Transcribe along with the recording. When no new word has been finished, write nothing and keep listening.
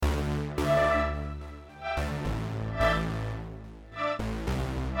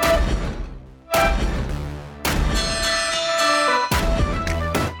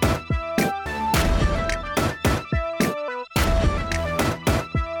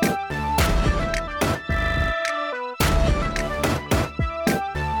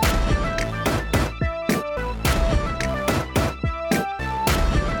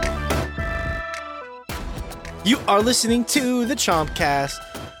You are listening to the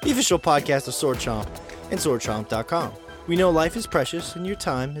Chompcast, the official podcast of Sword Chomp and SwordChomp.com. We know life is precious and your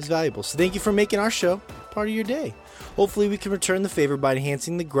time is valuable, so thank you for making our show part of your day. Hopefully we can return the favor by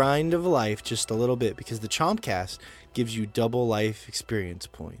enhancing the grind of life just a little bit, because the Chompcast gives you double life experience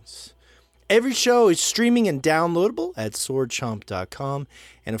points. Every show is streaming and downloadable at SwordChomp.com,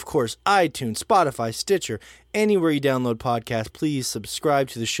 and of course, iTunes, Spotify, Stitcher, anywhere you download podcasts. Please subscribe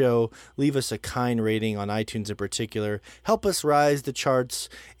to the show, leave us a kind rating on iTunes in particular, help us rise the charts,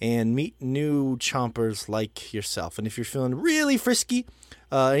 and meet new chompers like yourself. And if you're feeling really frisky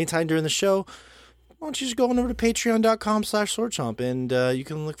anytime during the show, why don't you just go on over to patreon.com/swordchomp, and you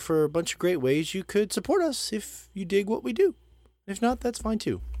can look for a bunch of great ways you could support us if you dig what we do. If not, that's fine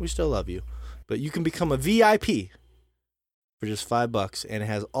too. We still love you. But you can become a VIP for just $5, and it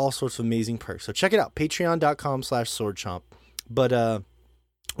has all sorts of amazing perks. So check it out, patreon.com/swordchomp. But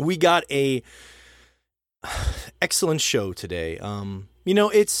we got a excellent show today.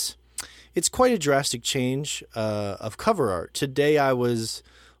 It's quite a drastic change of cover art. Today I was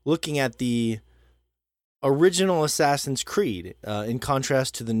looking at the original Assassin's Creed in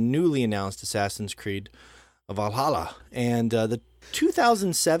contrast to the newly announced Assassin's Creed Valhalla. And the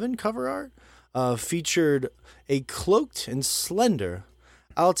 2007 cover art featured a cloaked and slender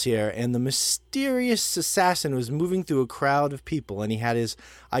Altair, and the mysterious assassin was moving through a crowd of people, and he had his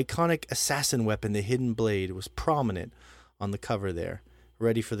iconic assassin weapon, the hidden blade, was prominent on the cover there,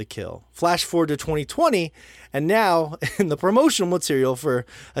 ready for the kill. Flash forward to 2020, and now in the promotional material for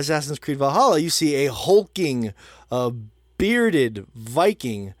Assassin's Creed Valhalla, you see a hulking, bearded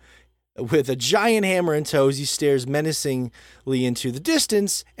Viking with a giant hammer in tow. He stares menacingly into the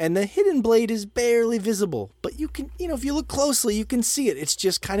distance, and the hidden blade is barely visible. But you can, if you look closely, you can see it. It's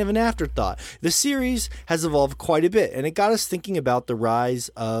just kind of an afterthought. The series has evolved quite a bit, and it got us thinking about the rise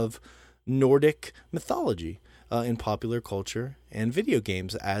of Nordic mythology in popular culture and video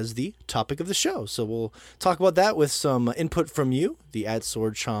games as the topic of the show. So we'll talk about that with some input from you, the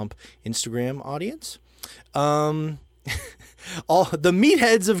 @SwordChomp Instagram audience. All the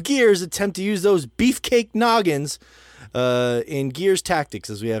meatheads of Gears attempt to use those beefcake noggins in Gears Tactics,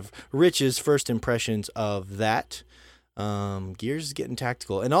 as we have Rich's first impressions of that. Gears is getting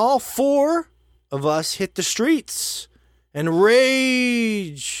tactical, and all four of us hit the streets and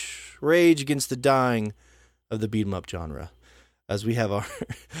rage against the dying of the beat 'em up genre, as we have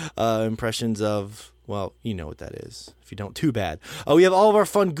our impressions of, well, you know what that is. If you don't, too bad. We have all of our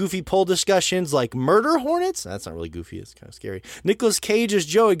fun, goofy poll discussions like murder hornets. That's not really goofy. It's kind of scary. Nicolas Cage as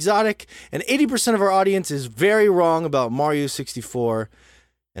Joe Exotic. And 80% of our audience is very wrong about Mario 64.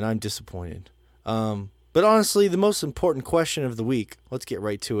 And I'm disappointed. But honestly, the most important question of the week, let's get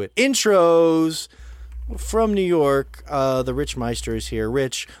right to it. Intros from New York. The Rich Meister is here.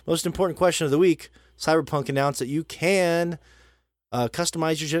 Rich, most important question of the week. Cyberpunk announced that you can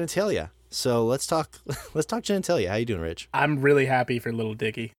customize your genitalia. So let's talk genitalia. How you doing, Rich? I'm really happy for little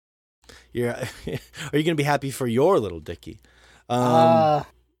Dicky. Are you going to be happy for your little Dicky? I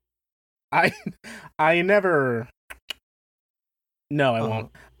never. No, I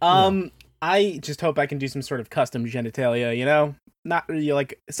won't. No. I just hope I can do some sort of custom genitalia. Not really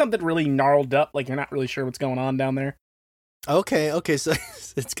like something really gnarled up, like you're not really sure what's going on down there. Okay, so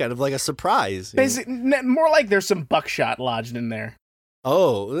it's kind of like a surprise. Basically, more like there's some buckshot lodged in there.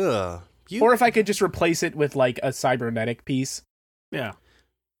 Oh, ugh. Or if I could just replace it with like a cybernetic piece. Yeah.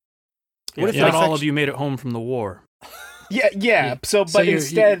 What if not all of you made it home from the war? Yeah. So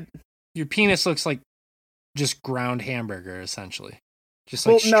instead, your penis looks like just ground hamburger, essentially. Just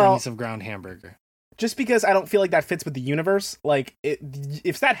like strings of ground hamburger. Just because I don't feel like that fits with the universe. Like,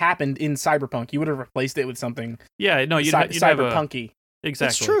 if that happened in Cyberpunk, you would have replaced it with something. Yeah, no, you'd have cyberpunky. Exactly.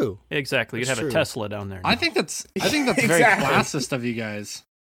 That's true. Exactly. You'd have a Tesla down there. I think that's Exactly. very classist of you guys.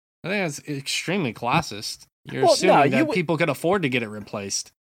 I think that's extremely classist. You're assuming that people could afford to get it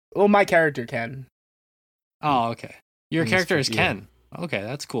replaced. Well, my character can. Oh, okay. Your character is Ken. Okay,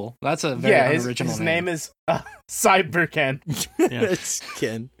 that's cool. That's a very unoriginal name. His name is Cyberken. Yeah. It's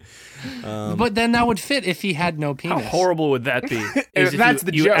Ken. But then that would fit if he had no penis. How horrible would that be? That's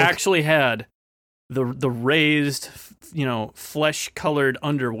the you joke. actually had the raised, flesh-colored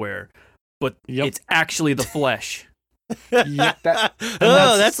underwear, but it's actually the flesh. Yeah,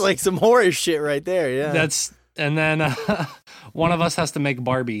 that's like some horror shit right there. Yeah, and then one of us has to make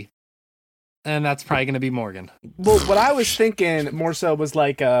Barbie, and that's probably going to be Morgan. Well, what I was thinking more so was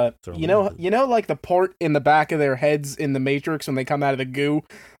like, like the port in the back of their heads in the Matrix when they come out of the goo.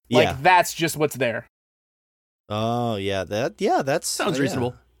 Like that's just what's there. Oh yeah, that sounds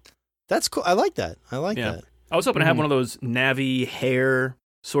reasonable. That's cool. I like that. I like that. I was hoping to have one of those Navi hair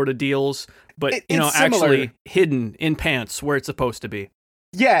sort of deals, but it's actually hidden in pants where it's supposed to be.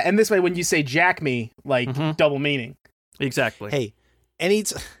 Yeah, and this way, when you say "jack me," like double meaning. Exactly. Hey,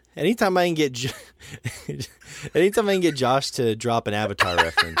 anytime I can get Josh to drop an Avatar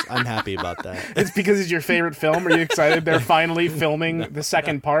reference, I'm happy about that. It's because it's your favorite film. Are you excited? They're finally filming the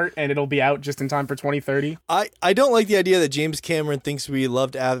second part, and it'll be out just in time for 2030. I don't like the idea that James Cameron thinks we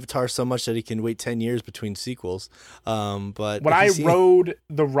loved Avatar so much that he can wait 10 years between sequels. But when I rode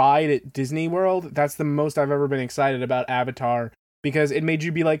the ride at Disney World, that's the most I've ever been excited about Avatar, because it made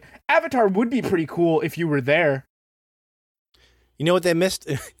you be like, Avatar would be pretty cool if you were there. You know what they missed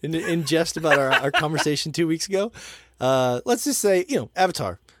in jest about our conversation 2 weeks ago? Let's just say,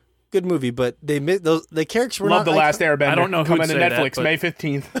 Avatar, good movie, but they missed those. The characters were Love not. The Last Airbender. I don't know who'd coming to say that, Netflix but- May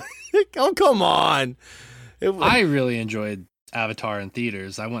 15th. Oh, come on! I really enjoyed Avatar in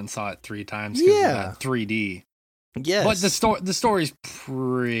theaters. I went and saw it 3 times because of that 3D. Yes, But the story's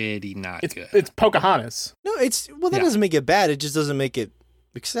pretty not good. It's Pocahontas. No, that doesn't make it bad. It just doesn't make it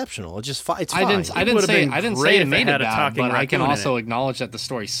exceptional. It's just fine. It's fine. I didn't would've say been it great if it made had it a bad, talking but I can raccoon in also acknowledge that the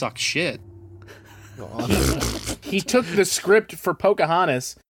story sucks shit. He took the script for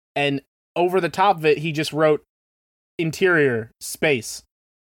Pocahontas, and over the top of it, he just wrote interior space.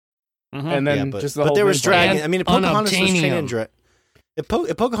 And then just the whole there was thing. dragon. I mean, if Pocahontas was Unobtainium. training if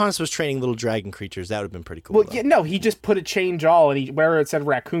Pocahontas was training little dragon creatures, that would have been pretty cool. Well, though. yeah, no, he just put a change all, and where it said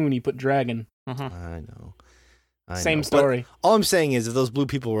raccoon, he put dragon. I know. Same But story. all I'm saying is, if those blue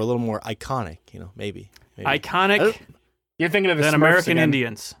people were a little more iconic, maybe. Iconic You're thinking of the than Smurfs American again.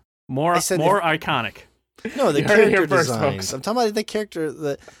 Indians. More I said iconic. No, the You heard it here character first, designs. folks. I'm talking about the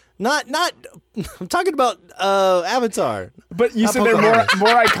character. Not. I'm talking about Avatar. But you Not said they're more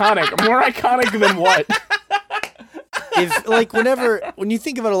iconic. More iconic than what? When you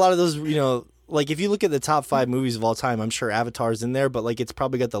think about a lot of those, if you look at the top 5 movies of all time, I'm sure Avatar's in there, but it's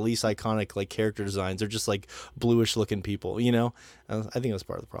probably got the least iconic character designs. They're just bluish looking people, I think that's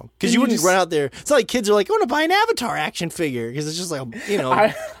part of the problem. Because you wouldn't run out there. It's not like kids are like, I want to buy an Avatar action figure, because it's just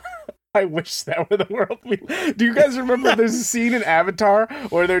I wish that were the world. Do you guys remember there's a scene in Avatar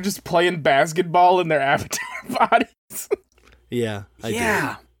where they're just playing basketball in their Avatar bodies? Yeah, I do.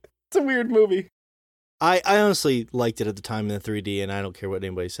 It's a weird movie. I honestly liked it at the time in the 3D, and I don't care what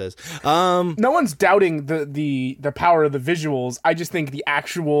anybody says. No one's doubting the power of the visuals. I just think the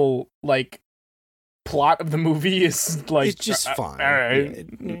actual plot of the movie is it's just fine. All right.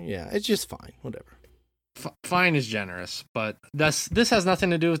 Yeah, it's just fine. Whatever. Fine is generous, but this has nothing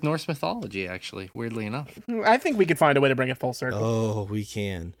to do with Norse mythology, actually, weirdly enough. I think we could find a way to bring it full circle. Oh, we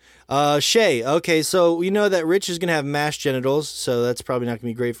can. Shay, okay, so we know that Rich is going to have mashed genitals, so that's probably not going to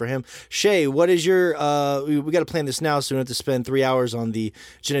be great for him. Shay, what is your, we got to plan this now so we don't have to spend 3 hours on the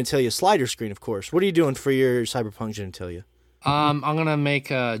genitalia slider screen, of course. What are you doing for your cyberpunk genitalia? I'm going to make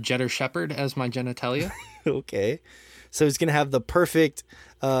Jetter Shepherd as my genitalia. Okay. So he's going to have the perfect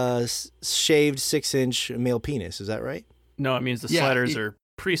shaved 6-inch male penis. Is that right? No, it means the sliders are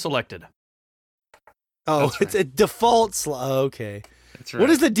pre-selected. Oh, That's it's a default okay. That's right. What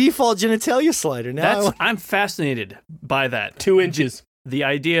is the default genitalia slider now? I'm fascinated by that. 2 inches. The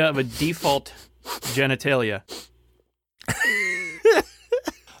idea of a default genitalia.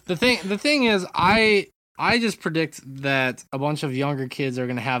 The thing is, I just predict that a bunch of younger kids are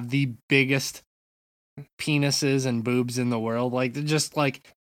going to have the biggest penises and boobs in the world, just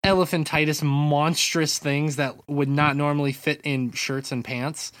elephantitis, monstrous things that would not normally fit in shirts and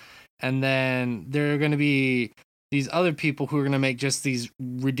pants. And then there are going to be these other people who are going to make just these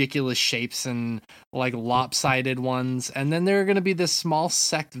ridiculous shapes and lopsided ones. And then there are going to be this small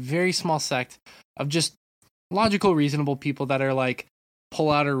sect, very small sect of just logical, reasonable people that are pull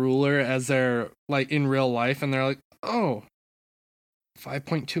out a ruler as they're in real life. And they're like, oh,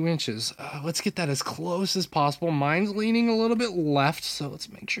 5.2 inches. Let's get that as close as possible. Mine's leaning a little bit left, so let's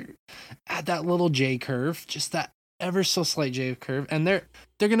make sure add that little J curve, just that ever so slight J curve, and they're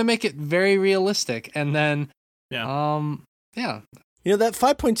gonna make it very realistic. And then, yeah. That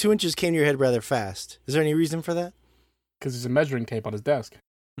 5.2 inches came to your head rather fast. Is there any reason for that? Because there's a measuring tape on his desk.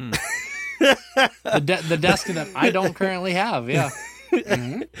 The desk that I don't currently have. Yeah.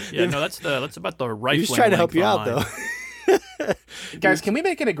 Mm-hmm. Yeah. No, that's about the rifling. He's trying to help you out, line. though. Guys, can we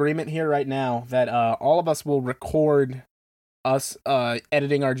make an agreement here right now that all of us will record us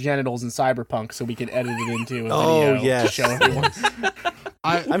editing our genitals in Cyberpunk so we can edit it into a video to show everyone?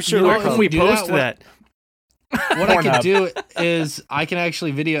 I'm sure If we post that. What I can do is I can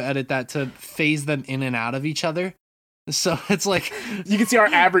actually video edit that to phase them in and out of each other. So it's you can see our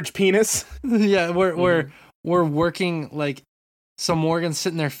average penis. Yeah, we're working so Morgan's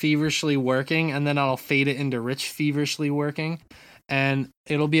sitting there feverishly working, and then I'll fade it into Rich feverishly working, and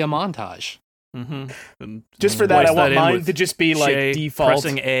it'll be a montage. Mm-hmm. Just for that, I want mine to just be like Shay default.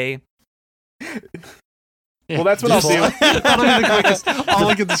 Pressing A. Well, that's what I'll do. I'll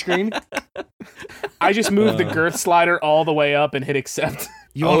look at the screen. I just move the girth slider all the way up and hit accept.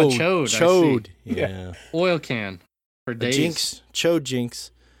 You want a chode? Chode. Yeah. Oil can for days. Jinx. Chode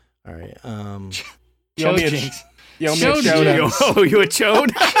jinx. All right. Chode jinx. You owe me a chode. Oh, you a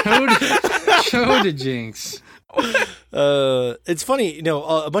chode? Chode jinx. It's funny,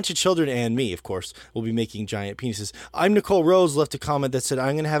 a bunch of children and me, of course, will be making giant penises. I'm Nicole Rose left a comment that said,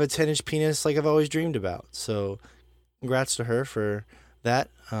 I'm going to have a 10-inch penis like I've always dreamed about. So congrats to her for that.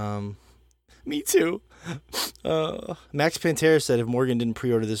 Me too. Max Pantera said if Morgan didn't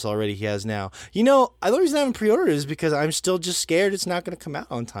pre-order this already, he has now. The only reason I haven't pre-ordered it is because I'm still just scared it's not going to come out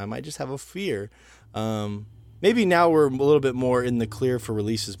on time. I just have a fear. Maybe now we're a little bit more in the clear for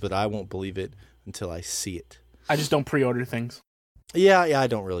releases, but I won't believe it until I see it. I just don't pre-order things. Yeah, I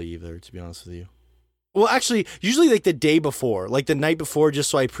don't really either, to be honest with you. Well, actually, usually like the day before, like the night before, just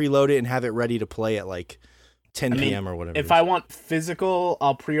so I preload it and have it ready to play at like 10 p.m. or whatever. If I want physical,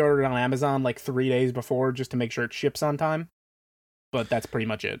 I'll pre-order it on Amazon like 3 days before just to make sure it ships on time. But that's pretty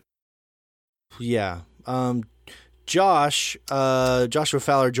much it. Yeah. Joshua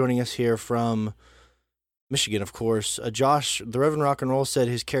Fowler joining us here from Michigan, of course. Josh, the Reverend Rock and Roll said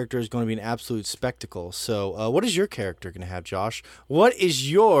his character is going to be an absolute spectacle. So what is your character going to have, Josh? What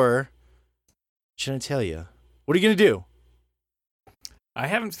is your genitalia? What are you going to do? I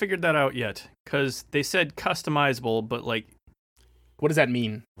haven't figured that out yet, because they said customizable, but like... What does that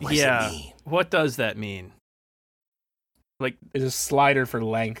mean? What does that mean? What does that mean? Like... It's a slider for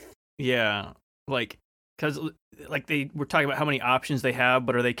length. Yeah, like... Because like they were talking about how many options they have,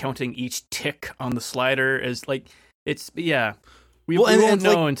 but are they counting each tick on the slider as like it's we won't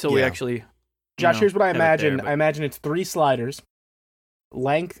know until we actually. Josh, here's what I imagine. There, I imagine it's 3 sliders: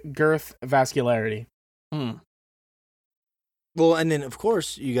 length, girth, vascularity. Well, and then of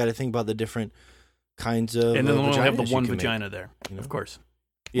course you got to think about the different kinds of. And then we'll have the one make, vagina there, of course.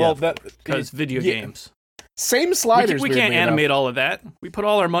 Yeah, well, because video games. Same sliders. We can't animate all of that. We put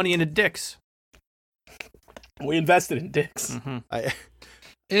all our money into dicks. We invested in dicks. Mm-hmm.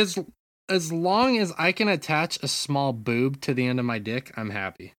 As long as I can attach a small boob to the end of my dick, I'm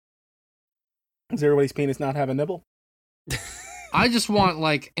happy. Does everybody's penis not have a nipple? I just want,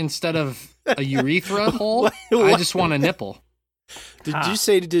 like, instead of a urethra hole, I just want a nipple. Did you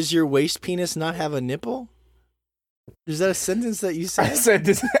say, does your waist penis not have a nipple? Is that a sentence that you said? I said,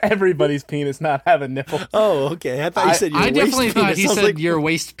 does everybody's penis not have a nipple? Oh, okay. I thought you said your waist penis. I definitely thought he said your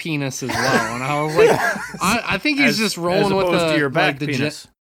waist penis as well. And I was like, I think he's just rolling with the, your back like, penis.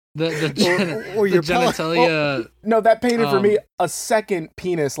 Or your genitalia. No, that painted for me a second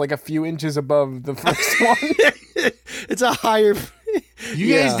penis, like a few inches above the first one. It's a higher...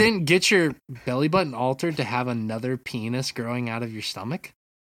 You guys didn't get your belly button altered to have another penis growing out of your stomach?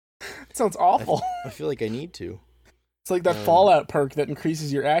 That sounds awful. I feel like I need to. It's like that Fallout perk that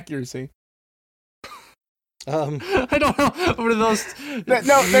increases your accuracy. I don't know. What are those?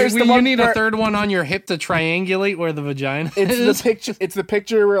 There's the one you need a third one on your hip to triangulate where the vagina is. It's the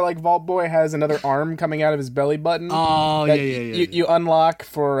picture where like Vault Boy has another arm coming out of his belly button. Oh, yeah. You unlock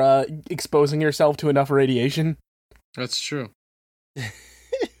for exposing yourself to enough radiation. That's true.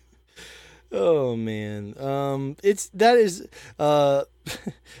 Oh man, Morgan,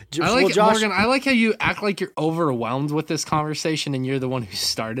 I like how you act like you're overwhelmed with this conversation and you're the one who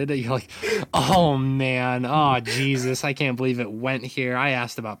started it. You're like, oh man, oh Jesus, I can't believe it went here. I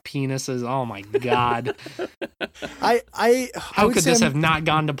asked about penises. Oh my God. How could this have not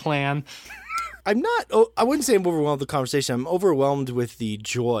gone to plan? I wouldn't say I'm overwhelmed with the conversation. I'm overwhelmed with the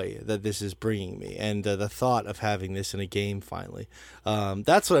joy that this is bringing me and the thought of having this in a game finally.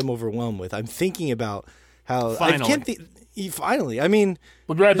 That's what I'm overwhelmed with. I'm thinking about how finally. I can't think. Finally, I mean,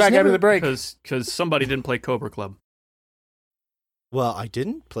 we'll be right back after the break because somebody didn't play Cobra Club. Well, I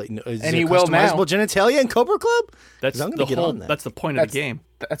didn't play, and he will now. Customizable genitalia in Cobra Club. That's the whole. That's the point of the game.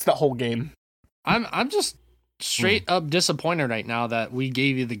 That's the whole game. I'm just straight up disappointed right now that we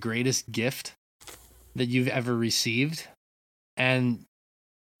gave you the greatest gift that you've ever received, and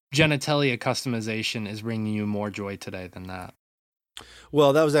genitalia customization is bringing you more joy today than that.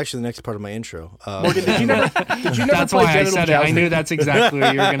 Well, that was actually the next part of my intro. Morgan, did you never that's play why I said it. I jousting? knew that's exactly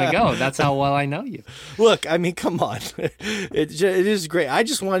where you were going to go. That's how well I know you. Look, I mean, come on. It is great. I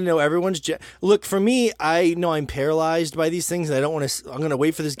just want to know everyone's... Look, for me, I know I'm paralyzed by these things, and I don't want to... I'm going to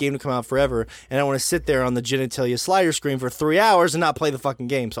wait for this game to come out forever, and I want to sit there on the genitalia slider screen for 3 hours and not play the fucking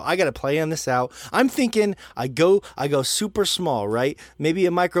game. So I got to plan this out. I'm thinking I go super small, right? Maybe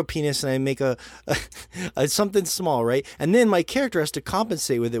a micro penis, and I make a something small, right? And then my character character has to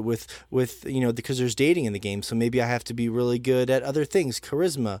compensate with it with because there's dating in the game. So maybe I have to be really good at other things,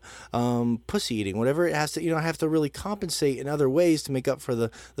 charisma, pussy eating, whatever it has to. I have to really compensate in other ways to make up for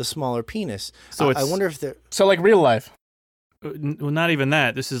the smaller penis. So I wonder if they're like real life. Well, not even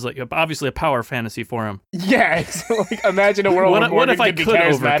that. This is like obviously a power fantasy for him. Yeah, so imagine a world where what if I could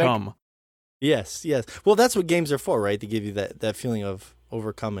overcome? Yes. Well, that's what games are for, right? To give you that feeling of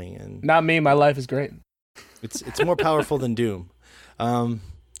overcoming. And not me. My life is great. It's more powerful than Doom.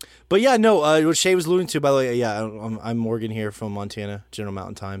 But yeah, no. What Shay was alluding to, by the way, yeah, I'm Morgan here from Montana, General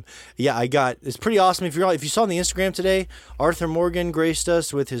Mountain Time. Yeah, it's pretty awesome. If you saw on the Instagram today, Arthur Morgan graced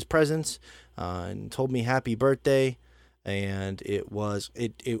us with his presence and told me happy birthday. And it was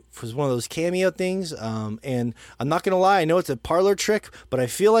one of those cameo things. And I'm not gonna lie, I know it's a parlor trick, but I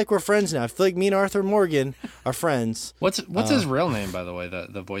feel like we're friends now. I feel like me and Arthur Morgan are friends. What's his real name, by the way?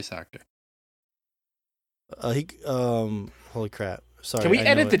 The voice actor. Holy crap! Sorry. Can we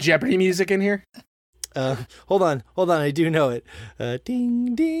edit the Jeopardy music in here? Hold on. I do know it.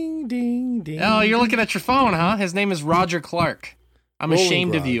 Ding, ding, ding, ding. Oh, you're looking at your phone, huh? His name is Roger Clark. I'm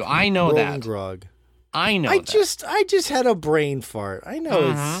ashamed of you. I know that. Grog. I know. I just had a brain fart. I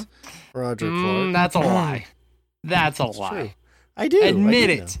know it's Roger Clark. That's a lie. That's a lie. True. I do.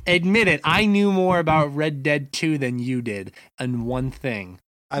 Admit it. I knew more about Red Dead 2 than you did, and one thing.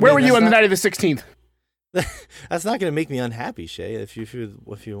 Where were you on the night of the 16th? That's not going to make me unhappy, Shay. If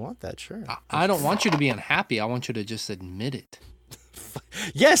you want that, sure. I don't want you to be unhappy. I want you to just admit it.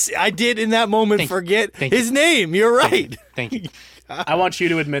 Yes, I did in that moment forget his name. You're right. Thank you. I want you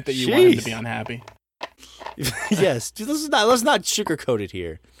to admit that you want him to be unhappy. Yes, let's not sugarcoat it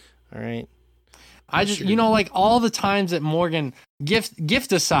here. All right. I just like all the times that Morgan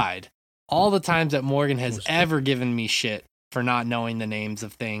gift aside, all the times that Morgan has ever given me shit for not knowing the names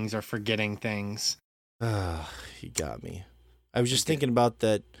of things or forgetting things. He got me. I was just thinking about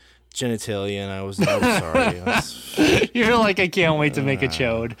that genitalia, and I'm sorry. You're like, I can't wait to make a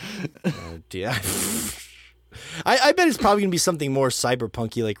chode. Yeah. I bet it's probably gonna be something more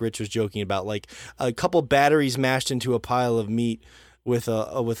cyberpunky, like Rich was joking about, like a couple batteries mashed into a pile of meat with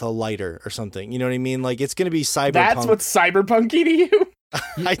a lighter or something. You know what I mean? Like it's gonna be cyberpunk. That's what's cyberpunky to you?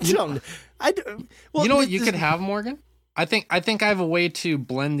 I don't. Well, you know what you could have, Morgan? I think I have a way to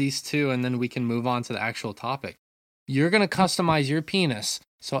blend these two, and then we can move on to the actual topic. You're gonna customize your penis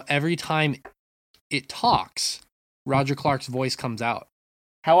so every time it talks, Roger Clark's voice comes out.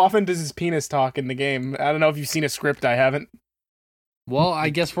 How often does his penis talk in the game? I don't know if you've seen a script. I haven't. Well, I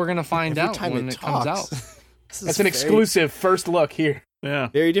guess we're gonna find out when it comes out. That's an exclusive first look here. Yeah,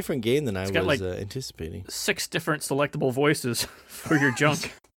 very different game than I was anticipating. 6 different selectable voices for your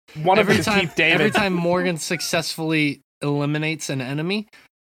junk. One of them is Keith David. Every time Morgan successfully eliminates an enemy,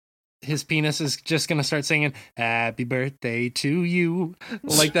 his penis is just gonna start singing "Happy Birthday to You,"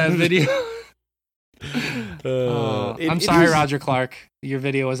 like that video. I'm sorry, Roger Clark. Your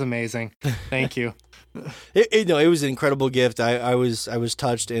video was amazing. Thank you. It was an incredible gift. I was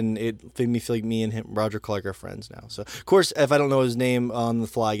touched, and it made me feel like me and Roger Clark are friends now. So, of course, if I don't know his name on the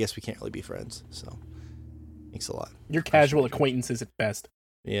fly, I guess we can't really be friends. So, thanks a lot. You're casual acquaintances at best.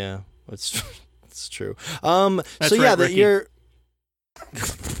 Yeah, it's true. That's right, you're.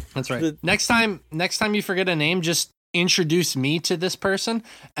 That's right. Next time you forget a name, just introduce me to this person,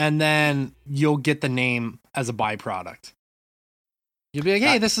 and then you'll get the name as a byproduct. You'll be like,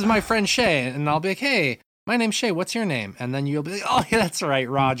 hey, this is my friend Shay. And I'll be like, hey, my name's Shay. What's your name? And then you'll be like, oh, yeah, that's right,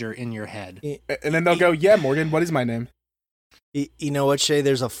 Roger, in your head. And then they'll go, yeah, Morgan, what is my name? You know what, Shay?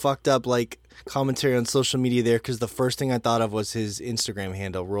 There's a fucked up, commentary on social media there, because the first thing I thought of was his Instagram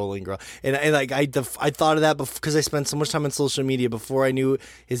handle, Rolling Girl. And I thought of that because I spent so much time on social media. Before I knew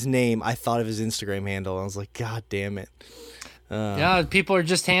his name, I thought of his Instagram handle. I was like, God damn it. Yeah, people are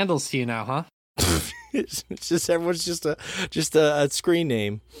just handles to you now, huh? It's just everyone's just a screen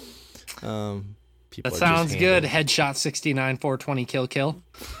name. That sounds good. Headshot 69 420 kill.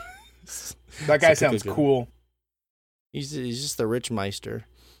 That guy sounds cool. He's just the rich meister.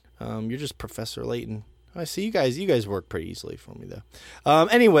 You're just Professor Layton. I see you guys work pretty easily for me though.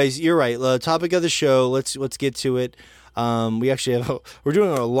 Anyways, you're right. Topic of the show. Let's get to it. We actually we're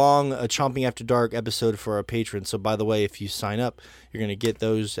doing a long Chomping After Dark episode for our patrons. So by the way, if you sign up, you're going to get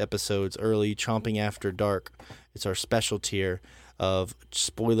those episodes early. Chomping After Dark. It's our special tier of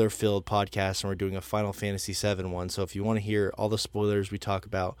spoiler-filled podcasts, and we're doing a Final Fantasy VII one. So if you want to hear all the spoilers we talk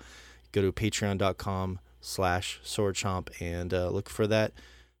about, go to patreon.com/swordchomp and look for that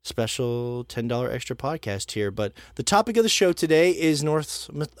special $10 extra podcast here. But the topic of the show today is Norse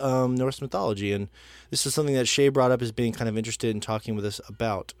mythology, and this is something that Shay brought up as being kind of interested in talking with us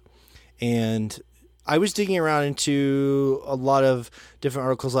about. And I was digging around into a lot of different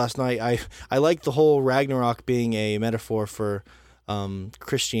articles last night. I like the whole Ragnarok being a metaphor for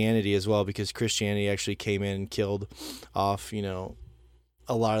Christianity as well, because Christianity actually came in and killed off,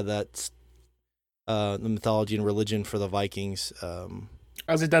 a lot of that the mythology and religion for the Vikings.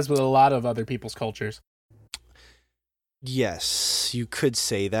 As it does with a lot of other people's cultures. Yes, you could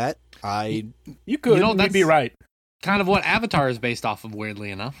say that. You could. You'd be right. Kind of what Avatar is based off of,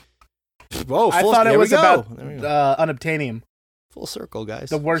 weirdly enough. Whoa, I thought it was about unobtainium. Full circle, guys.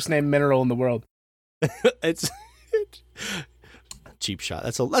 The worst named mineral in the world. It's cheap shot.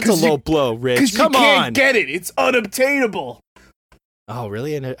 That's a low blow, Rich. Come on. You on. Can't get it. It's unobtainable. Oh,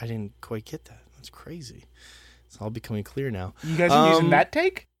 really? I didn't quite get that. That's crazy. It's all becoming clear now. You guys are using that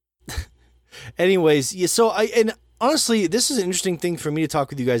take? Anyways, yeah, so and honestly, this is an interesting thing for me to talk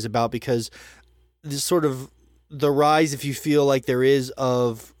with you guys about, because this sort of the rise, if you feel like there is,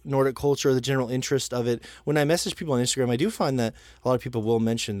 of Nordic culture, the general interest of it. When I message people on Instagram, I do find that a lot of people will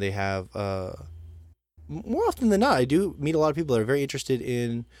mention they have, more often than not, I do meet a lot of people that are very interested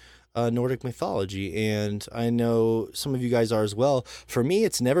in Nordic mythology, and I know some of you guys are as well. For me,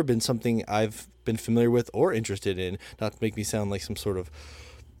 it's never been something I've been familiar with or interested in, not to make me sound like some sort of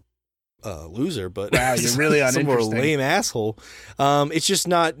loser, but wow, you're really some more lame asshole. It's just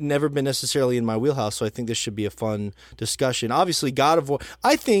never been necessarily in my wheelhouse, so I think this should be a fun discussion. Obviously, God of War,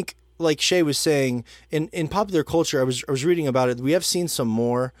 I think, like Shay was saying, in popular culture, I was reading about it. We have seen some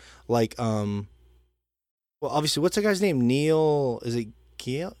more, like, well, obviously, what's that guy's name? Neil, is it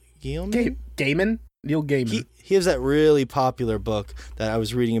Gaiman? Neil Gaiman. He has that really popular book that I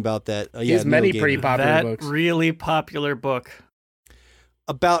was reading about. That he has many pretty popular books. That really popular book.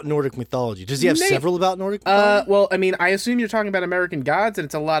 About Nordic mythology. Does he have several about Nordic mythology? Well, I mean, I assume you're talking about American gods, and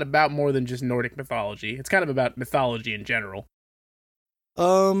it's a lot about more than just Nordic mythology. It's kind of about mythology in general.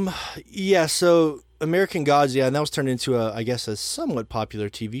 Yeah, so American Gods, yeah, and that was turned into I guess a somewhat popular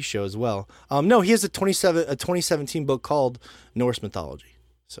TV show as well. No, he has a 2017 book called Norse Mythology.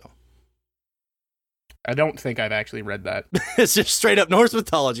 So I don't think I've actually read that. It's just straight up Norse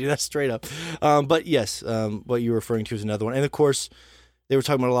mythology. That's straight up. But yes, what you're referring to is another one. And of course, they were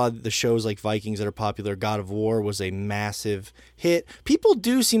talking about a lot of the shows like Vikings that are popular. God of War was a massive hit. People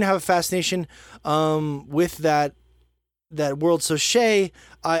do seem to have a fascination with that world. So Shay,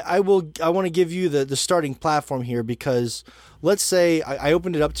 I want to give you the starting platform here, because let's say I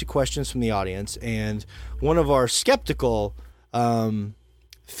opened it up to questions from the audience, and one of our skeptical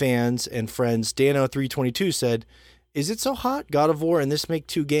fans and friends, Dano322, said, "Is it so hot? God of War and this make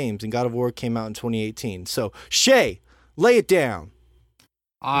two games," and God of War came out in 2018. So Shay, lay it down.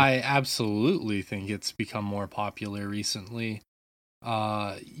 I absolutely think it's become more popular recently.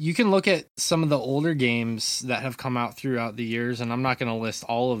 You can look at some of the older games that have come out throughout the years, and I'm not going to list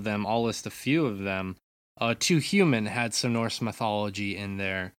all of them. I'll list a few of them. Two Human had some Norse mythology in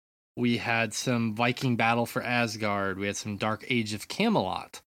there. We had some Viking Battle for Asgard. We had some Dark Age of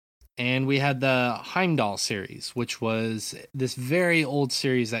Camelot. And we had the Heimdall series, which was this very old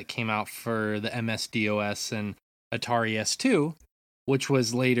series that came out for the MS-DOS and Atari S2, which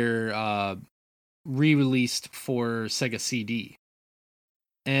was later re-released for Sega CD.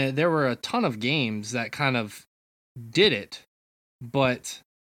 And there were a ton of games that kind of did it, but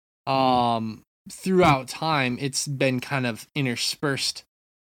throughout time, it's been kind of interspersed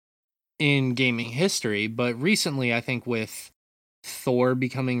in gaming history. But recently, I think with Thor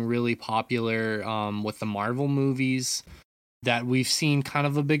becoming really popular, with the Marvel movies, that we've seen kind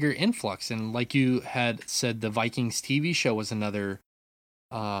of a bigger influx. And like you had said, the Vikings TV show was another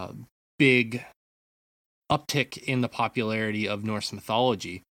big uptick in the popularity of Norse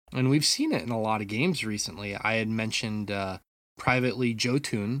mythology. And we've seen it in a lot of games recently. I had mentioned privately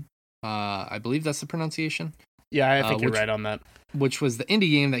Jotun. I believe that's the pronunciation. Yeah, I think you're right on that. Which was the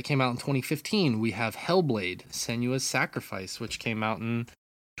indie game that came out in 2015. We have Hellblade, Senua's Sacrifice, which came out in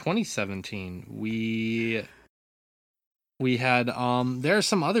 2017. We had there are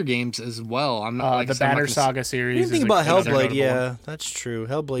some other games as well. I'm not the Banner Saga series. You think about Hellblade, yeah, that's true.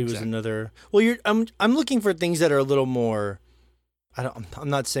 Hellblade was another. Well, I'm looking for things that are a little more. I'm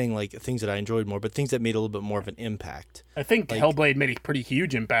not saying like things that I enjoyed more, but things that made a little bit more of an impact. I think like, Hellblade made a pretty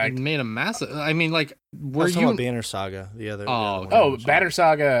huge impact. It made a massive. I mean, like, were you about Banner Saga? The other. Banner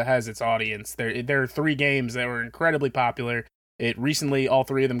Saga has its audience. There are 3 games that were incredibly popular. It recently, all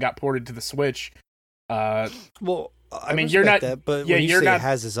 3 of them got ported to the Switch. Well. I mean, you're not. That, but when you say it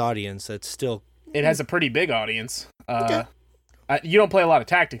has its audience, that's still. It has a pretty big audience. Okay. You don't play a lot of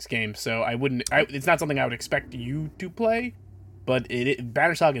tactics games, so I wouldn't. It's not something I would expect you to play. But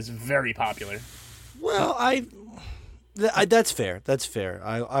Banner Saga is very popular. Well, That's fair. That's fair.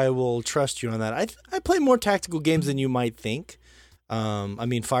 I will trust you on that. I play more tactical games than you might think. I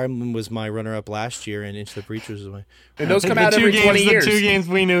mean, Fire Emblem was my runner-up last year, and Into the Breach was my. And those come out every 20 years. The 2 games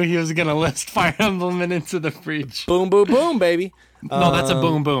we knew he was going to list: Fire Emblem and Into the Breach. Boom, boom, boom, baby. No, that's a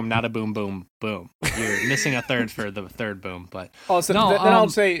boom, boom, not a boom, boom, boom. You're missing a third for the third boom, but then I'll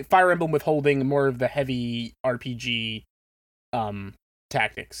say Fire Emblem withholding more of the heavy RPG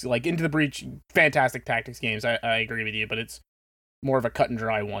tactics. Like Into the Breach, fantastic tactics games. I agree with you, but it's more of a cut and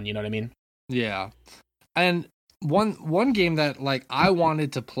dry one. You know what I mean? Yeah, and. One game that like I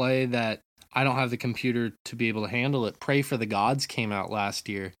wanted to play that I don't have the computer to be able to handle it. Pray for the Gods came out last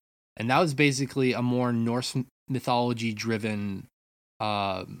year, and that was basically a more Norse mythology driven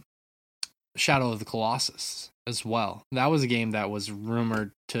Shadow of the Colossus as well. That was a game that was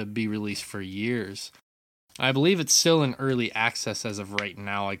rumored to be released for years. I believe it's still in early access as of right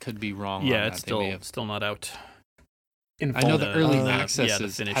now. I could be wrong. Yeah, on it's that. still not out. I know the early access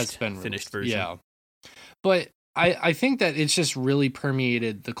has been finished version. Yeah, but. I think that it's just really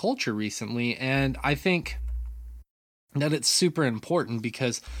permeated the culture recently, and I think that it's super important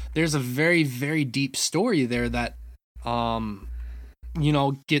because there's a very, very deep story there that,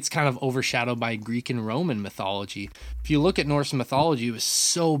 gets kind of overshadowed by Greek and Roman mythology. If you look at Norse mythology, it was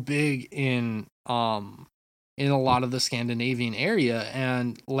so big in a lot of the Scandinavian area,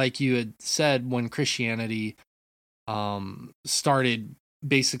 and like you had said, when Christianity started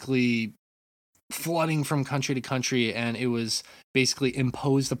basically flooding from country to country, and it was basically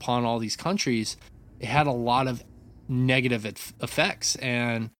imposed upon all these countries, it had a lot of negative effects,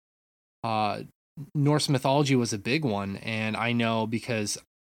 and Norse mythology was a big one. And I know because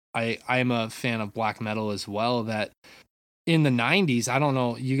I am a fan of black metal as well, that in the 90s, I don't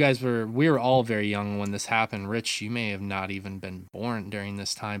know, we were all very young when this happened. Rich, you may have not even been born during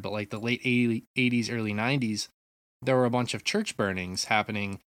this time, but like the late 80s, early 90s, there were a bunch of church burnings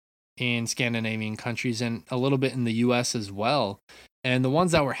happening in Scandinavian countries and a little bit in the US as well. And the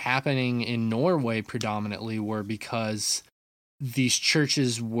ones that were happening in Norway predominantly were because these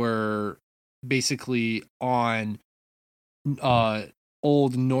churches were basically on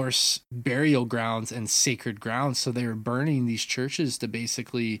old Norse burial grounds and sacred grounds. So they were burning these churches to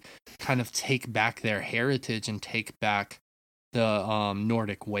basically kind of take back their heritage and take back the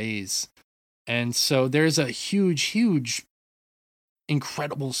Nordic ways. And so there's a huge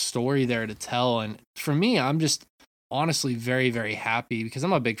incredible story there to tell. And for me, I'm just honestly very, very happy because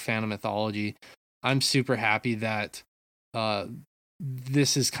I'm a big fan of mythology. I'm super happy that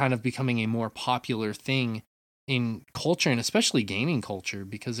this is kind of becoming a more popular thing in culture, and especially gaming culture,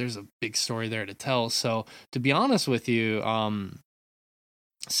 because there's a big story there to tell. So to be honest with you,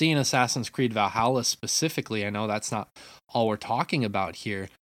 seeing Assassin's Creed Valhalla specifically, I know that's not all we're talking about here.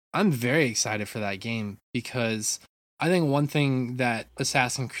 I'm very excited for that game because I think one thing that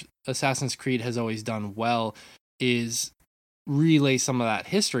Assassin's Creed has always done well is relay some of that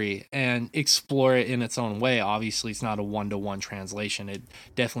history and explore it in its own way. Obviously, it's not a one-to-one translation. It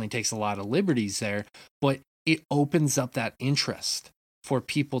definitely takes a lot of liberties there, but it opens up that interest for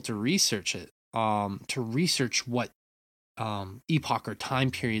people to research it, to research what epoch or time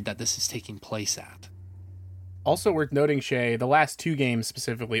period that this is taking place at. Also worth noting, Shay, the last 2 games,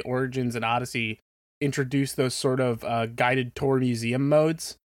 specifically Origins and Odyssey, introduced those sort of guided tour museum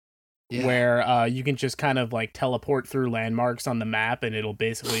modes, where you can just kind of like teleport through landmarks on the map, and it'll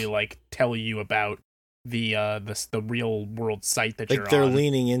basically like tell you about the real world site that you're on. Like they're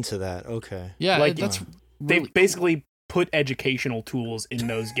leaning into that. Okay. Yeah, like that's they basically put educational tools in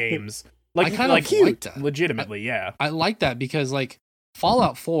those games. Like I kind of like that. Legitimately, yeah. I like that because like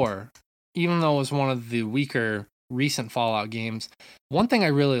Fallout 4, even though it was one of the weaker recent Fallout games, one thing I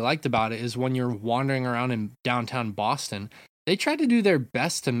really liked about it is when you're wandering around in downtown Boston, they tried to do their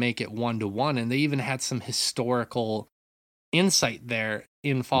best to make it one-to-one, and they even had some historical insight there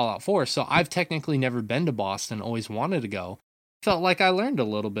in Fallout 4. So I've technically never been to Boston, always wanted to go. Felt like I learned a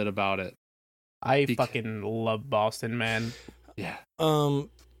little bit about it. I fucking love Boston, man. Yeah.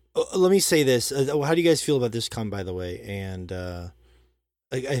 Let me say this. How do you guys feel about this comment, by the way? And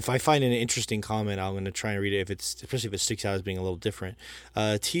if I find an interesting comment, I'm going to try and read it, especially if it sticks out as being a little different.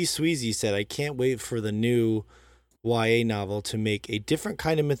 T. Sweezy said, I can't wait for the new YA novel to make a different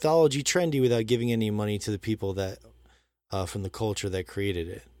kind of mythology trendy without giving any money to the people that from the culture that created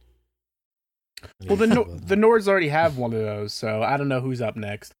it. Well, the Nords already have one of those, so I don't know who's up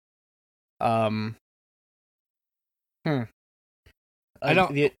next. The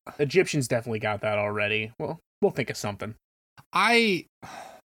Egyptians definitely got that already. Well, we'll think of something. Man,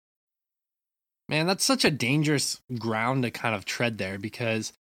 that's such a dangerous ground to kind of tread there,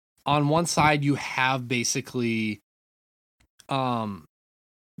 because on one side you have basically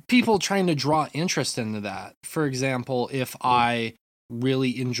people trying to draw interest into that. For example, if I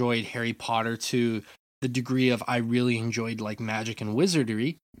really enjoyed Harry Potter to the degree of I really enjoyed like magic and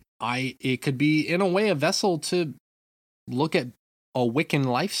wizardry, it could be in a way a vessel to look at a Wiccan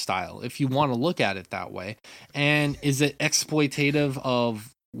lifestyle, if you want to look at it that way. And is it exploitative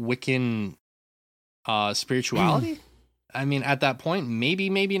of Wiccan spirituality? I mean, at that point,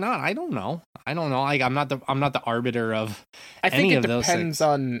 maybe not. I don't know. Like, I'm not the arbiter of. I think it depends things.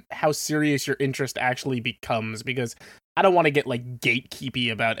 On how serious your interest actually becomes, because I don't want to get like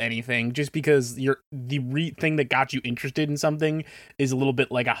gatekeepy about anything. Just because the thing that got you interested in something is a little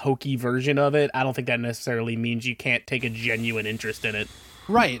bit like a hokey version of it, I don't think that necessarily means you can't take a genuine interest in it.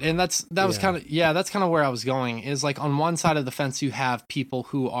 Right, and that's kind of where I was going. Is like on one side of the fence, you have people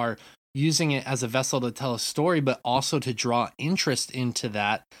who are using it as a vessel to tell a story, but also to draw interest into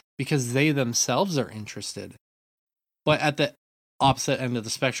that because they themselves are interested. But at the opposite end of the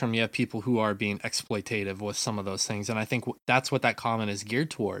spectrum, you have people who are being exploitative with some of those things. And I think that's what that comment is geared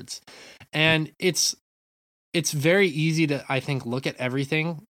towards. And it's very easy to, I think, look at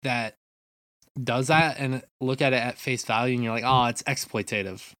everything that does that and look at it at face value. And you're like, oh, it's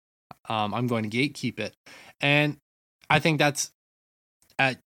exploitative. I'm going to gatekeep it. And I think that's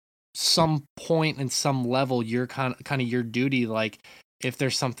at some point and some level, you're kind of your duty. Like if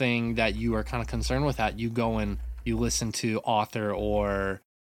there's something that you are kind of concerned with, that you go and you listen to author or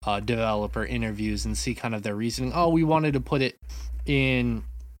developer interviews and see kind of their reasoning. Oh, we wanted to put it in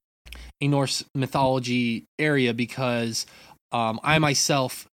a Norse mythology area because I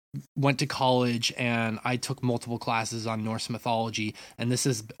myself went to college and I took multiple classes on Norse mythology, and this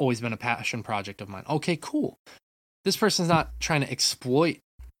has always been a passion project of mine. Okay, cool. This person's not trying to exploit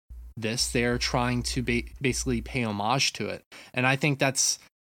this. They're trying to basically pay homage to it. And I think that's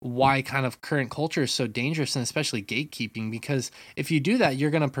why kind of current culture is so dangerous, and especially gatekeeping, because if you do that,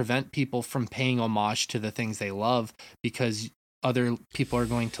 you're going to prevent people from paying homage to the things they love, because other people are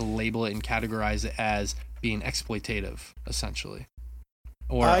going to label it and categorize it as being exploitative, essentially,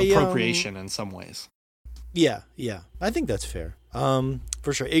 or appropriation in some ways. Yeah, I think that's fair.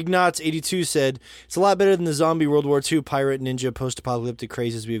 For sure. Ignatz82 said, it's a lot better than the zombie World War II pirate ninja post-apocalyptic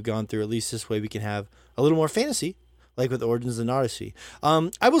crazes we have gone through. At least this way we can have a little more fantasy, like with Origins and Odyssey.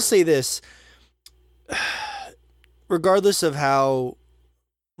 I will say this, regardless of how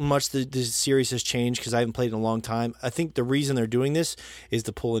much the series has changed, because I haven't played in a long time, I think the reason they're doing this is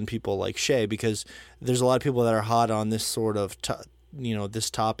to pull in people like Shay, because there's a lot of people that are hot on this sort of this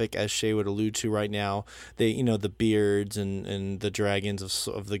topic, as Shay would allude to right now. They, the beards and the dragons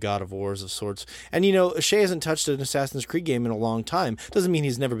of the God of Wars of sorts. And, Shay hasn't touched an Assassin's Creed game in a long time. Doesn't mean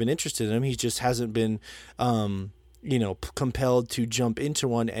he's never been interested in them. He just hasn't been, compelled to jump into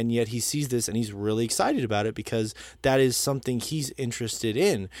one. And yet he sees this and he's really excited about it because that is something he's interested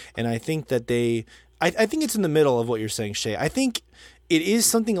in. And I think that I think it's in the middle of what you're saying, Shay. I think it is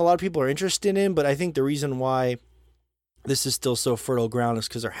something a lot of people are interested in, but I think the reason why this is still so fertile ground is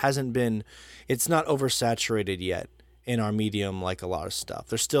because it's not oversaturated yet in our medium like a lot of stuff.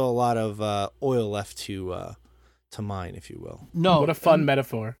 There's still a lot of oil left to mine, if you will. No, what a fun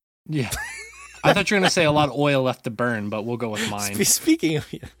metaphor. Yeah. I thought you were going to say a lot of oil left to burn, but we'll go with mine. Speaking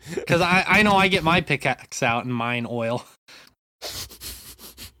of, because I know I get my pickaxe out and mine oil.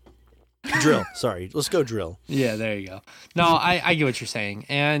 Drill. Sorry, let's go drill. Yeah, there you go. No, I get what you're saying,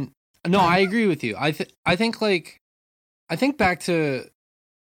 and no, I agree with you. I think back to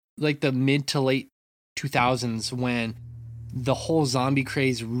like the mid to late 2000s when the whole zombie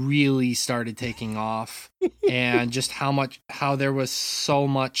craze really started taking off, and just how there was so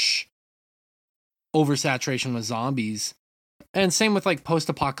much oversaturation with zombies. And same with like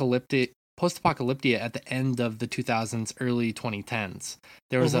post-apocalyptia at the end of the 2000s, early 2010s.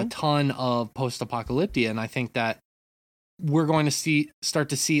 There was a ton of post-apocalyptia, and I think that we're going to start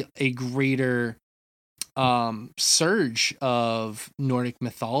to see a greater surge of Nordic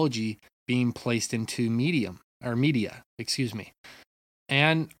mythology being placed into media.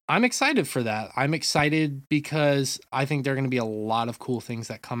 And I'm excited for that. I'm excited because I think there are going to be a lot of cool things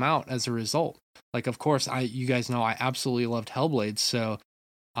that come out as a result. Like, of course, you guys know I absolutely loved Hellblade, so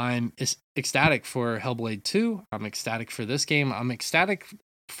I'm ecstatic for Hellblade 2. I'm ecstatic for this game. I'm ecstatic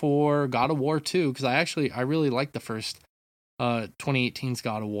for God of War 2, because I really like the first 2018's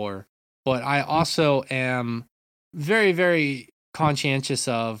God of War. But I also am very, very conscientious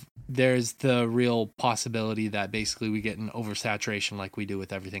of there's the real possibility that basically we get an oversaturation like we do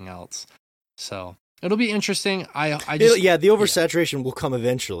with everything else. So it'll be interesting. The oversaturation will come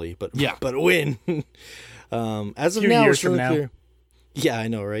eventually, but when? As of now, it's really clear. Yeah, I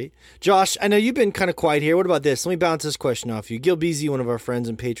know, right? Josh, I know you've been kind of quiet here. What about this? Let me bounce this question off you. Gil Beasy, one of our friends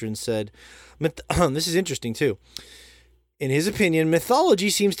and patrons, said, this is interesting too. In his opinion, mythology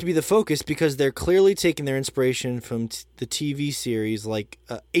seems to be the focus because they're clearly taking their inspiration from the TV series like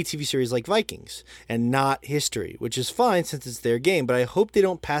a TV series like Vikings and not history, which is fine since it's their game, but I hope they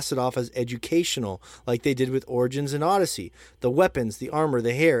don't pass it off as educational like they did with Origins and Odyssey. The weapons, the armor,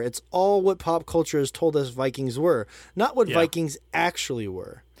 the hair, it's all what pop culture has told us Vikings were, not what Vikings actually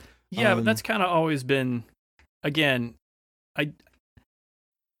were. Yeah, but that's kind of always been, again,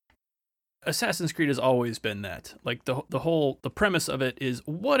 Assassin's Creed has always been that. Like the premise of it is,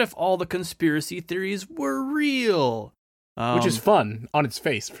 what if all the conspiracy theories were real? Which is fun on its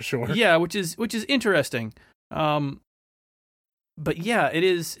face for sure. Yeah, which is interesting. But yeah, it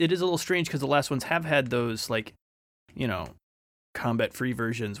is a little strange because the last ones have had those like, combat free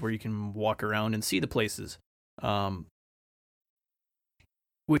versions where you can walk around and see the places.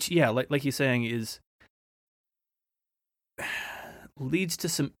 Which like he's saying is leads to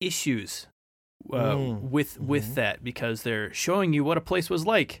some issues with that, because they're showing you what a place was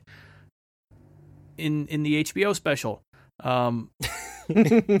like in the HBO special. But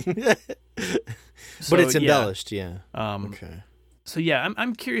it's embellished, yeah. Okay. So yeah,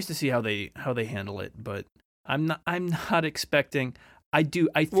 I'm curious to see how they handle it, but I'm not expecting. I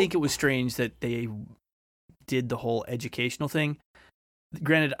think it was strange that they did the whole educational thing.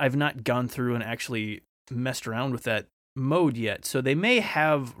 Granted, I've not gone through and actually messed around with that mode yet, so they may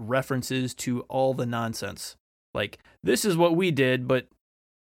have references to all the nonsense, like this is what we did, but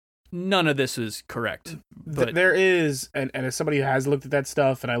none of this is correct. But there is, and as somebody who has looked at that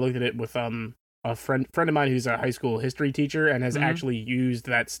stuff, and I looked at it with a friend of mine who's a high school history teacher and has actually used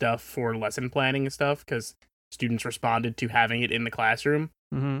that stuff for lesson planning and stuff because students responded to having it in the classroom.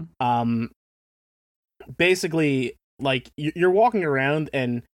 Basically, like you're walking around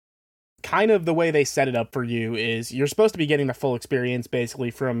and kind of the way they set it up for you is you're supposed to be getting the full experience basically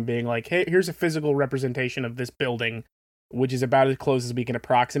from being like, hey, here's a physical representation of this building, which is about as close as we can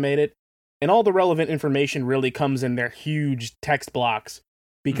approximate it. And all the relevant information really comes in their huge text blocks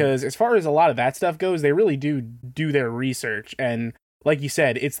because as far as a lot of that stuff goes, they really do their research. And like you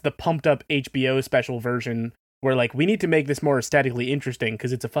said, it's the pumped up HBO special version where like, we need to make this more aesthetically interesting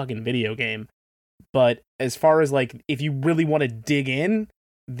because it's a fucking video game. But as far as like, if you really want to dig in,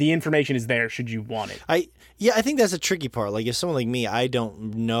 the information is there should you want it. I think that's a tricky part. Like if someone like me, I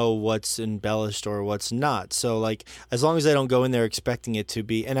don't know what's embellished or what's not. So like as long as I don't go in there expecting it to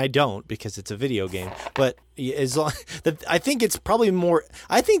be, and I don't because it's a video game, but as long that I think it's probably more.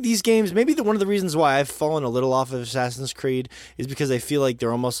 I think these games, maybe one of the reasons why I've fallen a little off of Assassin's Creed is because I feel like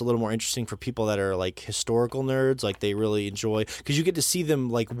they're almost a little more interesting for people that are like historical nerds. Like they really enjoy because you get to see them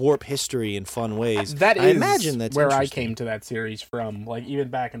like warp history in fun ways. That is, I imagine that's where I came to that series from. Like even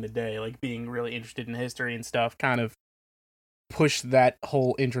back in the day, like being really interested in history and stuff, kind of pushed that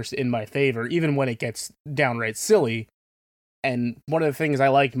whole interest in my favor, even when it gets downright silly. And one of the things I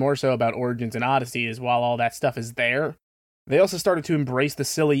liked more so about Origins and Odyssey is while all that stuff is there, they also started to embrace the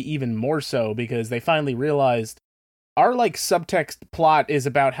silly even more so because they finally realized our like subtext plot is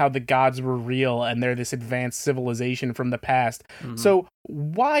about how the gods were real and they're this advanced civilization from the past. So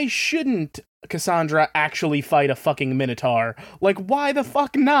why shouldn't Cassandra actually fight a fucking Minotaur? Like, why the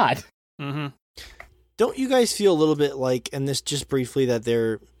fuck not? Don't you guys feel a little bit like, and this just briefly, that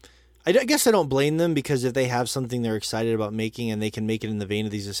they're... I guess I don't blame them because if they have something they're excited about making and they can make it in the vein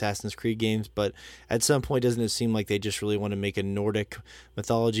of these Assassin's Creed games, but at some point doesn't it seem like they just really want to make a Nordic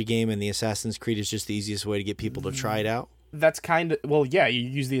mythology game and the Assassin's Creed is just the easiest way to get people to try it out? That's kind of, well, yeah, you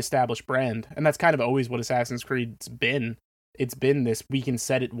use the established brand, and that's kind of always what Assassin's Creed's been. It's been this, we can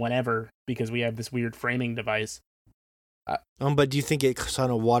set it whenever because we have this weird framing device. But do you think it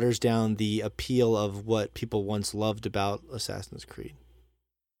kind of waters down the appeal of what people once loved about Assassin's Creed?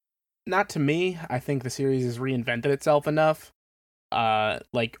 Not to me. I think the series has reinvented itself enough.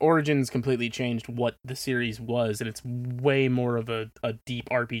 Like Origins completely changed what the series was, and it's way more of a deep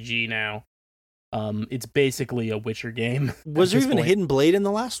RPG now. It's basically a Witcher game. Was there even a hidden blade in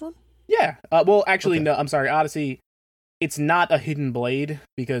the last one? Yeah. Well, actually, no. I'm sorry, Odyssey. It's not a hidden blade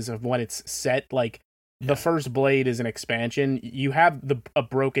because of when it's set. Like the first blade is an expansion. You have a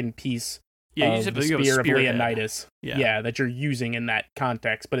broken piece. Yeah, you the spear of Leonidas. Yeah, that you're using in that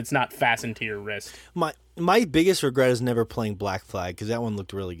context, but it's not fastened to your wrist. My biggest regret is never playing Black Flag because that one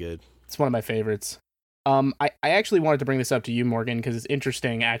looked really good. It's one of my favorites. I actually wanted to bring this up to you, Morgan, because it's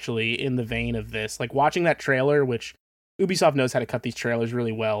interesting, actually, in the vein of this. Like, watching that trailer, which Ubisoft knows how to cut these trailers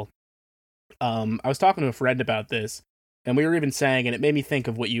really well. I was talking to a friend about this, and we were even saying, and it made me think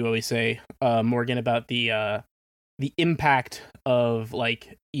of what you always say, Morgan, about the the impact of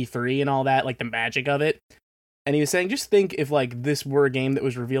like E3 and all that, like the magic of it. And he was saying, just think if like this were a game that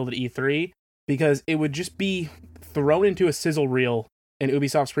was revealed at E3, because it would just be thrown into a sizzle reel in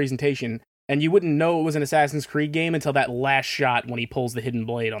Ubisoft's presentation, and you wouldn't know it was an Assassin's Creed game until that last shot when he pulls the hidden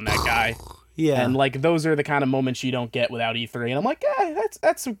blade on that guy. Yeah. And like those are the kind of moments you don't get without E3. And I'm like,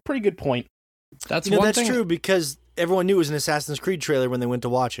 that's a pretty good point. That's true, because everyone knew it was an Assassin's Creed trailer when they went to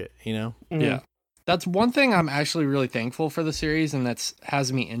watch it, you know? Mm-hmm. Yeah. That's one thing I'm actually really thankful for the series, and that's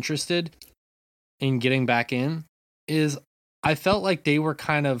has me interested in getting back in, is I felt like they were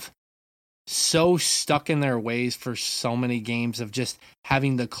kind of so stuck in their ways for so many games of just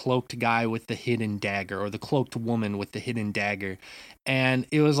having the cloaked guy with the hidden dagger or the cloaked woman with the hidden dagger. And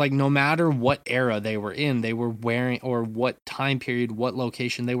it was like, no matter what era they were in, they were wearing, or what time period, what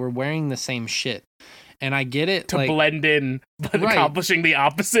location, they were wearing the same shit. And I get it. To like, blend in, but accomplishing the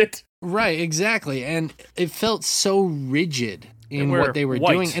opposite. Right, exactly. And it felt so rigid in what they were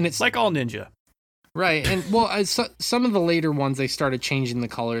doing. And it's like all ninja. Right. And well, some of the later ones, they started changing the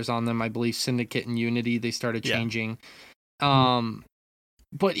colors on them. I believe Syndicate and Unity, they started changing.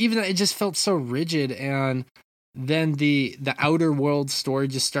 But even it just felt so rigid. And then the Outer World story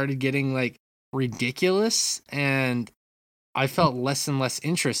just started getting like ridiculous, and I felt less and less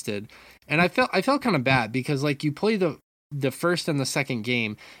interested. And I felt kind of bad, because like you play the first and the second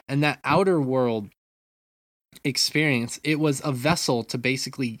game, and that Outer World experience, it was a vessel to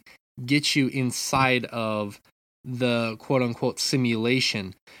basically get you inside of the quote unquote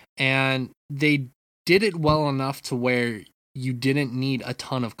simulation. And they did it well enough to where you didn't need a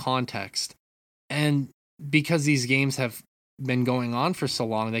ton of context. And because these games have been going on for so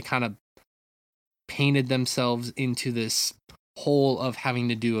long, they kind of painted themselves into this hole of having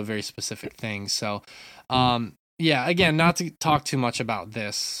to do a very specific thing. So, yeah, again, not to talk too much about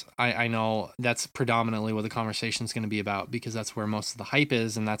this. I know that's predominantly what the conversation is going to be about, because that's where most of the hype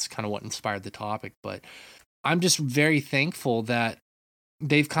is, and that's kind of what inspired the topic. But I'm just very thankful that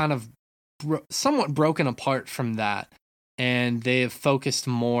they've kind of somewhat broken apart from that, and they have focused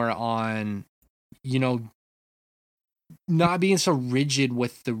more on, you know, not being so rigid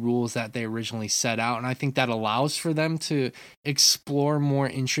with the rules that they originally set out. And I think that allows for them to explore more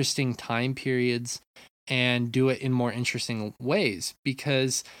interesting time periods and do it in more interesting ways.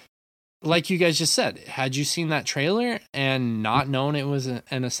 Because like you guys just said, had you seen that trailer and not known it was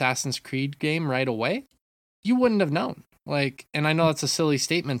an Assassin's Creed game right away, you wouldn't have known. Like, and I know that's a silly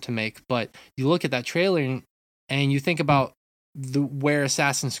statement to make, but you look at that trailer and you think about where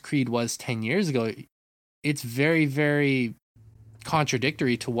Assassin's Creed was 10 years ago. It's very, very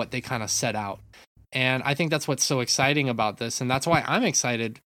contradictory to what they kind of set out. And I think that's what's so exciting about this. And that's why I'm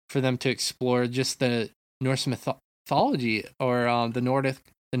excited for them to explore just the Norse mythology, or the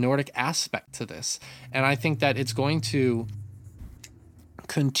Nordic aspect to this. And I think that it's going to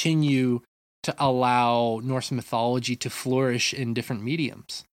continue to allow Norse mythology to flourish in different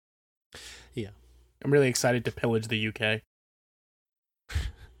mediums. Yeah. I'm really excited to pillage the UK.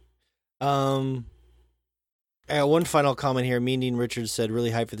 One final comment here. Mean Dean Richards said,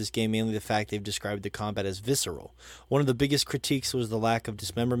 really hyped for this game, mainly the fact they've described the combat as visceral. One of the biggest critiques was the lack of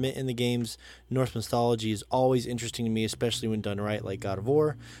dismemberment in the games. Norse mythology is always interesting to me, especially when done right, like God of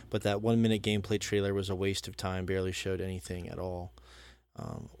War, but that 1-minute gameplay trailer was a waste of time, barely showed anything at all.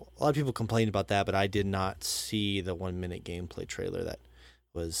 A lot of people complained about that, but I did not see the 1-minute gameplay trailer. That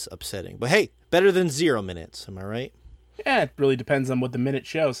was upsetting. But hey, better than 0 minutes, am I right? Yeah, it really depends on what the minute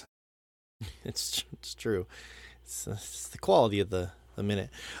shows. It's true. It's the quality of the minute.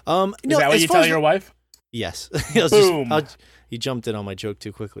 Is that what you tell your wife? Yes. Boom. You jumped in on my joke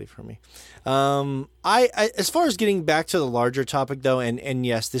too quickly for me. I as far as getting back to the larger topic though, and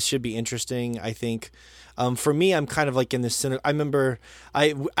yes, this should be interesting. I think for me, I'm kind of like in this. I remember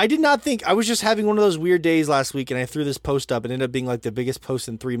I did not think, I was just having one of those weird days last week, and I threw this post up and it ended up being like the biggest post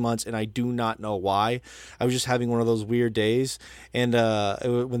in 3 months, and I do not know why. I was just having one of those weird days, and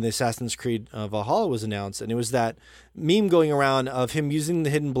when the Assassin's Creed Valhalla was announced, and it was that meme going around of him using the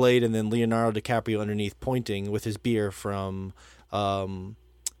hidden blade and then Leonardo DiCaprio underneath pointing with his beer from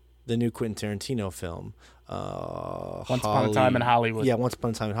the new Quentin Tarantino film. Once Upon a Time in Hollywood. Yeah, Once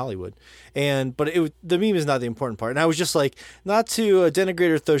Upon a Time in Hollywood. But the meme is not the important part. And I was just like, not to denigrate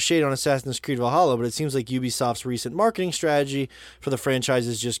or throw shade on Assassin's Creed Valhalla, but it seems like Ubisoft's recent marketing strategy for the franchise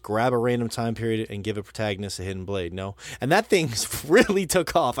is just grab a random time period and give a protagonist a hidden blade. No, and that thing really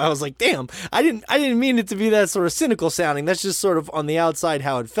took off. I was like, damn, I didn't mean it to be that sort of cynical sounding. That's just sort of on the outside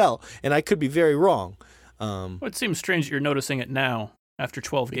how it felt, and I could be very wrong. Well, it seems strange that you're noticing it now after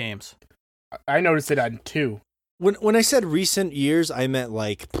 12 games. I noticed it on 2. When I said recent years, I meant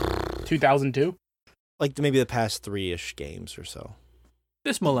like 2002. like maybe the past 3-ish games or so.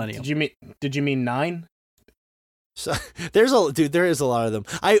 This millennium. Did you mean 9? So there is a lot of them.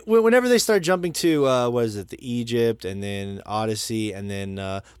 Whenever they start jumping to the Egypt and then Odyssey and then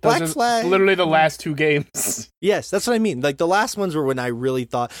Black Flag, literally the last 2 games. Yes, that's what I mean. Like the last ones were when I really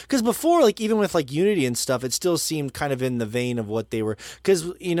thought, because before, like even with like Unity and stuff, it still seemed kind of in the vein of what they were.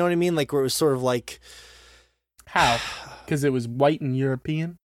 Because you know what I mean, like where it was sort of like how, because it was white and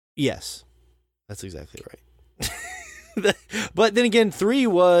European. Yes, that's exactly right. But then again, 3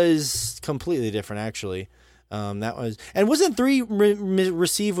 was completely different actually. Wasn't 3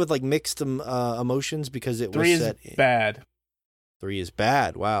 received with like mixed emotions because it was 3 set is bad. 3 is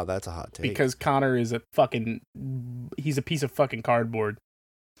bad. Wow, that's a hot take. Because Connor is he's a piece of fucking cardboard.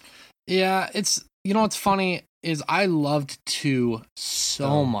 Yeah, it's, you know what's funny is I loved 2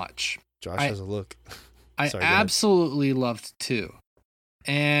 so much. Josh has a look. Sorry, absolutely loved 2.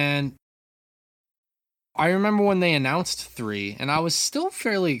 And I remember when they announced 3, and I was still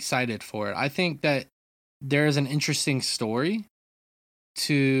fairly excited for it. I think that there is an interesting story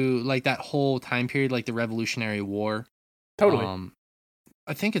to like that whole time period, like the Revolutionary War. Totally.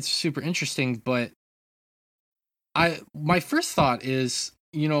 I think it's super interesting, but my first thought is,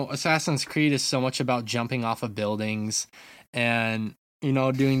 you know, Assassin's Creed is so much about jumping off of buildings and, you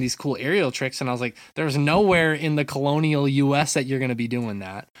know, doing these cool aerial tricks. And I was like, there's nowhere in the colonial US that you're going to be doing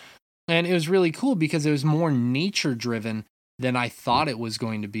that. And it was really cool because it was more nature driven than I thought it was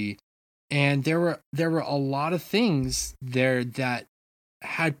going to be. And there were a lot of things there that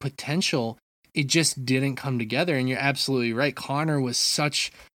had potential. It just didn't come together. And you're absolutely right. Connor was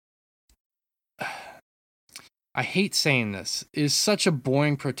such, I hate saying this, is such a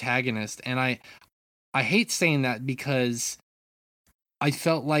boring protagonist. And I hate saying that because I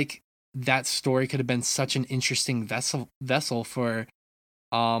felt like that story could have been such an interesting vessel for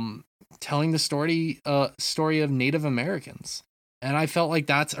telling the story of Native Americans. And I felt like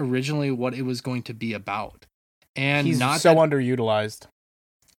that's originally what it was going to be about. And he's not so underutilized.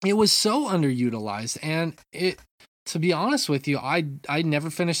 It was so underutilized. And to be honest with you, I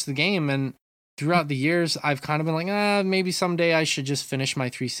never finished the game. And throughout the years, I've kind of been like, maybe someday I should just finish my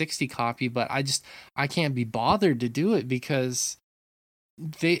 360 copy. But I can't be bothered to do it because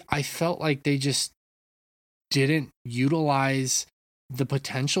I felt like they just didn't utilize the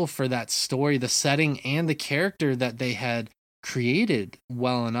potential for that story, the setting, and the character that they had created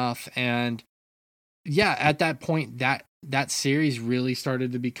well enough. And yeah, at that point, that series really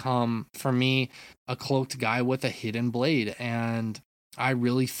started to become, for me, a cloaked guy with a hidden blade. And I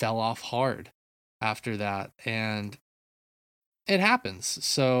really fell off hard after that. And it happens.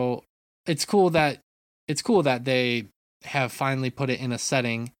 So it's cool that they have finally put it in a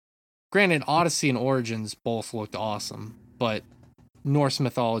setting. Granted, Odyssey and Origins both looked awesome, but Norse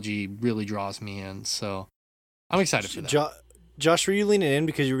mythology really draws me in. So I'm excited for that. Josh, were you leaning in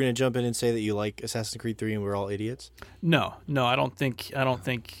because you were going to jump in and say that you like Assassin's Creed 3 and we're all idiots? No, I don't think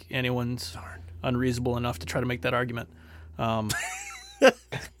anyone's unreasonable enough to try to make that argument. I've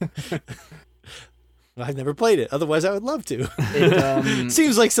never played it. Otherwise, I would love to. It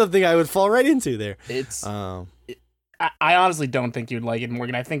seems like something I would fall right into there. I honestly don't think you'd like it,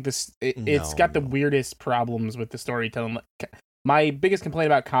 Morgan. I think it's got the weirdest problems with the storytelling. My biggest complaint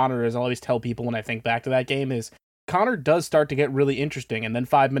about Connor is I always tell people when I think back to that game is Connor does start to get really interesting, and then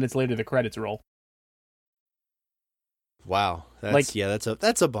 5 minutes later the credits roll. Wow, that's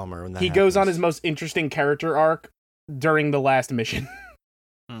a bummer. When that happens. Goes on his most interesting character arc during the last mission.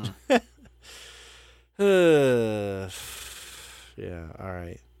 Yeah. All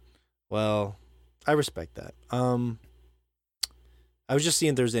right. Well, I respect that. I was just seeing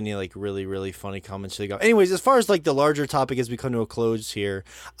if there's any like really, really funny comments they got. Anyways, as far as like the larger topic as we come to a close here,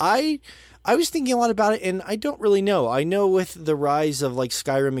 I was thinking a lot about it, and I don't really know. I know with the rise of like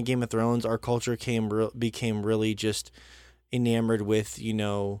Skyrim and Game of Thrones, our culture became really just enamored with, you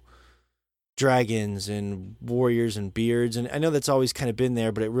know, dragons and warriors and beards, and I know that's always kind of been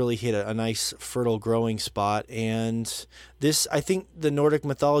there, but it really hit a nice fertile growing spot. And this, I think the Nordic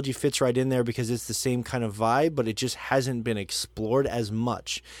mythology fits right in there because it's the same kind of vibe, but it just hasn't been explored as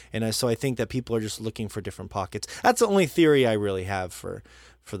much. And so I think that people are just looking for different pockets. That's the only theory I really have for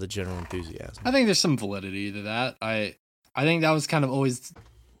the general enthusiasm. I think there's some validity to that. I think that was kind of always,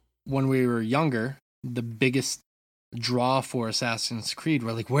 when we were younger, the biggest draw for Assassin's Creed.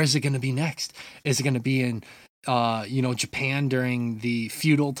 We're like, where's it going to be next? Is it going to be in Japan during the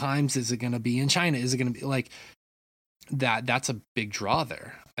feudal times? Is it going to be in China? Is it going to be like that? That's a big draw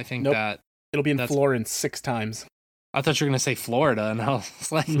there. I think that it'll be in Florence 6 times. I thought you were going to say Florida, and I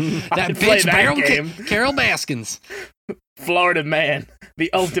was like, that bitch, Carol Baskins. Florida man,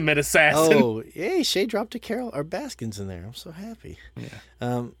 the ultimate assassin. Oh, hey, Shay dropped a Carol or Baskins in there. I'm so happy.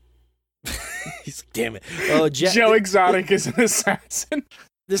 Yeah. He's like, damn it. Oh, Joe Exotic is an assassin.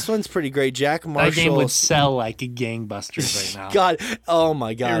 This one's pretty great. Jack Marshall. That game would sell like gangbusters right now. God, oh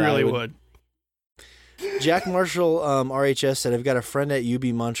my God, It really would. Jack Marshall, RHS, said, I've got a friend at UB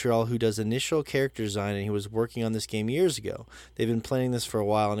Montreal who does initial character design, and he was working on this game years ago. They've been planning this for a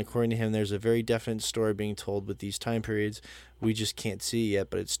while, and according to him, there's a very definite story being told with these time periods. We just can't see yet,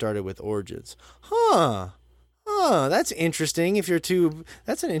 but it started with Origins. Huh, that's interesting.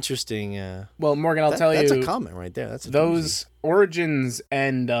 That's an interesting... well, Morgan, I'll tell you... That's a comment right there. That's those Origins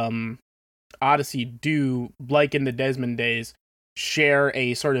and Odyssey do, like in the Desmond days, share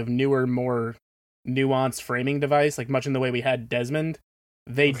a sort of newer, more nuanced framing device, like much in the way we had Desmond.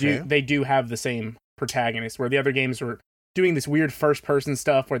 They do have the same protagonist, where the other games were doing this weird first person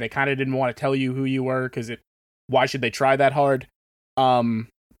stuff where they kind of didn't want to tell you who you were because why should they try that hard?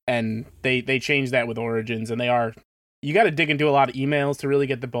 And they changed that with Origins, and you got to dig into a lot of emails to really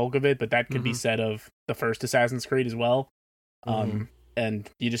get the bulk of it, but that could be said of the first Assassin's Creed as well. And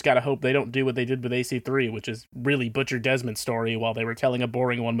you just got to hope they don't do what they did with AC3, which is really butcher Desmond's story while they were telling a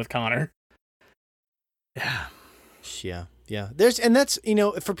boring one with Connor. Yeah. That's,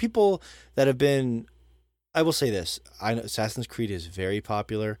 for people that have been, I will say this, I know Assassin's Creed is very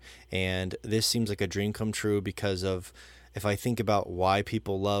popular, and this seems like a dream come true because of, if I think about why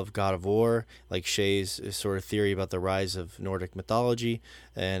people love God of War, like Shay's sort of theory about the rise of Nordic mythology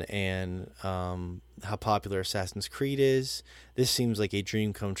and how popular Assassin's Creed is, this seems like a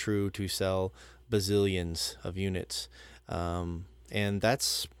dream come true to sell bazillions of units. And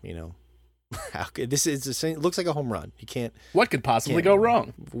that's, it looks like a home run. You can't. What could possibly go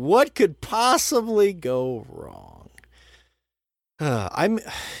wrong? What could possibly go wrong?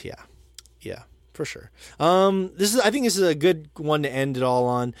 Yeah, for sure. I think this is a good one to end it all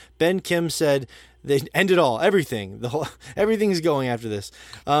on. Ben Kim said they end it all. Everything. Everything's going after this.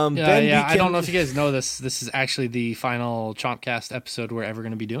 Ben Kim, I don't know if you guys know this. This is actually the final Chompcast episode we're ever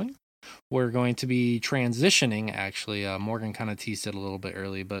going to be doing. We're going to be transitioning. Actually, Morgan kind of teased it a little bit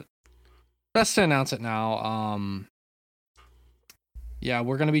early, but best to announce it now.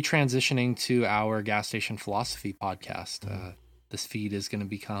 We're going to be transitioning to our Gas Station Philosophy podcast. This feed is going to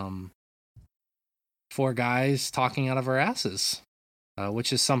become 4 guys talking out of our asses,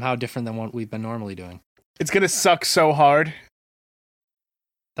 which is somehow different than what we've been normally doing. It's going to suck so hard.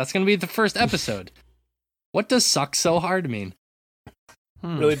 That's going to be the first episode. What does suck so hard mean?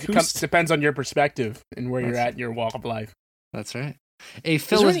 Really depends on your perspective and where you're at in your walk of life. That's right. A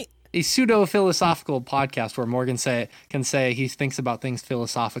pseudo-philosophical podcast where Morgan can say he thinks about things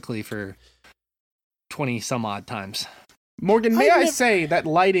philosophically for 20 some odd times. Morgan, may I say that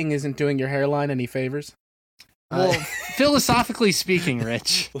lighting isn't doing your hairline any favors? Well, philosophically speaking,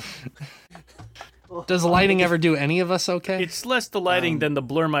 Rich, does lighting ever do any of us okay? It's less the lighting than the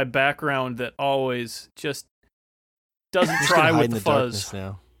blur my background that always just doesn't try with the fuzz.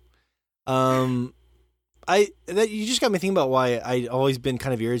 Now. You just got me thinking about why I'd always been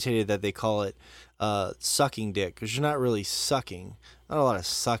kind of irritated that they call it sucking dick, because you're not really sucking. Not a lot of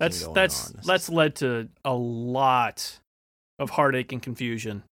sucking going on. That's led to a lot of heartache and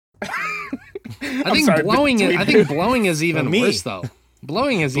confusion. I think blowing is even worse though.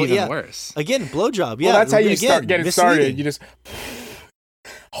 Blowing is even worse. Again, blowjob. Yeah, well, that's how you get it started. You just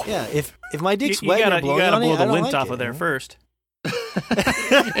if my dick's wet, you gotta blow the lint off of there first.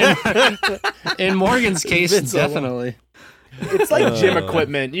 In Morgan's case, definitely. It's like gym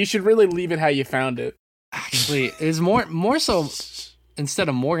equipment. You should really leave it how you found it. Actually, it's more so. Instead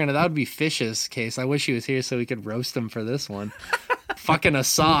of Morgan, that would be Fish's case. I wish he was here so we could roast him for this one. Fucking a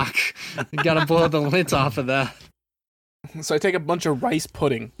sock. You gotta blow the lint off of that. So I take a bunch of rice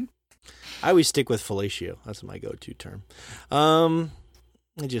pudding. I always stick with fellatio. That's my go-to term.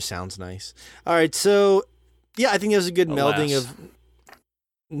 It just sounds nice. All right, so I think there's a good melding of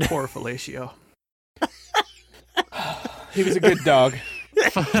poor fellatio. He was a good dog.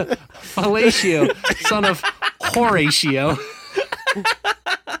 Fellatio, son of Horatio.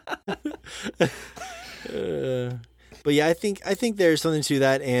 But I think there's something to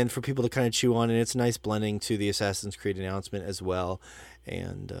that, and for people to kind of chew on, and it's a nice blending to the Assassin's Creed announcement as well.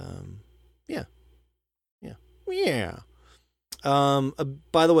 And yeah.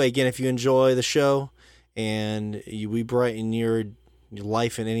 By the way, again, if you enjoy the show and we brighten your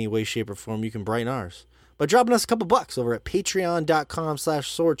life in any way, shape, or form, you can brighten ours by dropping us a couple bucks over at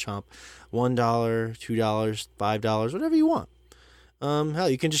patreon.com/swordchomp. $1, $2, $5, whatever you want. hell,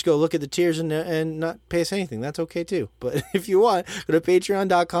 you can just go look at the tiers and not pay us anything. That's okay too. But if you want, go to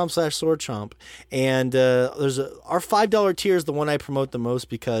patreon.com/swordchomp. And our $5 tier is the one I promote the most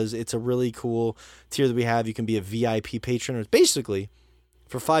because it's a really cool tier that we have. You can be a VIP patron. It's basically,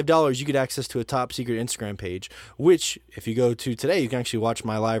 for $5, you get access to a top secret Instagram page, which if you go to today, you can actually watch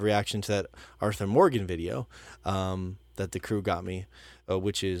my live reaction to that Arthur Morgan video that the crew got me.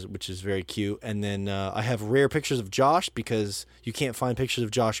 Which is very cute. And then I have rare pictures of Josh because you can't find pictures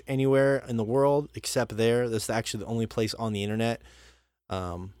of Josh anywhere in the world except there. That's actually the only place on the internet,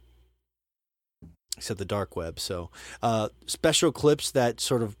 except the dark web. So special clips that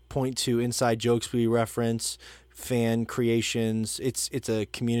sort of point to inside jokes we reference, fan creations. It's a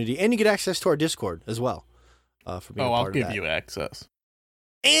community, and you get access to our Discord as well. For being a part I'll of give that. you access.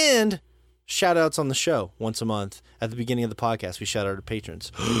 And shout outs on the show once a month at the beginning of the podcast. We shout out our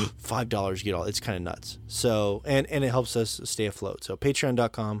patrons. $5 you get all. It's kind of nuts. So and it helps us stay afloat. So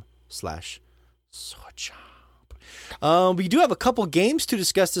patreon.com/swordchomp. We do have a couple games to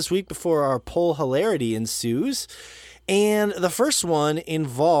discuss this week before our poll hilarity ensues. And the first one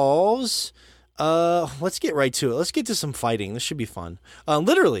involves let's get right to it. Let's get to some fighting. This should be fun.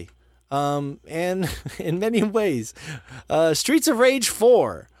 Literally. And in many ways. Streets of Rage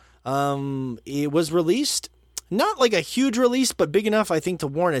 4. It was released, not like a huge release, but big enough, I think, to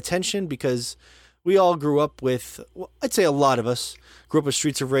warrant attention because we all grew up with, well, I'd say a lot of us grew up with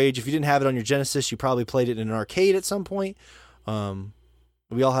Streets of Rage. If you didn't have it on your Genesis, you probably played it in an arcade at some point.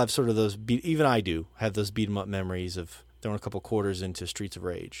 We all have sort of those, even I do, have those beat 'em up memories of throwing a couple quarters into Streets of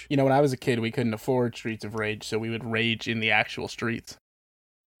Rage. You know, when I was a kid, we couldn't afford Streets of Rage, so we would rage in the actual streets.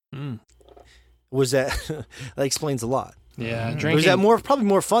 Was that, that explains a lot. Yeah, Or is that probably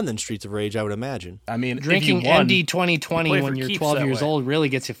more fun than Streets of Rage, I would imagine. I mean, drinking ND 2020 when you're 12 years old really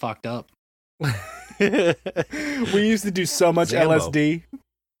gets you fucked up. We used to do so much Zambo. LSD.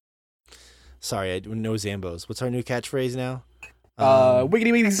 Sorry, I know Zambos. What's our new catchphrase now?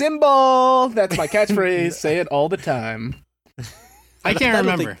 Wiggity wiggity Zimbo! That's my catchphrase. Say it all the time. I can't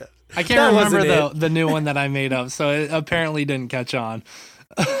remember. I can't remember the new one that I made up, so it apparently didn't catch on.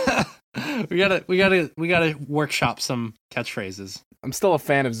 We gotta workshop some catchphrases. I'm still a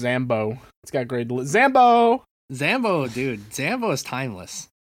fan of Zambo. It's got great Zambo, dude. Zambo is timeless.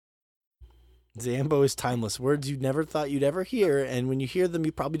 Zambo is timeless. Words you never thought you'd ever hear, and when you hear them,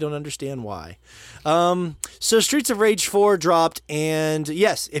 you probably don't understand why. So Streets of Rage 4 dropped, and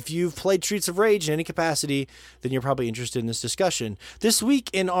yes, if you've played Streets of Rage in any capacity, then you're probably interested in this discussion. This week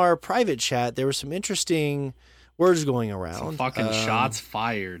in our private chat, there were some interesting words going around. Some fucking shots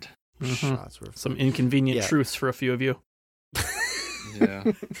fired. Shots were some inconvenient truths for a few of you. Yeah.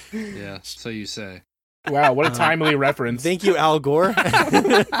 So you say. Wow, what a timely reference. Thank you, Al Gore.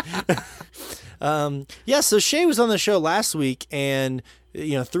 So Shay was on the show last week and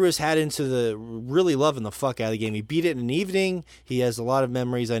threw his hat into the really loving the fuck out of the game. He beat it in an evening. He has a lot of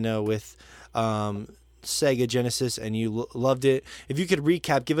memories, I know, with Sega Genesis, and you loved it. If you could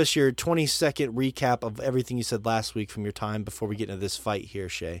recap, give us your 20-second recap of everything you said last week from your time before we get into this fight here,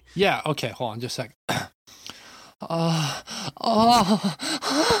 Shay. Yeah, okay, hold on just a second. Oh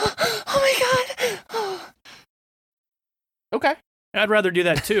my god. Okay. I'd rather do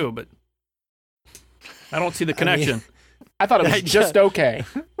that too, but I don't see the connection. I thought it was just okay.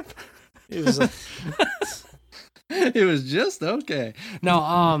 It was it was just okay.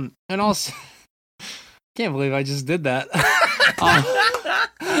 No, and also can't believe I just did that.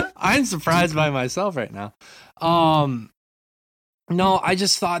 I'm surprised by myself right now. No, I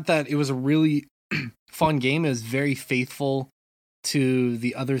just thought that it was a really fun game. It was very faithful to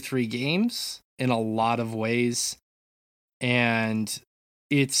the other three games in a lot of ways. And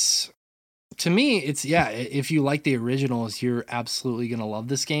to me, if you like the originals, you're absolutely going to love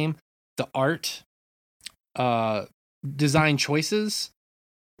this game. The art, design choices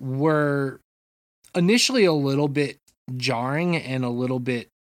were initially a little bit jarring and a little bit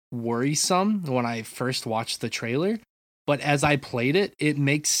worrisome when I first watched the trailer. But as I played it, it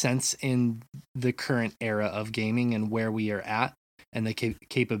makes sense in the current era of gaming and where we are at and the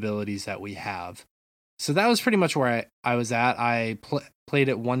capabilities that we have. So that was pretty much where I was at. I played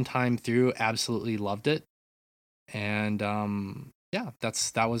it one time through, absolutely loved it. And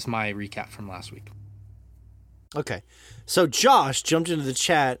that was my recap from last week. Okay. So Josh jumped into the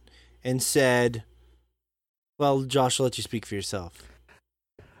chat and said, well, Josh, I'll let you speak for yourself.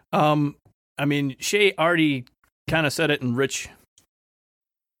 I mean, Shay already kind of said it, and Rich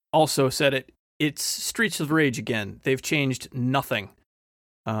also said it. It's Streets of Rage again. They've changed nothing.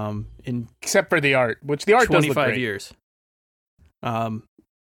 Except for the art, which the art does look 25 great. years.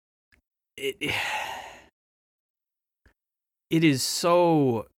 it is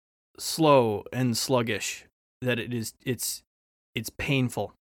so slow and sluggish that it's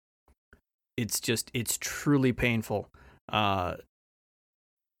painful. It's truly painful trying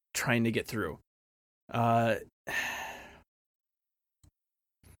to get through.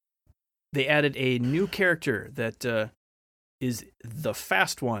 They added a new character that is the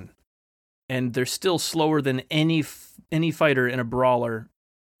fast one, and they're still slower than any fighter in a brawler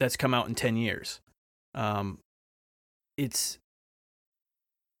that's come out in 10 years. I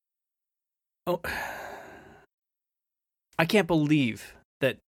can't believe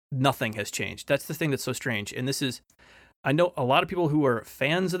that nothing has changed. That's the thing that's so strange. And I know a lot of people who are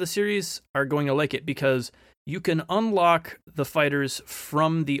fans of the series are going to like it because you can unlock the fighters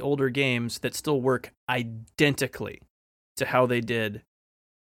from the older games that still work identically to how they did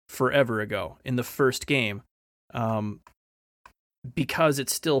forever ago in the first game, because it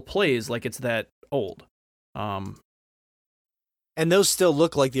still plays like it's that old. And those still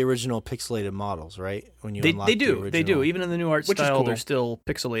look like the original pixelated models, right? When you unlock they do. the original... They do. Even in the new art style, cool. They're still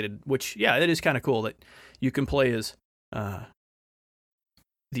pixelated, which, yeah, it is kind of cool that you can play as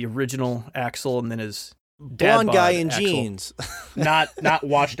the original Axel and then his dad blonde guy in Axel. jeans. not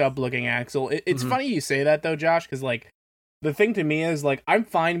washed up looking Axel. It's funny you say that though, Josh, because like the thing to me is like I'm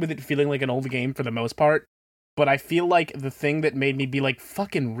fine with it feeling like an old game for the most part, but I feel like the thing that made me be like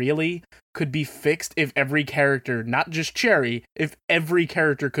fucking really could be fixed if every character, not just Cherry, if every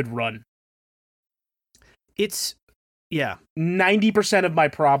character could run. It's 90% of my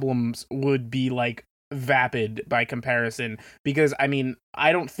problems would be like vapid by comparison, because I mean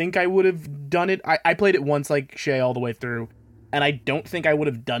I don't think I would have done it. I played it once like Shay all the way through, and I don't think I would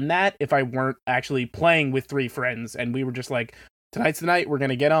have done that if I weren't actually playing with 3 friends and we were just like, tonight's the night, we're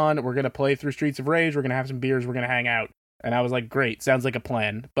gonna get on, we're gonna play through Streets of Rage, we're gonna have some beers, we're gonna hang out. And I was like, great, sounds like a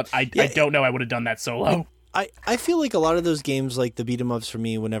plan, but I don't know I would have done that solo. I feel like a lot of those games, like the beat 'em ups for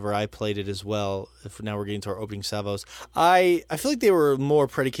me, whenever I played it as well, if now we're getting to our opening salvos, I feel like they were more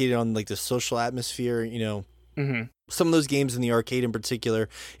predicated on like the social atmosphere, you know. Mm-hmm. Some of those games in the arcade in particular,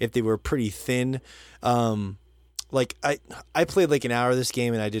 if they were pretty thin, like I played like an hour of this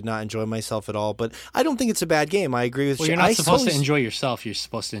game and I did not enjoy myself at all, but I don't think it's a bad game. I agree with Well, you're not supposed to enjoy yourself, you're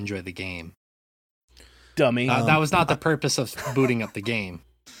supposed to enjoy the game. Dummy. That was not the purpose of booting up the game.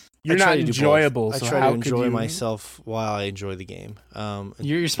 You're not enjoyable. I so try how to enjoy could you... myself while I enjoy the game.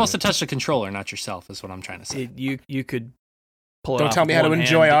 You're supposed to touch the controller, not yourself, is what I'm trying to say. You could pull it Don't off tell me how to one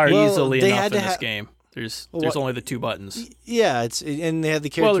enjoy hand art. easily Well, they enough had in to this ha- game. There's Well, only the 2 buttons. Yeah, and they had the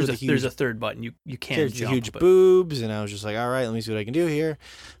character Well, with a huge, there's a third button. You can jump. huge but boobs, and I was just like, all right, let me see what I can do here.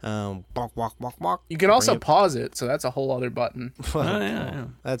 Walk, walk, walk, walk. You can also pause it, so that's a whole other button. Well, yeah.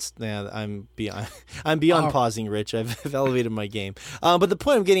 That's I'm beyond pausing, Rich. I've elevated my game. But the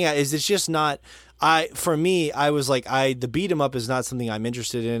point I'm getting at is it's just not. For me, I was like, the beat 'em up is not something I'm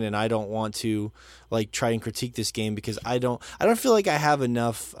interested in, and I don't want to like try and critique this game because I don't feel like I have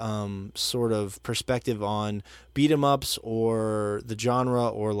enough sort of perspective on beat 'em ups or the genre,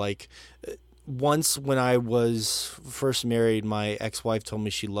 or like once when I was first married, my ex-wife told me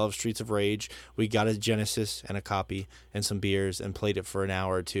she loved Streets of Rage. We got a Genesis and a copy and some beers and played it for an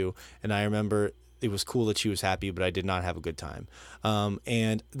hour or two, and I remember it was cool that she was happy, but I did not have a good time.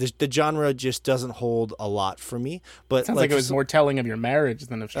 And the genre just doesn't hold a lot for me. But Sounds like it was more telling of your marriage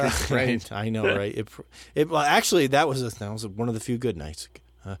than of Streets of Rage. I know, right? Well, actually, that was one of the few good nights.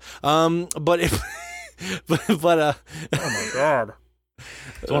 Oh my god.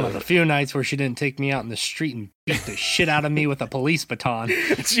 It's one of the few nights where she didn't take me out in the street and beat the shit out of me with a police baton.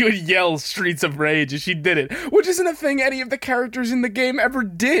 She would yell Streets of Rage as she did it, which isn't a thing any of the characters in the game ever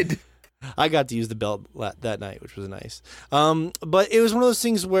did. I got to use the belt that night, which was nice. But it was one of those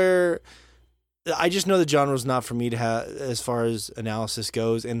things where I just know the genre is not for me to have as far as analysis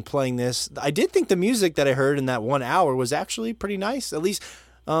goes. And playing this, I did think the music that I heard in that 1 hour was actually pretty nice, at least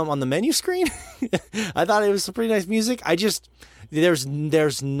on the menu screen. I thought it was some pretty nice music. There's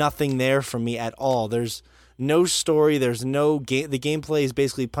nothing there for me at all. There's no story. There's no game. The gameplay is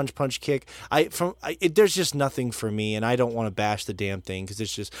basically punch, punch, kick. There's just nothing for me, and I don't want to bash the damn thing because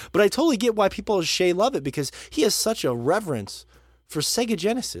it's just. But I totally get why people as Shay love it because he has such a reverence for Sega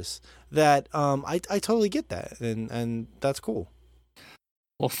Genesis that I totally get that, and that's cool.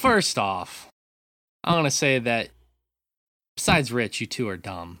 Well, first off, I'm gonna say that besides Rich, you two are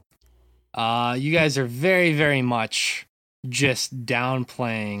dumb. You guys are very, very much just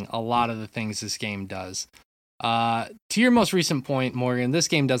downplaying a lot of the things this game does. To your most recent point, Morgan, this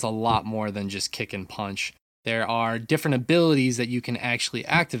game does a lot more than just kick and punch. There are different abilities that you can actually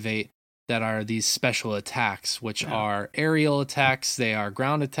activate that are these special attacks, which are aerial attacks, they are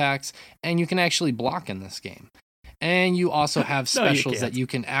ground attacks, and you can actually block in this game. And you also have specials that you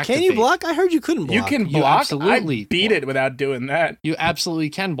can activate. Can you block? I heard you couldn't block. You can block? You absolutely I beat it without doing that. You absolutely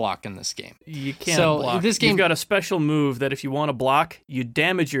can block in this game. You can't block. This game, you've got a special move that if you want to block, you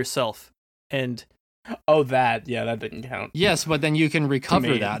damage yourself. And that didn't count. Yes, but then you can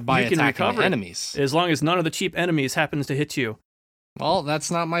recover that by attacking enemies. As long as none of the cheap enemies happens to hit you. Well,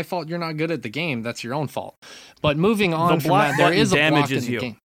 that's not my fault. You're not good at the game. That's your own fault. But moving on from that, there is a block in the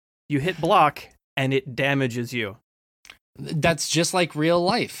game. You hit block, and it damages you. That's just like real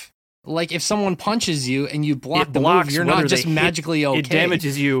life. Like if someone punches you and you block the move, you're not just magically okay. It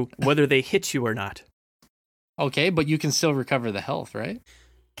damages you whether they hit you or not. Okay, but you can still recover the health, right?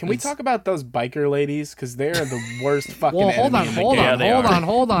 Can we talk about those biker ladies? Because they're the worst fucking Well, hold on.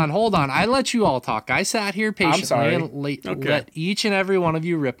 hold on. I let you all talk. I sat here patiently and let each and every one of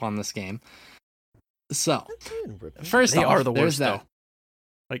you rip on this game. So, first they off, are the worst, though.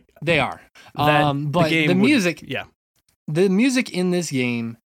 Like they are. But the music, the music in this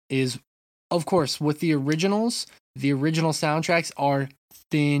game is, of course, with the original soundtracks are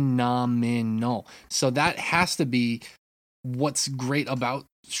phenomenal. So that has to be what's great about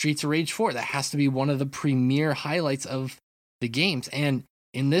Streets of Rage 4. That has to be one of the premier highlights of the games. And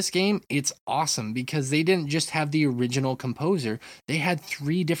in this game, it's awesome because they didn't just have the original composer. They had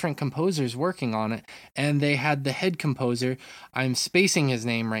 3 different composers working on it. And they had the head composer. I'm spacing his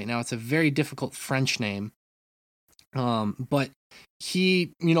name right now. It's a very difficult French name. But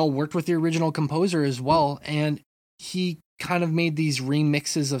he, worked with the original composer as well. And he kind of made these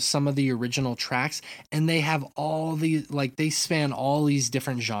remixes of some of the original tracks. And they have they span all these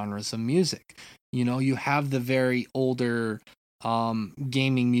different genres of music. You have the very older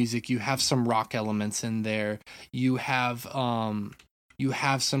gaming music. You have some rock elements in there. You have some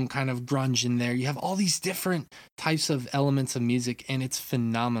kind of grunge in there. You have all these different types of elements of music, and it's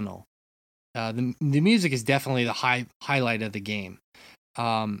phenomenal. The music is definitely the highlight of the game.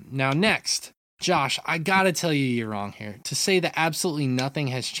 Now next, Josh, I gotta tell you're wrong here. To say that absolutely nothing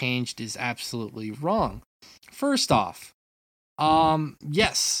has changed is absolutely wrong. First off,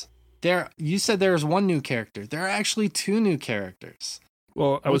 yes. You said there's 1 new character. There are actually 2 new characters.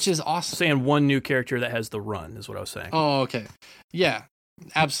 Well, which is awesome. Saying 1 new character that has the run is what I was saying. Oh, okay. Yeah,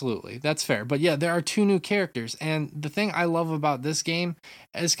 absolutely. That's fair. But yeah, there are 2 new characters. And the thing I love about this game,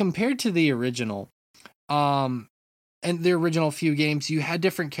 as compared to the original, and the original few games, you had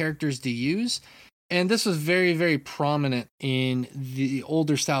different characters to use. And this was very, very prominent in the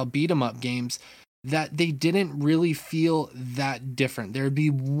older style beat 'em up games, that they didn't really feel that different. There'd be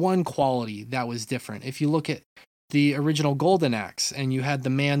 1 quality that was different. If you look at the original Golden Axe and you had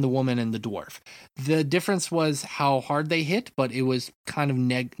the man, the woman, and the dwarf, the difference was how hard they hit, but it was kind of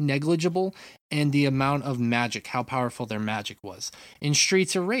negligible, and the amount of magic, how powerful their magic was. In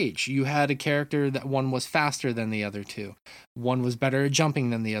Streets of Rage, you had a character that one was faster than the other 2. One was better at jumping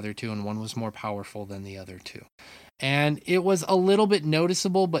than the other 2, and one was more powerful than the other 2. And it was a little bit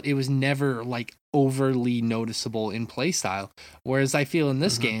noticeable, but it was never like overly noticeable in playstyle. Whereas I feel in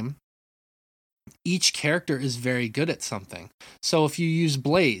this game, each character is very good at something. So if you use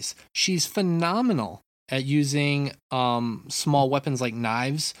Blaze, she's phenomenal at using small weapons like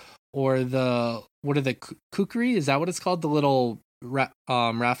knives, or kukri? Is that what it's called? The little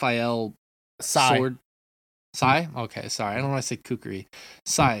Raphael sword. Sai? Okay, sorry. I don't want to say kukri.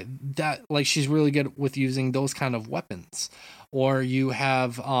 Sai. That, she's really good with using those kind of weapons. Or you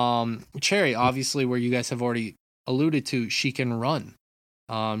have Cherry, obviously, where you guys have already alluded to, she can run.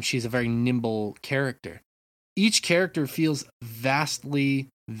 She's a very nimble character. Each character feels vastly,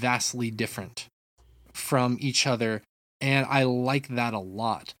 vastly different from each other, and I like that a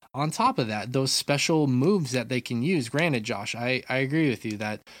lot. On top of that, those special moves that they can use, granted, Josh, I agree with you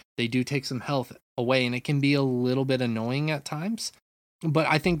that they do take some health away, and it can be a little bit annoying at times, but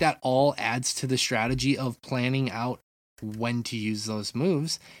I think that all adds to the strategy of planning out when to use those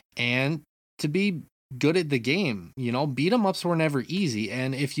moves and to be good at the game. Beat 'em ups were never easy,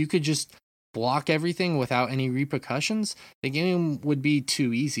 and if you could just block everything without any repercussions, the game would be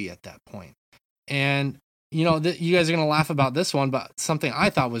too easy at that point. And you guys are going to laugh about this one, but something I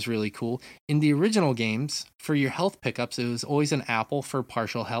thought was really cool. In the original games, for your health pickups, it was always an apple for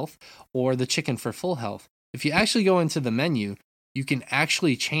partial health or the chicken for full health. If you actually go into the menu, you can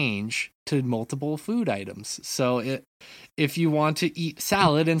actually change to multiple food items. So if you want to eat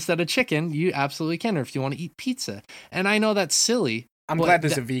salad instead of chicken, you absolutely can. Or if you want to eat pizza. And I know that's silly. I'm glad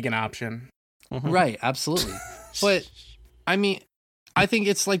there's a vegan option. Right, absolutely. But, I mean, I think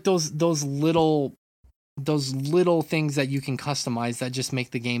it's like those little things that you can customize that just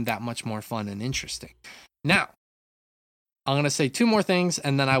make the game that much more fun and interesting. Now, I'm going to say 2 more things,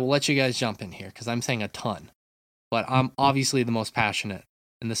 and then I will let you guys jump in here because I'm saying a ton. but I'm obviously the most passionate,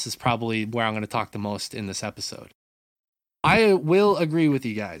 and this is probably where I'm going to talk the most in this episode. I will agree with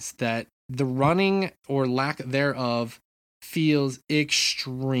you guys that the running or lack thereof feels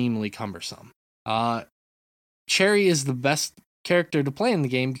extremely cumbersome. Cherry is the best character to play in the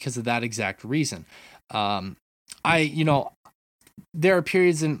game because of that exact reason. There are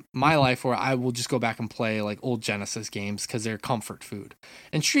periods in my life where I will just go back and play like old Genesis games because they're comfort food.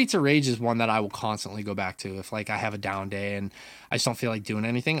 And Streets of Rage is one that I will constantly go back to. If like I have a down day and I just don't feel like doing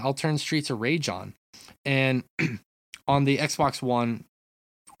anything, I'll turn Streets of Rage on. And on the Xbox One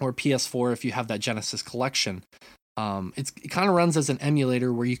or PS4, if you have that Genesis collection, it kind of runs as an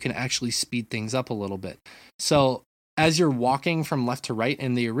emulator where you can actually speed things up a little bit. So as you're walking from left to right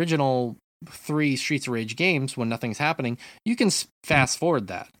in the original 3 Streets of Rage games, when nothing's happening, you can fast forward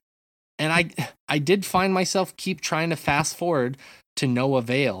that. And I did find myself keep trying to fast forward to no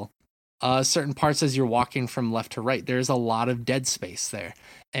avail. Certain parts as you're walking from left to right, there's a lot of dead space there.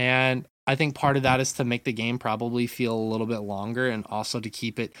 And I think part of that is to make the game probably feel a little bit longer and also to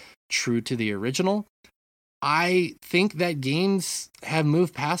keep it true to the original. I think that games have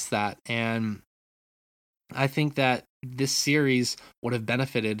moved past that, and I think that this series would have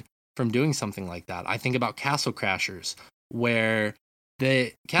benefited from doing something like that. I think about Castle Crashers, where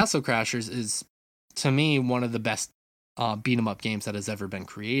the Castle Crashers is, to me, one of the best beat 'em up games that has ever been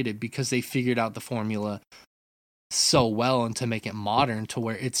created, because they figured out the formula so well and to make it modern to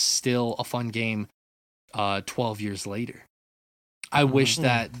where it's still a fun game 12 years later. I wish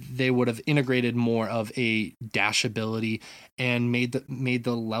that they would have integrated more of a dash ability and made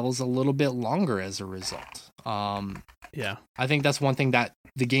the levels a little bit longer as a result. Yeah. I think that's one thing that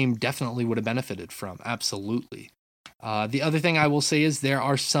the game definitely would have benefited from. Absolutely. The other thing I will say is there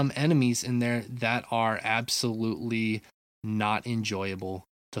are some enemies in there that are absolutely not enjoyable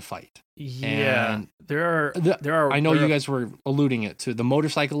to fight. Yeah. And there are I know you guys were alluding it to the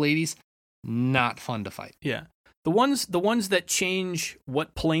motorcycle ladies, not fun to fight. Yeah. The ones that change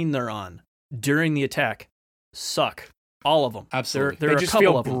what plane they're on during the attack suck. All of them. Absolutely. There are just a couple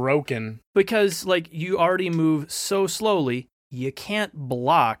feel of them. broken. Because like you already move so slowly, you can't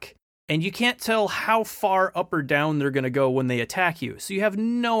block, and you can't tell how far up or down they're going to go when they attack you. So you have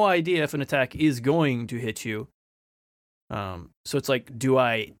no idea if an attack is going to hit you. So it's like, do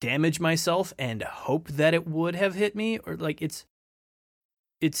I damage myself and hope that it would have hit me? Or like it's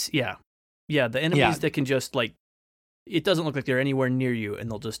yeah, the enemies that can just like, it doesn't look like they're anywhere near you and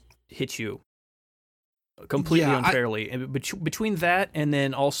they'll just hit you completely unfairly. And between that and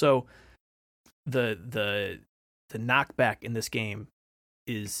then also the knockback in this game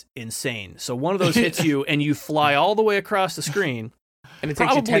is insane. So one of those hits you and you fly all the way across the screen, and it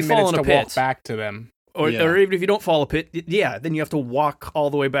takes you 10 minutes to walk back to them. Or even if you don't fall a pit, then you have to walk all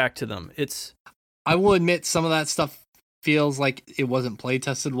the way back to them. I will admit some of that stuff feels like it wasn't play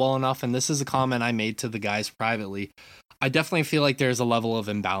tested well enough, and this is a comment I made to the guys privately. I definitely feel like there's a level of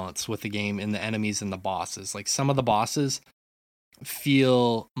imbalance with the game in the enemies and the bosses. Like some of the bosses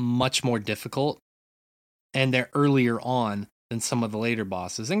feel much more difficult, and they're earlier on than some of the later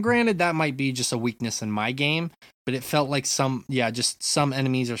bosses. And granted, that might be just a weakness in my game, but it felt like some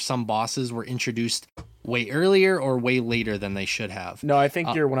enemies or some bosses were introduced way earlier or way later than they should have. No, I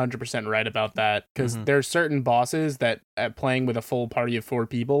think you're 100% right about that, because there's certain bosses that, playing with a full party of 4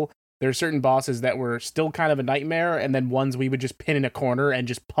 people, there's certain bosses that were still kind of a nightmare, and then ones we would just pin in a corner and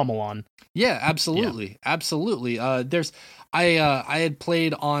just pummel on. Yeah, absolutely. Absolutely. I had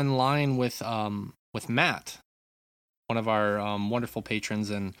played online with Matt, one of our wonderful patrons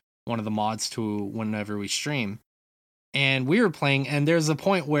and one of the mods to whenever we stream. And we were playing, and there's a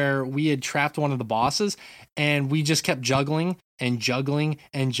point where we had trapped one of the bosses, and we just kept juggling and juggling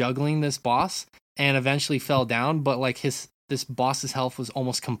and juggling this boss, and eventually fell down. But like this boss's health was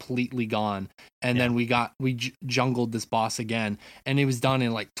almost completely gone, and then we jungled this boss again, and it was done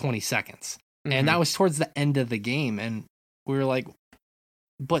in like 20 seconds. And that was towards the end of the game, and we were like,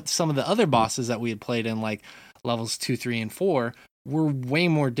 but some of the other bosses that we had played in like levels 2, 3, and 4 were way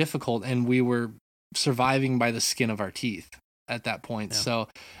more difficult, and we were surviving by the skin of our teeth at that point. So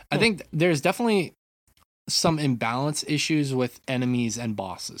I think there's definitely some imbalance issues with enemies and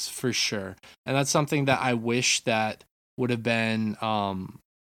bosses for sure. And that's something that I wish that would have been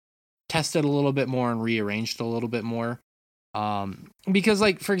tested a little bit more and rearranged a little bit more. Because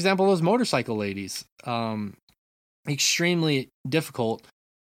like, for example, those motorcycle ladies, extremely difficult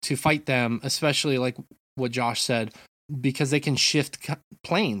to fight them, especially like what Josh said, because they can shift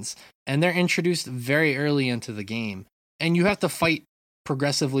planes, and they're introduced very early into the game, and you have to fight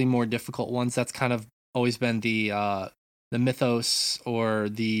progressively more difficult ones. That's kind of always been the mythos or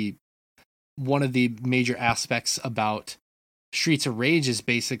the one of the major aspects about Streets of Rage is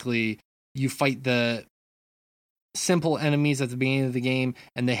basically you fight the simple enemies at the beginning of the game,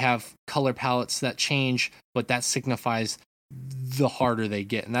 and they have color palettes that change, but that signifies the harder they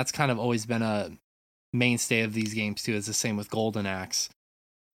get. And that's kind of always been a mainstay of these games too. It's the same with Golden Axe.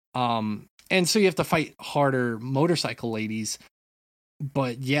 And so you have to fight harder motorcycle ladies.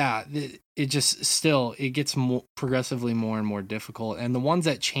 But yeah, it just still, it gets progressively more and more difficult. And the ones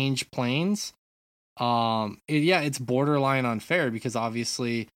that change planes, it's borderline unfair because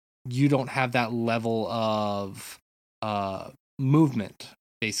obviously you don't have that level of movement.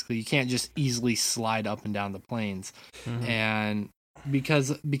 Basically, you can't just easily slide up and down the planes. Mm-hmm. And because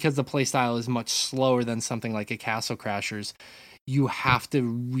the playstyle is much slower than something like a Castle Crashers, you have to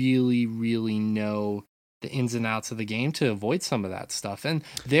really, really know the ins and outs of the game to avoid some of that stuff. And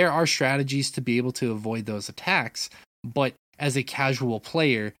there are strategies to be able to avoid those attacks, but as a casual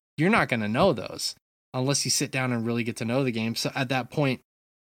player, you're not going to know those unless you sit down and really get to know the game. So at that point,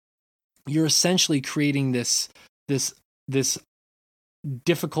 you're essentially creating this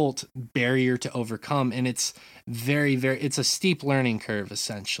difficult barrier to overcome, and it's it's a steep learning curve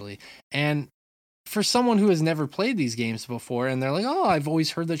essentially. And for someone who has never played these games before, and they're like, oh, I've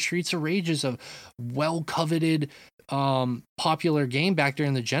always heard that Streets of Rage is a well-coveted, popular game back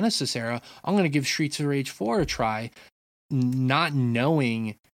during the Genesis era, I'm going to give Streets of Rage 4 a try, not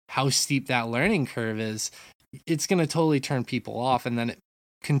knowing how steep that learning curve is. It's going to totally turn people off, and then it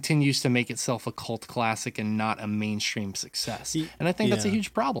continues to make itself a cult classic and not a mainstream success. And I think that's a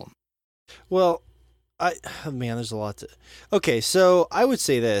huge problem. Well, there's a lot to... Okay, so I would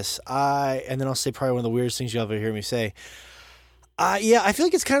say this, and then I'll say probably one of the weirdest things you'll ever hear me say. I feel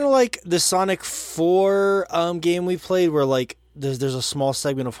like it's kind of like the Sonic 4 game we played, where like there's a small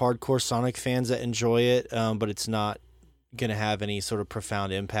segment of hardcore Sonic fans that enjoy it, but it's not going to have any sort of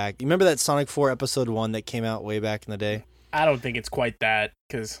profound impact. You remember that Sonic 4 Episode 1 that came out way back in the day? I don't think it's quite that,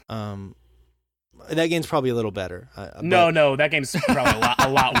 because... that game's probably a little better. No, that game's probably a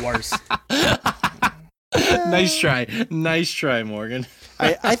lot worse. Nice try, Morgan.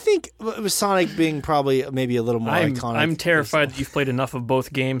 I think with Sonic being probably maybe a little more iconic. I'm terrified that you've played enough of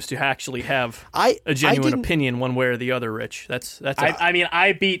both games to actually have a genuine opinion one way or the other, Rich.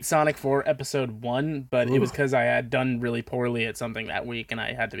 I beat Sonic 4 Episode 1, but it was because I had done really poorly at something that week, and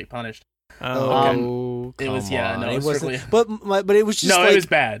I had to be punished. It was it wasn't. But it was just it was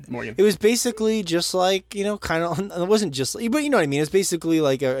bad, Morgan. It was basically just like kind of. It wasn't just, but you know what I mean. It's basically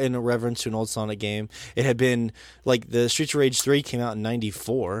like in a reference to an old Sonic game. It had been like the Streets of Rage 3 came out in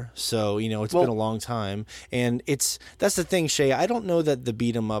 '94, so it's been a long time. And that's the thing, Shay. I don't know that the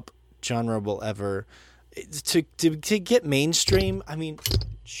beat 'em up genre will ever to get mainstream. I mean.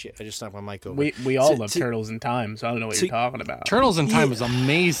 Shit, I just knocked my mic over. We all love Turtles in Time, so I don't know what you're talking about. Turtles in Time was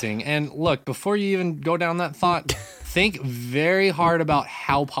amazing. And look, before you even go down that thought, think very hard about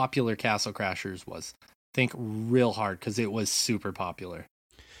how popular Castle Crashers was. Think real hard, because it was super popular.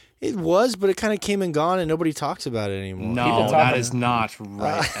 It was, but it kind of came and gone, and nobody talks about it anymore. No, that is not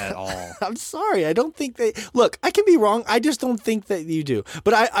right at all. I'm sorry. I don't think they... Look, I can be wrong. I just don't think that you do.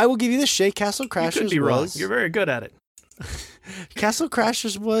 But I will give you this, Shay. Castle Crashers you could be wrong. You're very good at it. Castle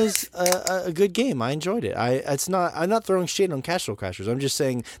Crashers was a good game. I enjoyed it. I'm not throwing shade on Castle Crashers. I'm just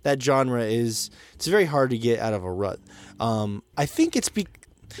saying that genre it's very hard to get out of a rut. I think it's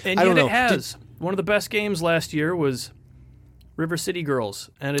and yet it has. One of the best games last year was River City Girls,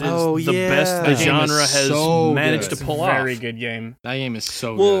 and it is the best the genre has managed to pull off. Very good game. That game is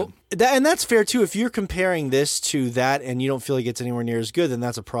so good. And that's fair too. If you're comparing this to that and you don't feel like it's anywhere near as good, then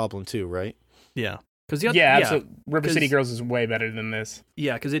that's a problem too, right? Yeah. Absolutely. River City Girls is way better than this.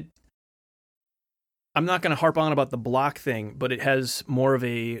 Yeah, because I'm not going to harp on about the block thing, but it has more of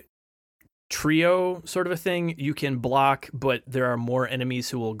a trio sort of a thing. You can block, but there are more enemies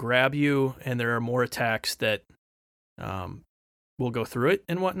who will grab you, and there are more attacks that will go through it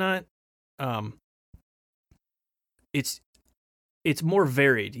and whatnot. It's more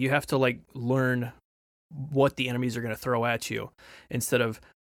varied. You have to learn what the enemies are going to throw at you instead of,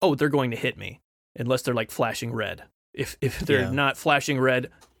 they're going to hit me. Unless they're flashing red. If they're not flashing red,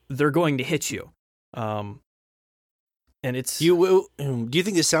 they're going to hit you. And it's... Do you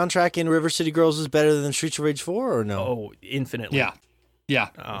think the soundtrack in River City Girls is better than Streets of Rage 4 or no? Oh, infinitely. Yeah.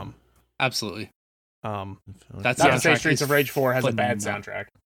 Absolutely. That's not to say Streets of Rage 4 has a bad soundtrack.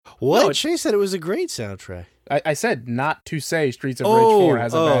 What? No, Shay said it was a great soundtrack. I said not to say Streets of Rage 4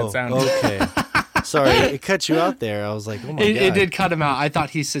 has a bad soundtrack. Okay. Sorry, it cut you out there. I was like, oh my god. It did cut him out. I thought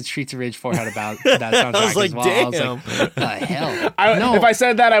he said Streets of Rage 4 had about that soundtrack I was like, as well. damn. I was like, what the hell? If I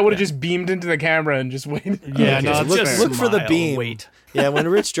said that, I would have just beamed into the camera and just waited. Yeah, Okay, no, so that's fair. look for the beam. Wait. Yeah, when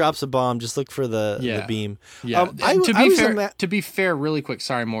Rich drops a bomb, just look for the beam. Yeah. To be fair, really quick.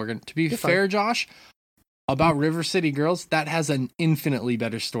 Sorry, Morgan. To be fair, Josh, about River City Girls, that has an infinitely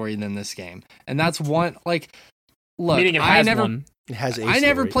better story than this game, and that's one. Like, look, Meaning it has one. It has a I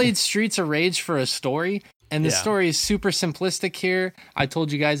never story. played Streets of Rage for a story, and the story is super simplistic here. I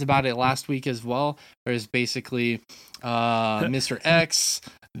told you guys about it last week as well. There's basically Mr. X,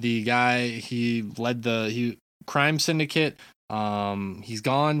 the guy, he led the crime syndicate. He's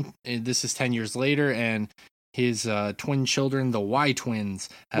gone. This is 10 years later, and his twin children, the Y twins,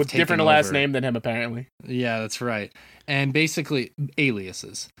 have with taken different over. last name than him, apparently. Yeah, that's right. And basically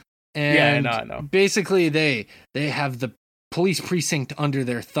aliases. And I know. basically they have the police precinct under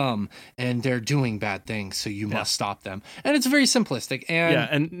their thumb, and they're doing bad things, so you must stop them. And it's very simplistic.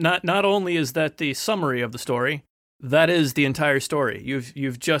 And and not only is that the summary of the story, that is the entire story.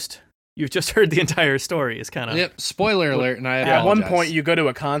 You've just heard the entire story. Is kind of spoiler alert. And I at one apologize. point you go to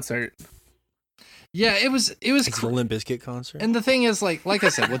a concert. Yeah, it was It's a Limp Bizkit concert. And the thing is, like I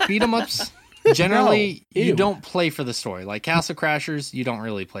said, with beat 'em ups, generally you don't play for the story. Like Castle Crashers, you don't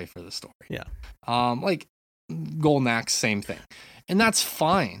really play for the story. Yeah. Like Golden Axe, same thing, and that's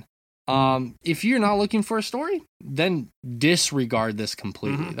fine. If you're not looking for a story, then disregard this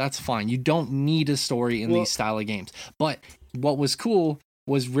completely. Mm-hmm. That's fine. You don't need a story in these style of games. But what was cool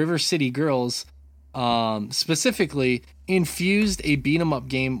was River City Girls specifically infused a beat 'em up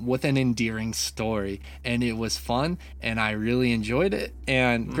game with an endearing story, and it was fun, and I really enjoyed it.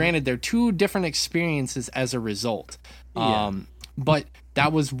 And granted, they're two different experiences as a result. But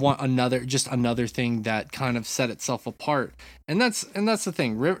that was another thing that kind of set itself apart. And that's the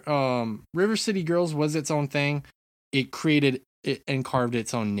thing. River City Girls was its own thing. It created it and carved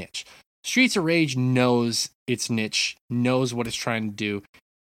its own niche. Streets of Rage knows its niche, knows what it's trying to do.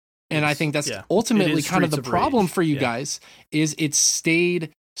 And I think that's ultimately kind of the problem for you guys is it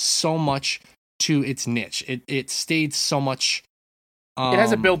stayed so much to its niche. It stayed so much. It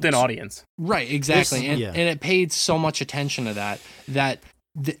has a built-in audience. Right, exactly. And it paid so much attention to that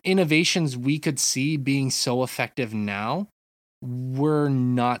the innovations we could see being so effective now were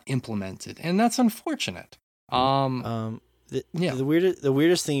not implemented. And that's unfortunate. The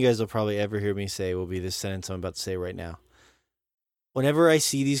weirdest thing you guys will probably ever hear me say will be this sentence I'm about to say right now. Whenever I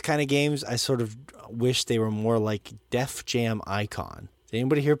see these kind of games, I sort of wish they were more like Def Jam Icon. Did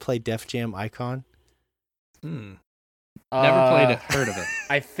anybody here play Def Jam Icon? Never played it, heard of it.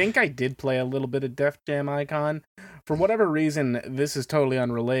 I think I did play a little bit of Def Jam Icon. For whatever reason, this is totally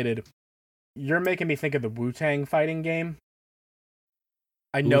unrelated. You're making me think of the Wu-Tang fighting game.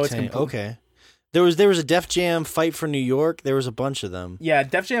 I know Wu-Tang, it's okay. There was a Def Jam Fight for New York. There was a bunch of them. Yeah,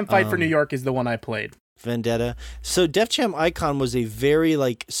 Def Jam Fight for New York is the one I played. Vendetta. So Def Jam Icon was a very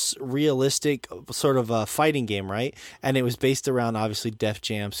realistic sort of fighting game, right? And it was based around obviously Def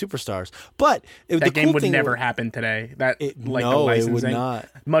Jam Superstars. But that game would never happen today. It would not.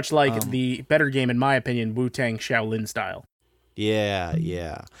 Much like the better game, in my opinion, Wu-Tang Shaolin style.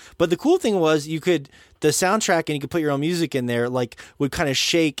 Yeah. But the cool thing was the soundtrack, and you could put your own music in there, would kind of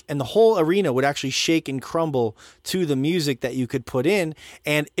shake, and the whole arena would actually shake and crumble to the music that you could put in.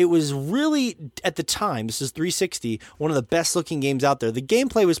 And it was really, at the time, this is 360, one of the best looking games out there. The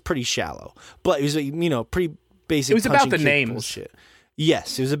gameplay was pretty shallow, but it was, pretty basic. It was about the names. Bullshit.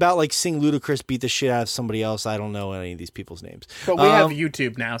 Yes, it was about Sing Ludacris beat the shit out of somebody else. I don't know any of these people's names. But we have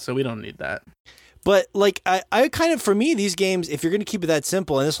YouTube now, so we don't need that. But I kind of, for me, these games, if you're going to keep it that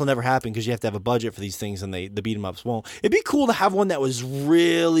simple, and this will never happen because you have to have a budget for these things, and the beat 'em ups won't. It'd be cool to have one that was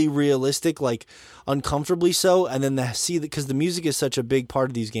really realistic, uncomfortably so, and then because the music is such a big part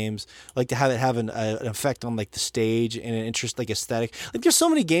of these games, to have it have an effect on the stage and an interest, aesthetic. There's so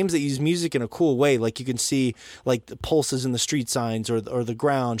many games that use music in a cool way. You can see the pulses in the street signs or the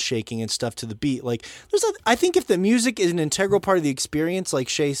ground shaking and stuff to the beat. I think if the music is an integral part of the experience, like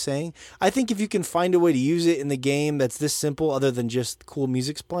Shay's saying, I think if you can find a way to use it in the game that's this simple, other than just cool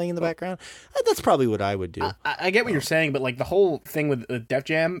music's playing in the background, that's probably what I would do. I get what you're saying, but the whole thing with Def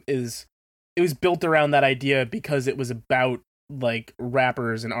Jam is it was built around that idea because it was about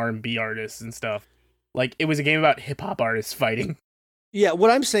rappers and R&B artists and stuff. It was a game about hip hop artists fighting. Yeah,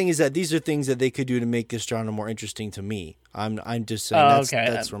 what I'm saying is that these are things that they could do to make this genre more interesting to me. I'm just saying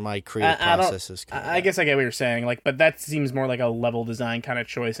that's where my creative process is. I guess I get what you're saying, but that seems more like a level design kind of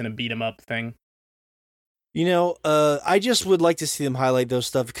choice and a beat 'em up thing. I just would like to see them highlight those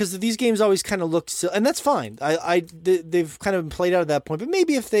stuff because these games always kind of look, and that's fine. They've kind of played out at that point, but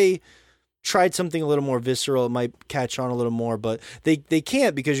maybe if they tried something a little more visceral, it might catch on a little more, but they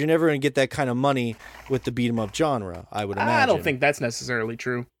can't because you're never going to get that kind of money with the beat 'em up genre, I would imagine. I don't think that's necessarily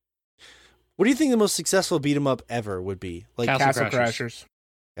true. What do you think the most successful beat 'em up ever would be? Like Castle Crashers.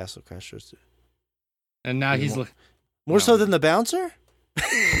 Castle Crashers. And now he's more so than the Bouncer?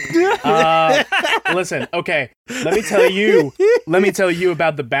 Listen, okay. Let me tell you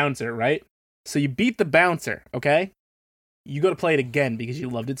about the Bouncer, right? So you beat the Bouncer, okay? You go to play it again because you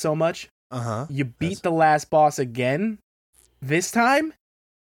loved it so much. Uh-huh. You beat the last boss again. This time,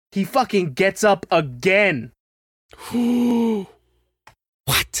 he fucking gets up again.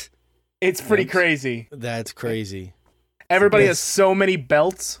 What? It's pretty crazy. That's crazy. Everybody has so many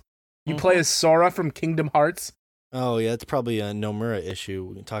belts. You play as Sora from Kingdom Hearts. Oh, yeah, it's probably a Nomura issue.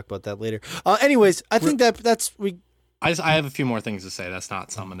 We can talk about that later. Anyways, I think that's... I have a few more things to say. That's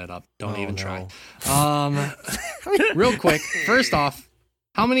not summing it up. Don't even try. Real quick, first off,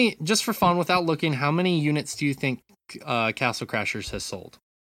 how many, just for fun, without looking, how many units do you think Castle Crashers has sold?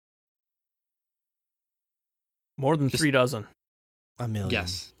 More than 3 dozen. A million.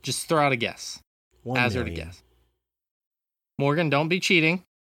 Guess. Just throw out a guess. 1 Hazard million. a guess. Morgan, don't be cheating.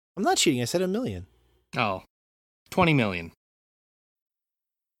 I'm not cheating. I said 1 million. Oh, 20 million.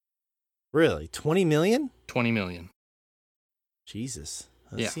 Really? 20 million? 20 million. Jesus.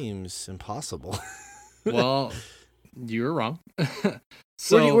 That seems impossible. Well, you were wrong.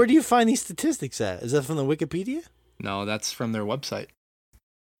 So, where do you find these statistics at? Is that from the Wikipedia? No, that's from their website.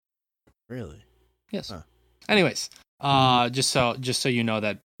 Really? Yes. Huh. Anyways, just so you know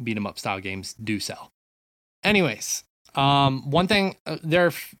that beat 'em up style games do sell. Anyways, one thing,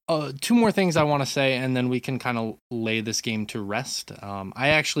 there are 2 more things I want to say, and then we can kind of lay this game to rest. I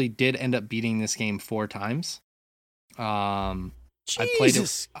actually did end up beating this game 4 times. I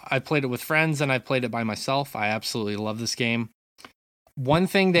played it with friends and I played it by myself. I absolutely love this game. One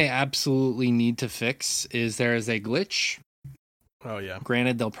thing they absolutely need to fix is there is a glitch. Oh yeah.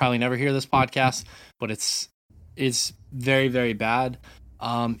 Granted, they'll probably never hear this podcast, but it's very, very bad.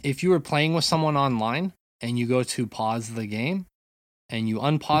 If you were playing with someone online and you go to pause the game and you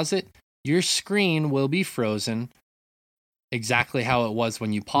unpause it, your screen will be frozen exactly how it was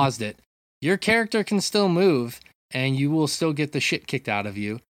when you paused it. Your character can still move and you will still get the shit kicked out of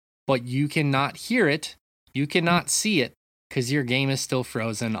you, but you cannot hear it. You cannot see it because your game is still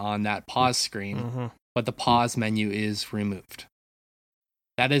frozen on that pause screen, but the pause menu is removed.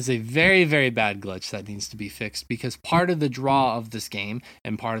 That is a very, very bad glitch that needs to be fixed because part of the draw of this game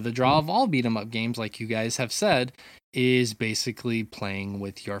and part of the draw of all beat 'em up games, like you guys have said, is basically playing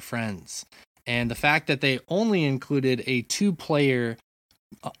with your friends. And the fact that they only included a 2-player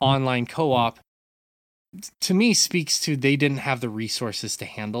online co-op, to me, speaks to they didn't have the resources to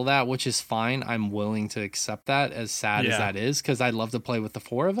handle that, which is fine. I'm willing to accept that, as sad as that is, because I'd love to play with the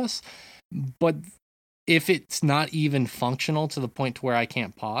 4 of us. But if it's not even functional to the point to where I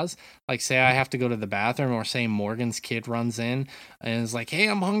can't pause, like say I have to go to the bathroom, or say Morgan's kid runs in and is like, "Hey,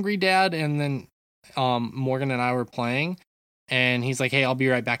 I'm hungry, Dad," and then Morgan and I were playing, and he's like, "Hey, I'll be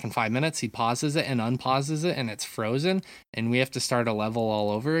right back in 5 minutes." He pauses it and unpauses it, and it's frozen, and we have to start a level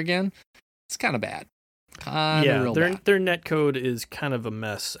all over again. It's kind of bad. Their net code is kind of a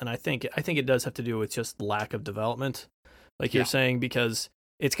mess, and I think it does have to do with just lack of development, like you're saying, because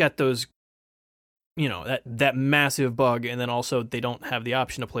it's got those, that massive bug, and then also they don't have the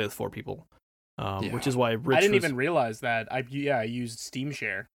option to play with 4 people, which is why Rich I didn't even realize that. I used Steam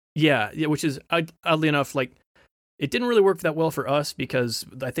Share. Yeah, which is oddly enough, like, it didn't really work that well for us because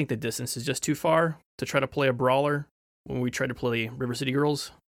I think the distance is just too far to try to play a brawler when we tried to play River City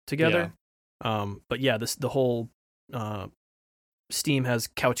Girls together. But yeah, the whole Steam has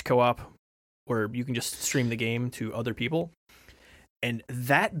couch co-op where you can just stream the game to other people, and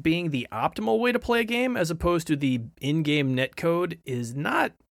that being the optimal way to play a game as opposed to the in-game netcode is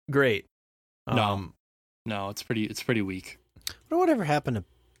not great. No, it's pretty weak. Whatever happened to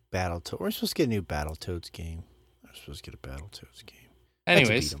Battletoads? We're supposed to get a new Battletoads game. We're supposed to get a Battletoads game.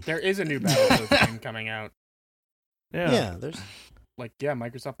 Anyways, there is a new Battletoads game coming out. Yeah, there's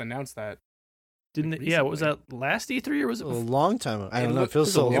Microsoft announced that. Didn't it? Yeah, what was that, last E3 or was it a long time ago? I don't know. It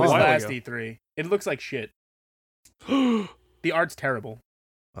feels so long. It was last E3. It looks like shit. The art's terrible.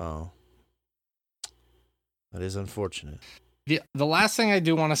 Oh, that is unfortunate. The last thing I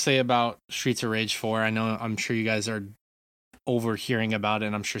do want to say about Streets of Rage 4, I'm sure you guys are overhearing about it,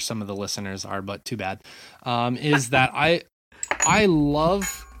 and I'm sure some of the listeners are, but too bad, is that I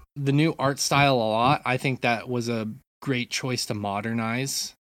love the new art style a lot. I think that was a great choice to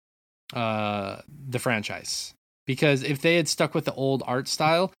modernize the franchise, because if they had stuck with the old art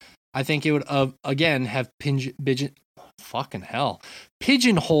style, I think it would again have fucking hell,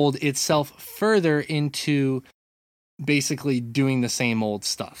 pigeonholed itself further into basically doing the same old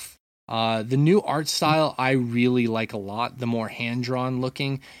stuff. The new art style I really like a lot, the more hand-drawn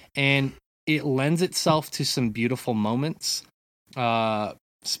looking, and it lends itself to some beautiful moments.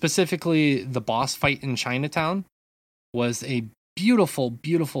 Specifically, the boss fight in Chinatown was a beautiful,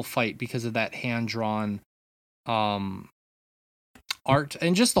 beautiful fight because of that hand-drawn art.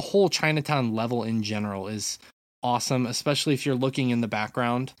 And just the whole Chinatown level in general is awesome, especially if you're looking in the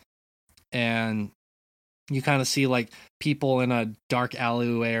background and you kind of see like people in a dark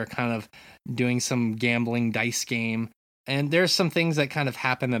alleyway are kind of doing some gambling dice game. And there's some things that kind of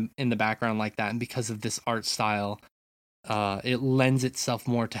happen in the background like that. And because of this art style, it lends itself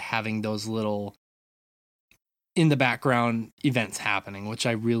more to having those little in the background events happening, which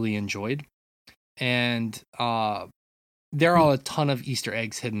I really enjoyed. And there are a ton of Easter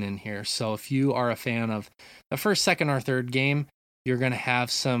eggs hidden in here. So if you are a fan of the first, second, or third game, you're going to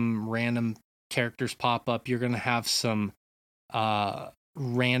have some random characters pop up. You're going to have some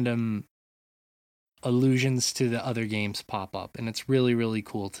random allusions to the other games pop up. And it's really, really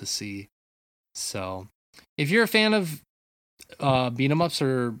cool to see. So if you're a fan of beat 'em ups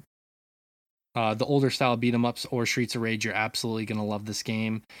or the older style beat 'em ups or Streets of Rage, you're absolutely going to love this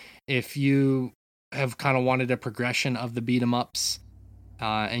game. If you have kind of wanted a progression of the beat 'em ups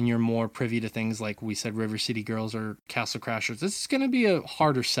and you're more privy to things like we said, River City Girls or Castle Crashers, this is going to be a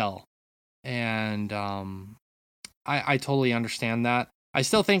harder sell. And I totally understand that. I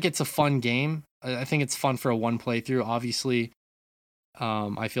still think it's a fun game. I think it's fun for a one playthrough. Obviously,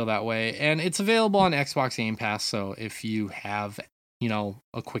 I feel that way. And it's available on Xbox Game Pass. So if you have,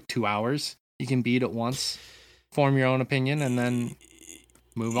 a quick 2 hours, you can beat it once, form your own opinion, and then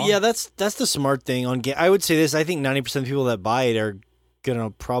move on. Yeah, that's the smart thing on game. I would say this. I think 90% of people that buy it are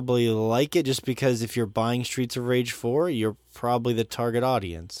gonna probably like it, just because if you're buying Streets of Rage 4, you're probably the target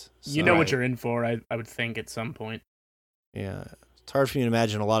audience. So, you know what you're in for, I would think, at some point. Yeah. It's hard for me to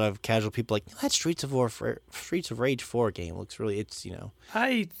imagine a lot of casual people like, that Streets of Rage 4 game looks really,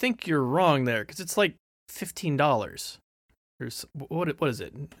 I think you're wrong there, because it's like $15. What is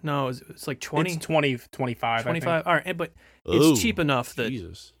it? No, it's like 20? It's 20, 25, 25. All right, but it's cheap enough that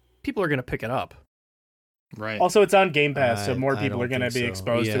Jesus. people are going to pick it up. Right. Also, it's on Game Pass, so more people are going to be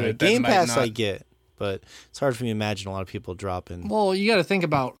exposed to it. Game Pass I get, but it's hard for me to imagine a lot of people dropping. Well, you got to think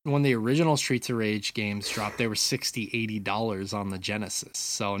about when the original Streets of Rage games dropped, they were $60, $80 on the Genesis.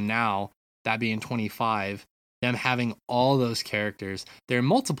 So now, that being 25, them having all those characters, there are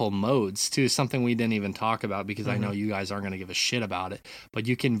multiple modes too, something we didn't even talk about because I know you guys aren't going to give a shit about it. But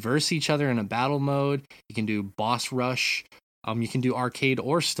you can verse each other in a battle mode. You can do boss rush. You can do arcade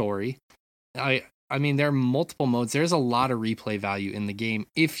or story. I mean, there are multiple modes. There's a lot of replay value in the game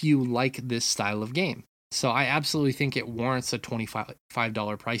if you like this style of game. So I absolutely think it warrants a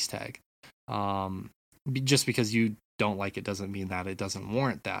 $25 price tag. Just because you don't like it doesn't mean that it doesn't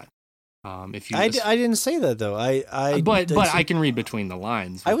warrant that. If you, I didn't say that though. But I can read between the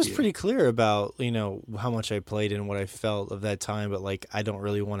lines. I was pretty clear about how much I played and what I felt of that time, but like I don't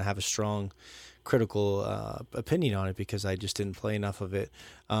really want to have a strong critical opinion on it because I just didn't play enough of it.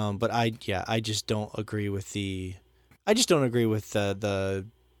 But I just don't agree with the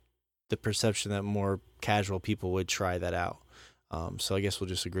perception that more casual people would try that out. So I guess we'll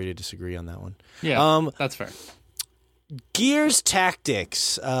just agree to disagree on that one. Yeah, that's fair. Gears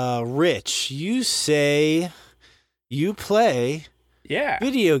Tactics. Rich, you say you play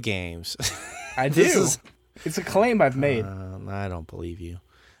video games. I do. It's a claim I've made. I don't believe you.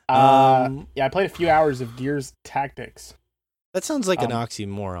 I played a few hours of Gears Tactics. That sounds like an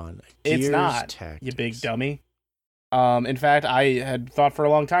oxymoron. It's not, Tactics. You big dummy. In fact, I had thought for a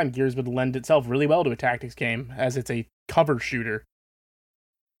long time Gears would lend itself really well to a tactics game, as it's a cover shooter.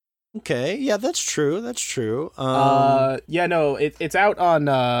 Okay, yeah, that's true. It's out on.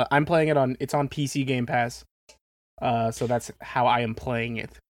 I'm playing it on. It's on PC Game Pass. So that's how I am playing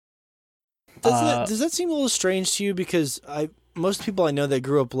it. Does that seem a little strange to you? Because most people I know that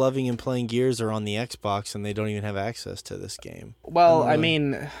grew up loving and playing Gears are on the Xbox and they don't even have access to this game. Well, I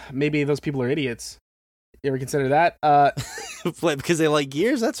mean, maybe those people are idiots. You ever consider that? Because they like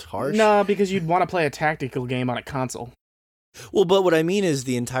Gears? That's harsh. No, because you'd want to play a tactical game on a console. Well, but what I mean is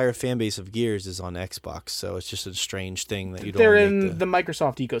the entire fan base of Gears is on Xbox, so it's just a strange thing that you don't. They're in the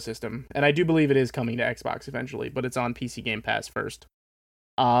Microsoft ecosystem, and I do believe it is coming to Xbox eventually, but it's on PC Game Pass first.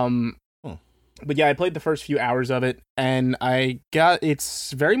 But yeah, I played the first few hours of it, and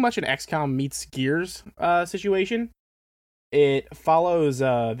it's very much an XCOM meets Gears situation. It follows,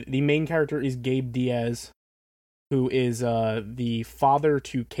 the main character is Gabe Diaz, who is the father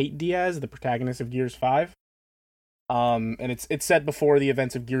to Kate Diaz, the protagonist of Gears 5. And it's set before the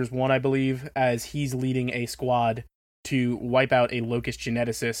events of Gears 1, I believe, as he's leading a squad to wipe out a locust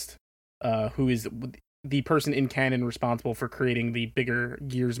geneticist, who is the person in canon responsible for creating the bigger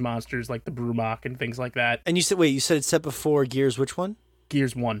Gears monsters like the Brumach and things like that. And you said it's set before Gears, which one?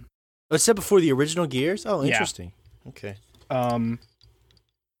 Gears 1. Oh, it's set before the original Gears? Oh, interesting. Yeah. Okay.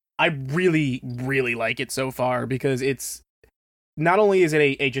 I really, really like it so far because it's not only is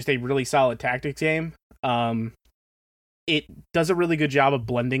it just a really solid tactics game, it does a really good job of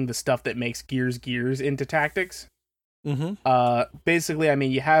blending the stuff that makes Gears into tactics. Mm-hmm. Basically, I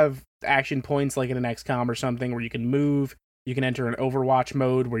mean, you have action points like in an XCOM or something where you can move. You can enter an Overwatch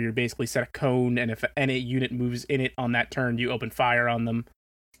mode where you're basically set a cone, and if any unit moves in it on that turn, you open fire on them.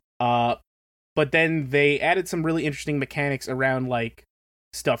 But then they added some really interesting mechanics around like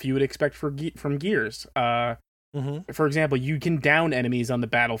stuff you would expect from Gears. For example, you can down enemies on the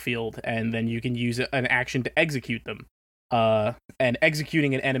battlefield, and then you can use an action to execute them. And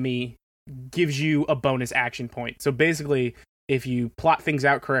executing an enemy gives you a bonus action point. So basically, if you plot things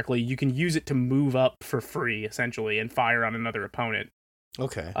out correctly, you can use it to move up for free, essentially, and fire on another opponent.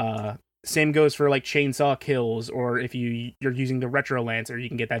 Okay. Same goes for like chainsaw kills, or if you're using the Retro Lancer, you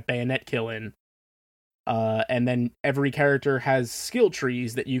can get that bayonet kill in. And then every character has skill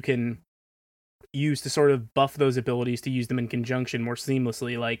trees that you can use to sort of buff those abilities to use them in conjunction more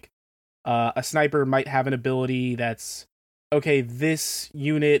seamlessly. Like a sniper might have an ability that's okay, this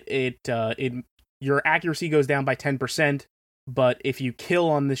unit, your accuracy goes down by 10%, but if you kill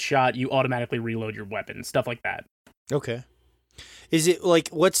on this shot, you automatically reload your weapon, stuff like that. Okay. Is it like,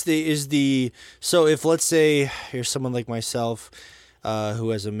 so if let's say here's someone like myself, who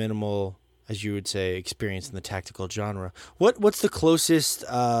has a minimal, as you would say, experience in the tactical genre, what's the closest,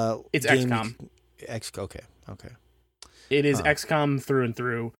 it's game XCOM. Okay. It is XCOM through and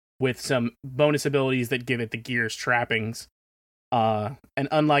through with some bonus abilities that give it the Gears trappings. And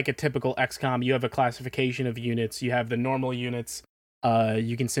unlike a typical XCOM, you have a classification of units. You have the normal units.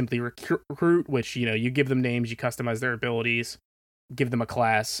 You can simply recruit, which, you give them names, you customize their abilities, give them a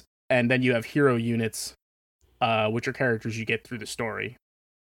class, and then you have hero units, which are characters you get through the story.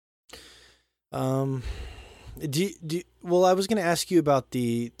 Well, I was going to ask you about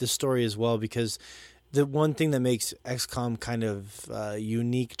the story as well, because the one thing that makes XCOM kind of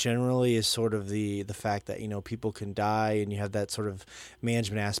unique generally is sort of the fact that, people can die, and you have that sort of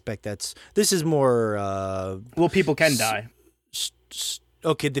management aspect. This is more... well, people can die.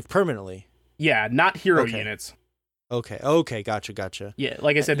 Okay, permanently. Yeah, not hero units. Okay, gotcha. Yeah,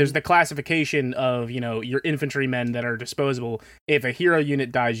 like I said, there's the classification of, your infantrymen that are disposable. If a hero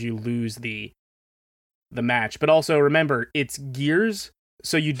unit dies, you lose the match. But also, remember, it's Gears...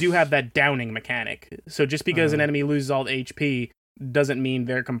 So you do have that downing mechanic. So just because an enemy loses all the HP doesn't mean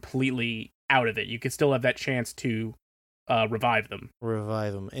they're completely out of it. You could still have that chance to revive them.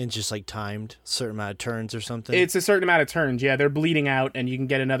 And just like timed, a certain amount of turns or something? It's a certain amount of turns, yeah. They're bleeding out, and you can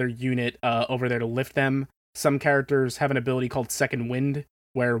get another unit over there to lift them. Some characters have an ability called Second Wind,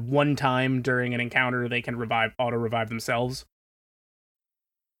 where one time during an encounter they can auto-revive themselves.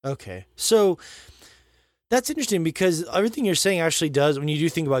 Okay, so... That's interesting, because everything you're saying actually does, when you do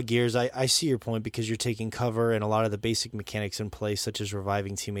think about Gears, I see your point, because you're taking cover and a lot of the basic mechanics in place, such as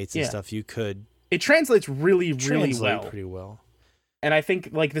reviving teammates and stuff, you could... It translates really well. Pretty well. And I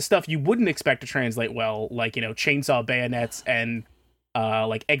think, like, the stuff you wouldn't expect to translate well, like, chainsaw bayonets and,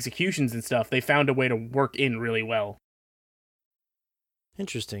 like, executions and stuff, they found a way to work in really well.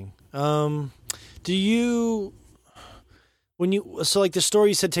 Interesting. Do you... So like the story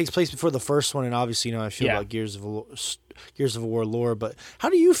you said takes place before the first one, and obviously I feel about Gears of War lore, but how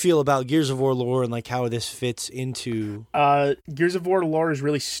do you feel about Gears of War lore and like how this fits into? Gears of War lore is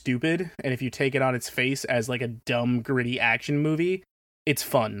really stupid, and if you take it on its face as like a dumb, gritty action movie, it's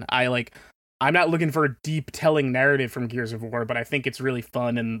fun. I'm not looking for a deep telling narrative from Gears of War, but I think it's really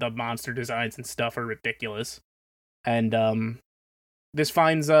fun, and the monster designs and stuff are ridiculous. And this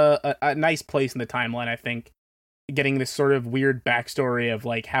finds a nice place in the timeline, I think. Getting this sort of weird backstory of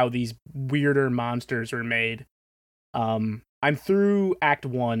like how these weirder monsters were made. I'm through Act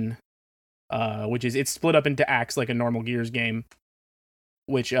 1, which is, it's split up into acts like a normal Gears game,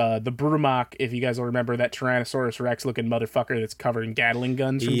 which the Brumach, if you guys will remember, that Tyrannosaurus Rex looking motherfucker that's covered in Gatling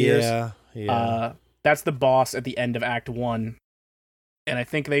guns from Gears. Yeah. That's the boss at the end of Act 1. And I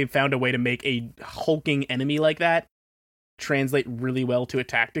think they found a way to make a hulking enemy like that translate really well to a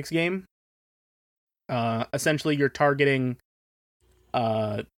tactics game. Essentially, you're targeting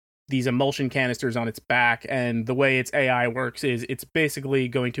these emulsion canisters on its back, and the way its AI works is it's basically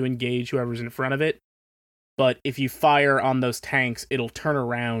going to engage whoever's in front of it. But if you fire on those tanks, it'll turn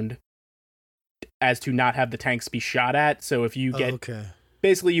around as to not have the tanks be shot at. So if you get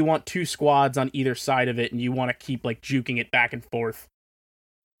basically you want 2 squads on either side of it, and you want to keep like juking it back and forth.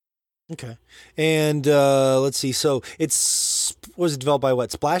 Okay, and let's see. So was it developed by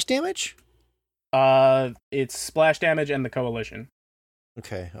what? Splash Damage? It's Splash Damage and the Coalition.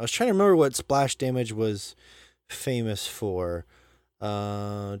 Okay, I was trying to remember what Splash Damage was famous for.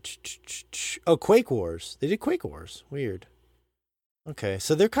 Quake Wars. They did Quake Wars. Weird. Okay,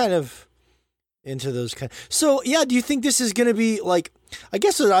 so they're kind of into those kind. So yeah, do you think this is going to be like? I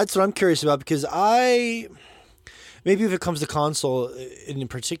guess that's what I'm curious about, because maybe if it comes to console in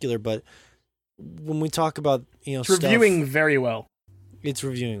particular, but when we talk about it's reviewing very well. It's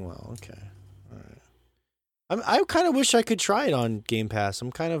reviewing well. Okay. I kind of wish I could try it on Game Pass.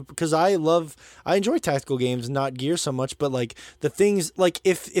 Because I enjoy tactical games, not Gears so much, but like the things, like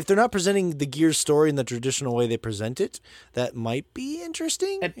if they're not presenting the Gears story in the traditional way they present it, that might be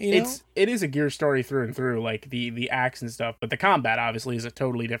interesting. It is a Gears story through and through, like the axe and stuff, but the combat obviously is a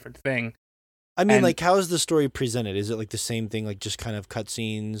totally different thing. I mean, like, how is the story presented? Is it like the same thing, like just kind of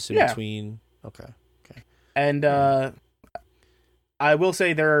cutscenes in between? Okay. And I will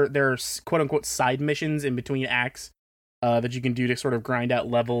say there are quote unquote side missions in between acts that you can do to sort of grind out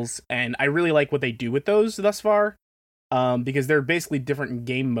levels, and I really like what they do with those thus far, because they're basically different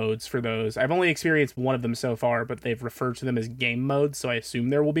game modes for those. I've only experienced one of them so far, but they've referred to them as game modes, so I assume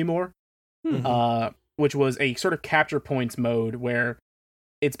there will be more. Which was a sort of capture points mode where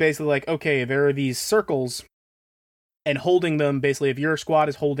it's basically like, okay, there are these circles, and holding them, basically, if your squad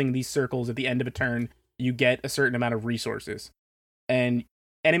is holding these circles at the end of a turn, you get a certain amount of resources. And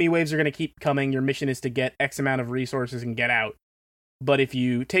enemy waves are going to keep coming. Your mission is to get X amount of resources and get out. But if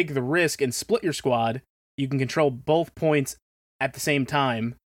you take the risk and split your squad, you can control both points at the same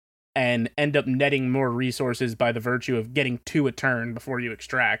time and end up netting more resources by the virtue of getting 2 a turn before you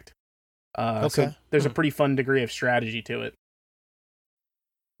extract. So there's a pretty fun degree of strategy to it.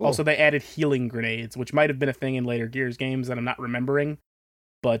 Cool. Also, they added healing grenades, which might have been a thing in later Gears games that I'm not remembering.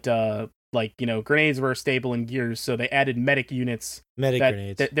 But grenades were a staple in Gears, so they added medic units.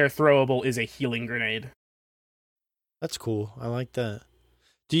 Grenades. Their throwable is a healing grenade. That's cool. I like that.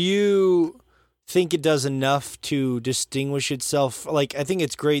 Do you think it does enough to distinguish itself? Like, I think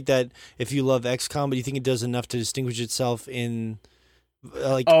it's great that if you love XCOM, but do you think it does enough to distinguish itself in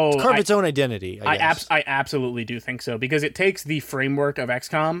carve its own identity? I absolutely do think so, because it takes the framework of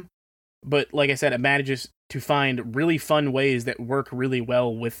XCOM, but like I said, it manages to find really fun ways that work really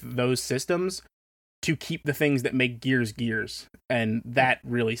well with those systems to keep the things that make Gears, and that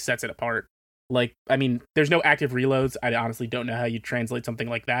really sets it apart. Like, I mean, there's no active reloads. I honestly don't know how you translate something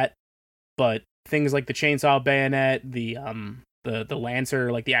like that, but things like the chainsaw bayonet, the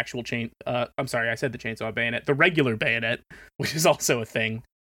Lancer, like the actual I'm sorry, I said the chainsaw bayonet, the regular bayonet, which is also a thing.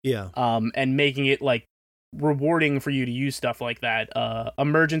 Yeah. And making it like rewarding for you to use stuff like that.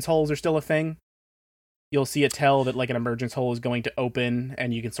 Emergence holes are still a thing. You'll see a tell that like an emergence hole is going to open,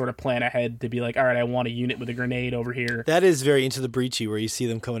 and you can sort of plan ahead to be like, all right, I want a unit with a grenade over here. That is very Into the Breachy, where you see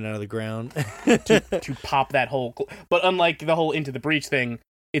them coming out of the ground to pop that hole. But unlike the whole Into the Breach thing,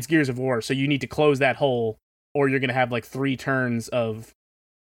 it's Gears of War, so you need to close that hole, or you're going to have like 3 turns of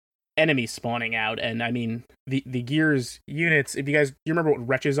enemies spawning out. And I mean, the Gears units, you remember what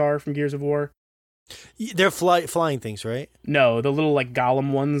wretches are from Gears of War? They're flying things, right? No, the little like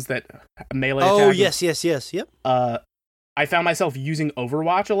golem ones that melee attack. Oh, yes, yep. I found myself using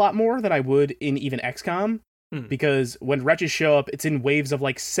Overwatch a lot more than I would in even XCOM, because when wretches show up, it's in waves of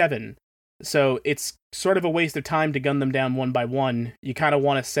like 7. So it's sort of a waste of time to gun them down one by one. You kind of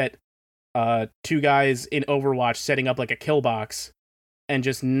want to set 2 guys in Overwatch setting up like a kill box and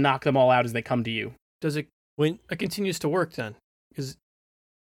just knock them all out as they come to you. Does it continues to work then?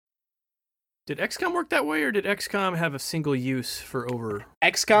 Did XCOM work that way, or did XCOM have a single use for Overwatch?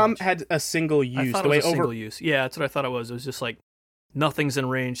 XCOM had a single use. I thought it was a single use. Yeah, that's what I thought it was. It was just like, nothing's in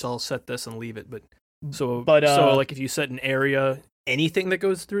range, so I'll set this and leave it. So like if you set an area, anything that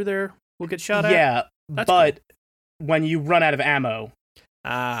goes through there will get shot at? Yeah, but when you run out of ammo,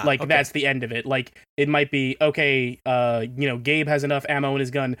 that's the end of it. Like, it might be, okay, Gabe has enough ammo in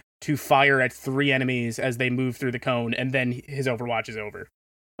his gun to fire at 3 enemies as they move through the cone, and then his Overwatch is over.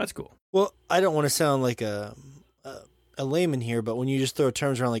 That's cool. Well, I don't want to sound like a layman here, but when you just throw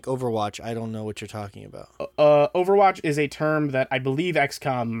terms around like Overwatch, I don't know what you're talking about. Overwatch is a term that I believe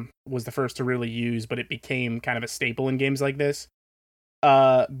XCOM was the first to really use, but it became kind of a staple in games like this.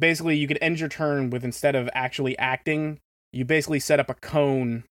 Basically, you could end your turn with, instead of actually acting, you basically set up a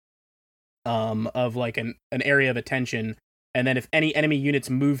cone of like an area of attention, and then if any enemy units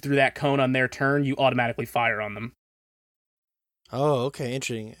move through that cone on their turn, you automatically fire on them. Oh, okay,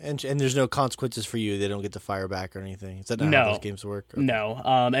 interesting. And there's no consequences for you. They don't get to fire back or anything. Is that not how those games work? Okay. No.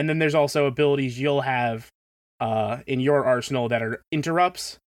 And then there's also abilities you'll have in your arsenal that are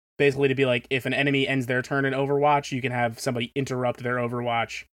interrupts. Basically, to be like, if an enemy ends their turn in Overwatch, you can have somebody interrupt their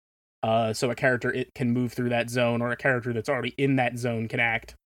Overwatch, so a character can move through that zone, or a character that's already in that zone can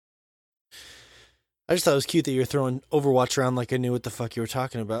act. I just thought it was cute that you were throwing Overwatch around like I knew what the fuck you were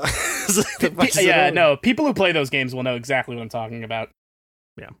talking about. No, people who play those games will know exactly what I'm talking about.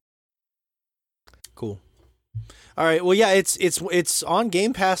 Yeah. Cool. All right. Well, yeah, it's on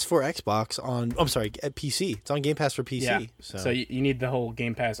Game Pass for Xbox. At PC. It's on Game Pass for PC. Yeah. So you need the whole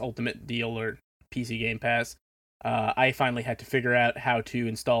Game Pass Ultimate deal or PC Game Pass. I finally had to figure out how to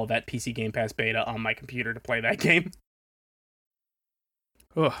install that PC Game Pass beta on my computer to play that game.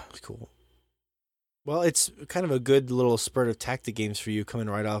 Oh, that's cool. Well, it's kind of a good little spurt of tactic games for you coming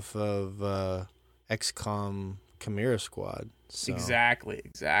right off of XCOM Chimera Squad. So. Exactly.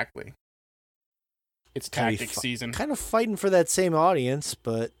 It's tactics season. Kind of fighting for that same audience,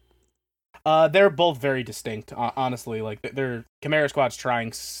 but they're both very distinct. Honestly, like they're Chimera Squad's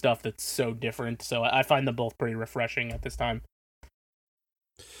trying stuff that's so different. So I find them both pretty refreshing at this time.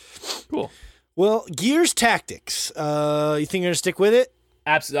 Cool. Well, Gears Tactics. You think you're gonna stick with it?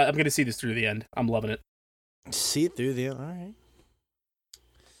 Absolutely. I'm gonna see this through the end. I'm loving it. See it through the end.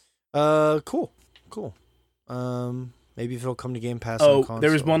 All right. Cool. Maybe if it'll come to Game Pass on console.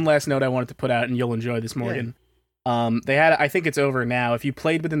 There was one last note I wanted to put out, and you'll enjoy this, Morgan. Yeah. They had, I think it's over now. If you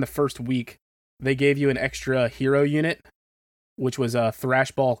played within the first week, they gave you an extra hero unit, which was a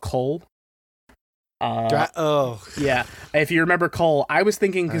Thrashball Cole. Yeah. If you remember Cole, I was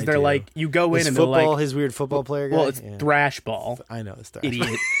thinking because they're like, you go in and they're like, his weird football player guy. Well, it's Thrashball. I know it's Thrashball.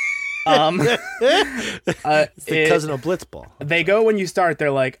 Idiot. It's the cousin of Blitzball. They go when you start. They're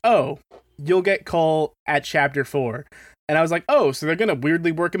like, oh, you'll get Cole at Chapter 4. And I was like, oh, so they're going to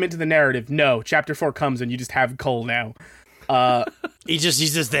weirdly work him into the narrative. No, Chapter 4 comes and you just have Cole now. He's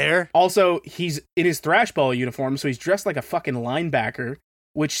just there? Also, he's in his Thrashball uniform, so he's dressed like a fucking linebacker,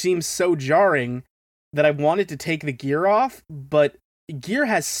 which seems so jarring that I wanted to take the gear off, but gear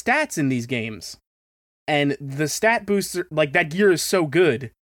has stats in these games. And the stat booster, like, that gear is so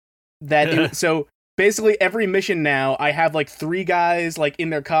good that so basically every mission now, I have like 3 guys like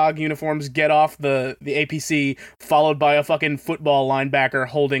in their COG uniforms get off the APC, followed by a fucking football linebacker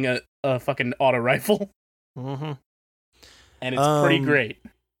holding a fucking auto rifle. Mm-hmm. And it's pretty great.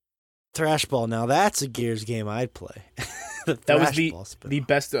 Thrashball, now that's a Gears game I'd play. That was the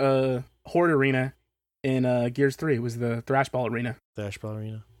best Horde arena in Gears 3 was the Thrashball arena. Thrashball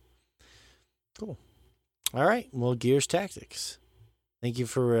arena. Cool. All right. Well, Gears Tactics. Thank you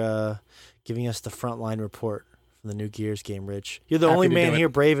for giving us the frontline report for the new Gears game, Rich. You're the only man here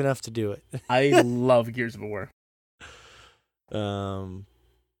brave enough to do it. I love Gears of War. All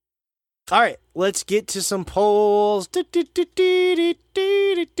right, let's get to some polls. We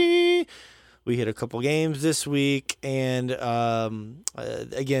hit a couple games this week, and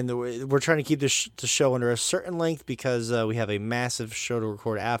again, we're trying to keep the show under a certain length because we have a massive show to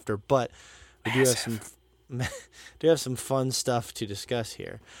record after, but we do have some fun stuff to discuss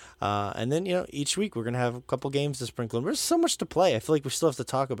here. And then, each week we're going to have a couple games to sprinkle in. There's so much to play. I feel like we still have to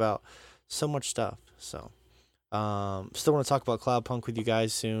talk about so much stuff. So, still want to talk about Cloudpunk with you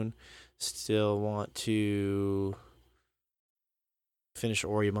guys soon. Still want to finish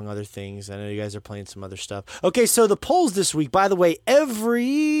Ori, among other things. I know you guys are playing some other stuff. Okay, so the polls this week, by the way,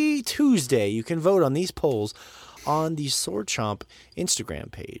 every Tuesday you can vote on these polls on the Sword Chomp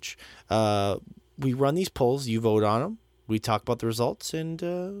Instagram page. We run these polls, you vote on them, we talk about the results,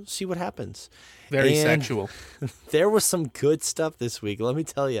 and see what happens. Very sexual. There was some good stuff this week, let me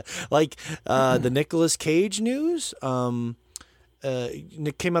tell you. Like the Nicolas Cage news.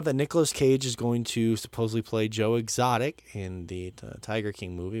 It came out that Nicolas Cage is going to supposedly play Joe Exotic in the Tiger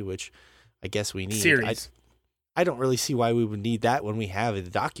King movie, which I guess we need. Series. I don't really see why we would need that when we have a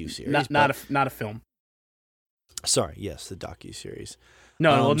docuseries. Not a film. Sorry, yes, the docuseries.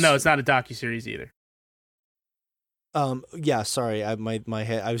 No, it's not a docuseries either. Yeah, sorry, my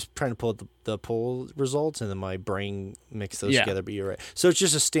head. I was trying to pull up the poll results, and then my brain mixed those together. But you're right. So it's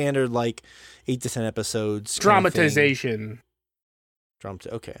just a standard 8 to 10 episodes dramatization.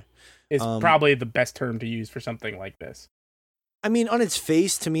 Okay, is probably the best term to use for something like this. I mean, on its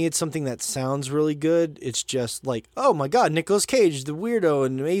face, to me, it's something that sounds really good. It's just like, oh my god, Nicolas Cage, the weirdo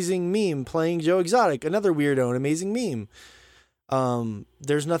and amazing meme, playing Joe Exotic, another weirdo and amazing meme.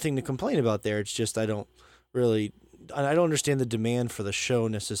 There's nothing to complain about there. It's just I don't understand the demand for the show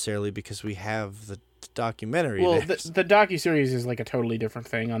necessarily because we have the documentary. Well, the docuseries is like a totally different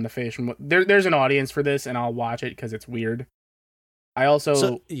thing on the face. There's an audience for this, and I'll watch it because it's weird. I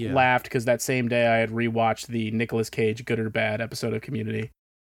also laughed because that same day I had rewatched the Nicolas Cage Good or Bad episode of Community.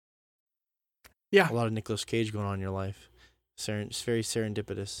 Yeah. A lot of Nicolas Cage going on in your life. It's very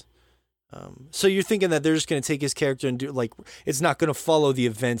serendipitous. So you're thinking that they're just going to take his character and do, like, it's not going to follow the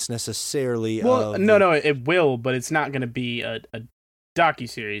events necessarily. Well, no, it will, but it's not going to be a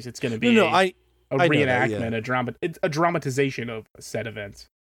docuseries. It's going to be a reenactment, it's a dramatization of said events.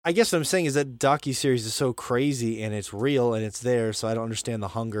 I guess what I'm saying is that docuseries is so crazy and it's real and it's there, so I don't understand the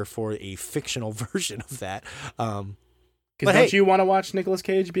hunger for a fictional version of that. Because don't you want to watch Nicolas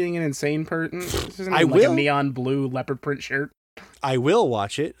Cage being an insane person? I will. Like a neon blue leopard print shirt. I will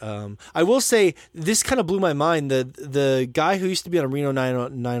watch it. I will say this kind of blew my mind. The guy who used to be on Reno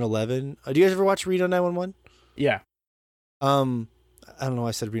 911. Do you guys ever watch Reno 911? Yeah. I don't know why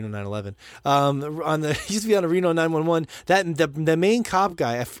I said Reno 911. He used to be on a Reno 911. The main cop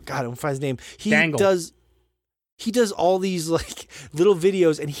guy, I don't find his name. He does all these like little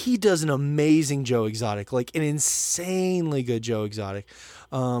videos, and he does an amazing Joe Exotic, like an insanely good Joe Exotic.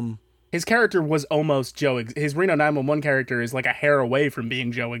 His character was almost Joe. His Reno 911 character is like a hair away from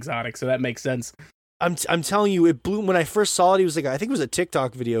being Joe Exotic, so that makes sense. I'm telling you, it blew when I first saw it. He was like, I think it was a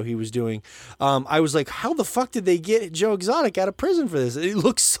TikTok video he was doing. I was like, how the fuck did they get Joe Exotic out of prison for this? It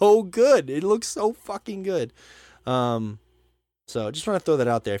looks so good. It looks so fucking good. So just want to throw that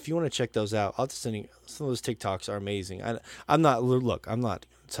out there. If you want to check those out, I'll just send you, some of those TikToks are amazing. I'm not going to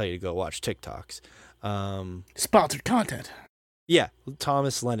tell you to go watch TikToks. Sponsored content. Yeah,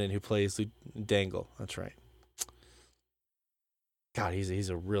 Thomas Lennon, who plays Dangle. That's right. God, he's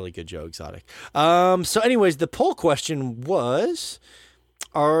a really good Joe Exotic. So anyways, the poll question was,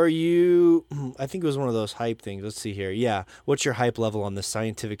 are you, I think it was one of those hype things. Let's see here. Yeah. What's your hype level on the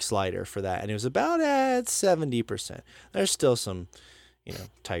scientific slider for that? And it was about at 70%. There's still some,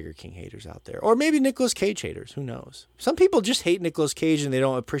 Tiger King haters out there. Or maybe Nicolas Cage haters. Who knows? Some people just hate Nicolas Cage and they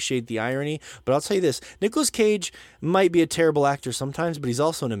don't appreciate the irony. But I'll tell you this. Nicolas Cage might be a terrible actor sometimes, but he's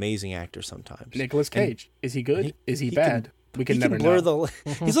also an amazing actor sometimes. Nicolas Cage. Is he good? Is he bad? We can never know.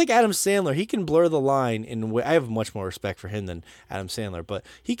 He's like Adam Sandler. He can blur the line in a way. I have much more respect for him than Adam Sandler, but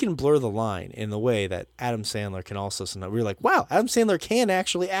he can blur the line in the way that Adam Sandler can also. We're like, wow, Adam Sandler can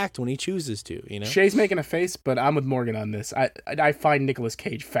actually act when he chooses to. Shay's making a face, but I'm with Morgan on this. I find Nicolas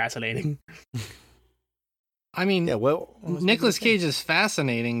Cage fascinating. I mean, Nicolas Cage is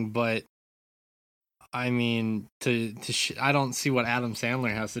fascinating, but I mean, I don't see what Adam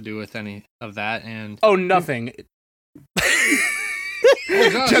Sandler has to do with any of that. And nothing.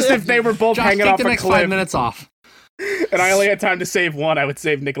 Just if they were both hanging off a cliff. Take the next 5 minutes off. And I only had time to save one, I would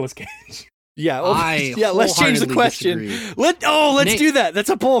save Nicolas Cage. Yeah, let's change the question. Let's do that. That's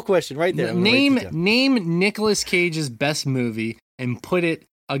a poll question right there. Name Nicolas Cage's best movie and put it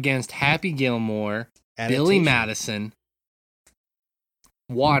against Happy Gilmore, Billy Madison,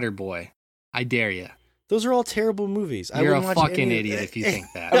 Waterboy. I dare you. Those are all terrible movies. You're a fucking idiot if you think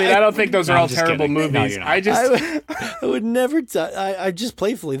that. I mean, I don't think those are all terrible movies. No, I would never. I just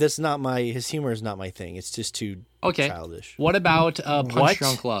playfully. That's not my. His humor is not my thing. It's just too childish. What about Punch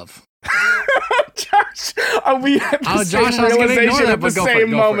Drunk Love? Josh, we had the same realization at the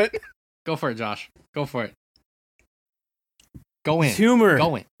same moment. Go for it, Josh. Go for it. Go in. His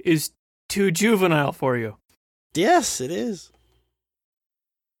humor is too juvenile for you. Yes, it is.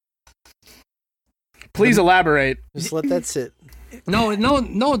 Please elaborate. Just let that sit. No,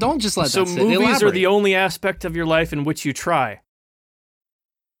 don't just let that sit. So movies are the only aspect of your life in which you try.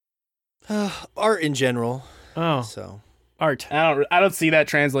 Art in general. Oh. So art. I don't see that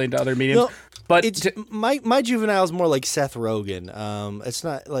translating to other mediums. No, but my juvenile is more like Seth Rogen. It's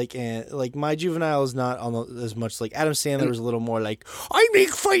not like my juvenile is not as much like Adam Sandler was a little more like I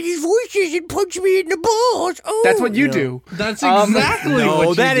make funny voices and punch me in the balls. Oh, that's what you do. That's exactly what you do.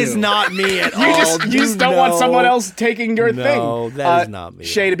 No, that is not me at all. You just don't want someone else taking your thing. No, that is not me.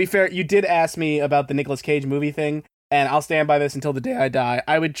 Shay, to be fair, you did ask me about the Nicolas Cage movie thing, and I'll stand by this until the day I die.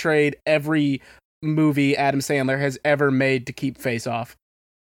 I would trade every movie Adam Sandler has ever made to keep Face Off.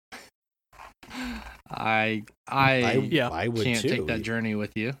 I would can't too. take that journey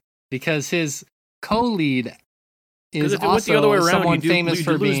with you because his co-lead is if it went the other way around, someone famous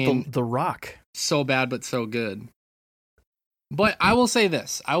for being the Rock. So bad but so good. But I will say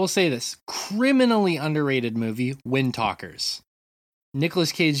this. Criminally underrated movie, Wind Talkers.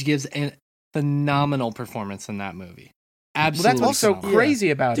 Nicolas Cage gives a phenomenal performance in that movie. Absolutely. Well, that's also crazy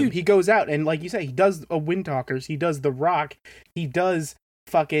about him. He goes out and, like you say, he does Wind Talkers. He does The Rock. He does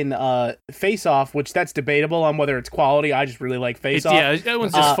fucking Face Off, which that's debatable on whether it's quality. I just really like Face Off. Yeah, that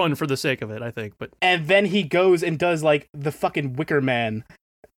one's just fun for the sake of it, I think. But and then he goes and does like the fucking Wicker Man,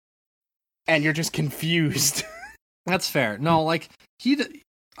 and you're just confused. That's fair. No, like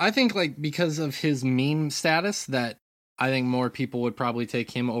I think like because of his meme status that I think more people would probably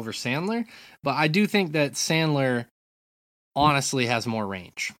take him over Sandler, but I do think that Sandler honestly has more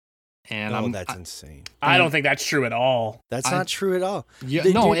range. And that's insane. I don't think that's true at all. That's not true at all. Yeah,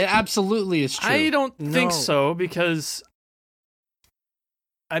 it absolutely is true. I don't think so because,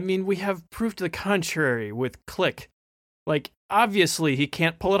 I mean, we have proof to the contrary with Click. Like, obviously, he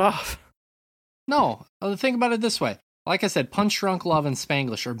can't pull it off. No, think about it this way. Like I said, Punch Drunk Love and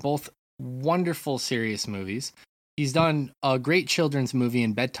Spanglish are both wonderful, serious movies. He's done a great children's movie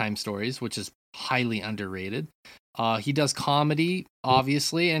in Bedtime Stories, which is highly underrated. He does comedy,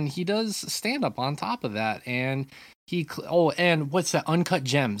 obviously, and he does stand-up on top of that. And and what's that? Uncut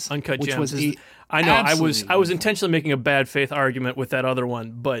Gems. Uncut Gems. I know. I was intentionally making a bad faith argument with that other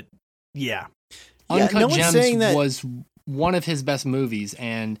one, but yeah. Uncut Gems was one of his best movies,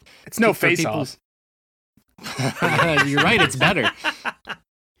 and it's no face-off. You're right. It's better.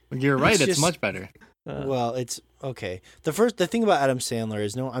 You're right. It's much better. Well, it's okay. The thing about Adam Sandler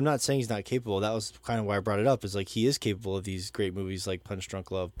is I'm not saying he's not capable. That was kind of why I brought it up. Is like he is capable of these great movies like Punch Drunk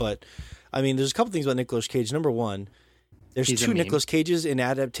Love. But I mean, there's a couple things about Nicolas Cage. Number one, there's two Nicolas Cages in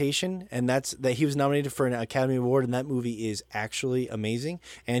adaptation, and that's that he was nominated for an Academy Award, and that movie is actually amazing.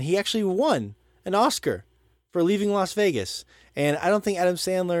 And he actually won an Oscar for Leaving Las Vegas. And I don't think Adam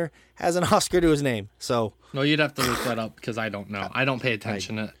Sandler has an Oscar to his name. So no, you'd have to look that up because I don't know. I don't pay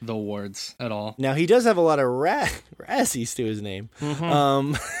attention to the awards at all. Now he does have a lot of Razzies to his name.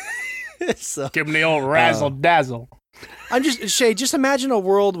 Mm-hmm. So, give him the old razzle dazzle. I'm Shay. Just imagine a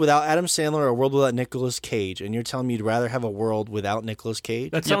world without Adam Sandler or a world without Nicolas Cage, and you're telling me you'd rather have a world without Nicolas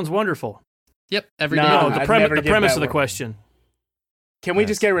Cage? That sounds wonderful. Yep. Every day. No, the premise of the question. Can we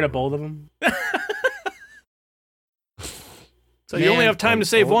just get rid of both of them? So you only have time to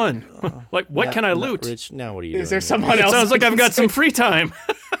save one. Like, what can I loot? Rich, now what are you doing? Is there someone else? It sounds like I've got some free time.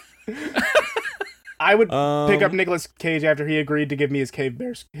 I would pick up Nicolas Cage after he agreed to give me his cave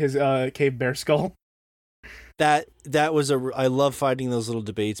bear skull. That was I love fighting those little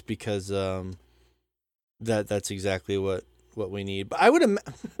debates because that's exactly what we need. But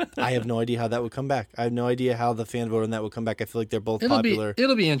I have no idea how that would come back. I have no idea how the fan vote on that would come back. I feel like they're both popular.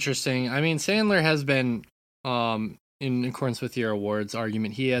 It'll be interesting. I mean, Sandler has been in accordance with your awards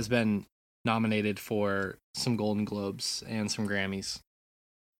argument, he has been nominated for some Golden Globes and some Grammys.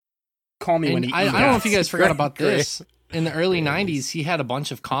 Call me when I don't know if you guys forgot about this. In the early 90s, he had a bunch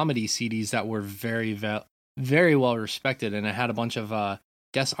of comedy CDs that were very, very well respected, and it had a bunch of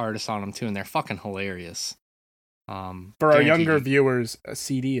guest artists on them too, and they're fucking hilarious. For our younger viewers, a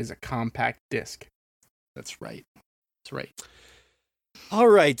CD is a compact disc. That's right. That's right. All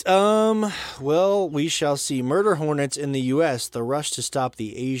right. Well, we shall see. Murder hornets in the U.S. The rush to stop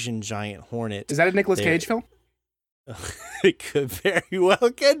the Asian giant hornet. Is that a Nicolas Cage film? It could very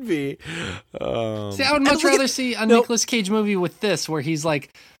well could be. See, I would much rather see a Nicolas Cage movie with this, where he's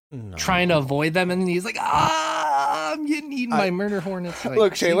like trying to avoid them, and he's like, I'm getting eaten by murder hornets. Like,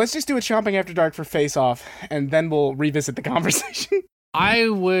 look, Shay, let's just do a Chomping After Dark for Face Off, and then we'll revisit the conversation. I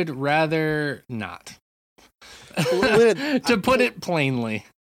would rather not. To put it plainly,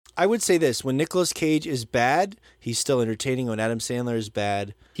 I would say this: when Nicolas Cage is bad, he's still entertaining. When Adam Sandler is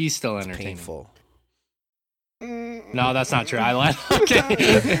bad, he's still entertaining. Painful. No, that's not true. I lied. Okay,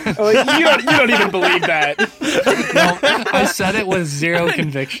 you don't even believe that. No, I said it with zero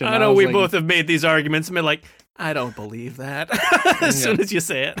conviction. I know we both have made these arguments and been like, I don't believe that. As soon as you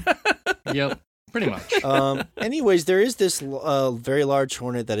say it. Yep. Pretty much. Anyways, there is this very large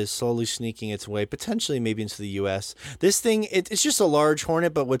hornet that is slowly sneaking its way, potentially maybe into the U.S. This thing, it's just a large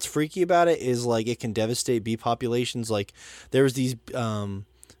hornet, but what's freaky about it is like it can devastate bee populations. Like there was these,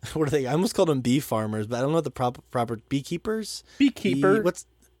 what are they? I almost called them bee farmers, but I don't know what the proper beekeepers. Beekeeper.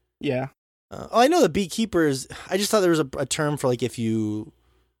 Yeah. I know the beekeepers. I just thought there was a term for like if you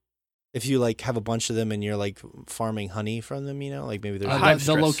like have a bunch of them and you're like farming honey from them, you know, like maybe there's hive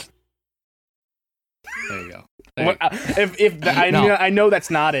stress. There you go. I know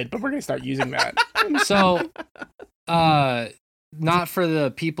that's not it, but we're gonna start using that. So, not for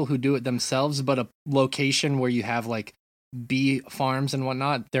the people who do it themselves, but a location where you have like bee farms and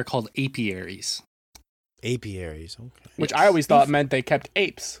whatnot. They're called apiaries. Apiaries, okay. Which I always thought meant they kept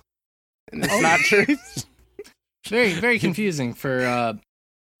apes, and it's not true. Very, very confusing for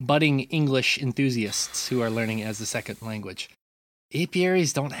budding English enthusiasts who are learning as a second language.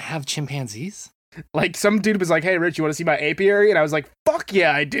 Apiaries don't have chimpanzees? Like, some dude was like, hey, Rich, you want to see my apiary? And I was like, fuck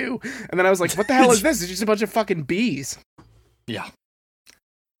yeah, I do. And then I was like, what the hell is this? It's just a bunch of fucking bees. Yeah.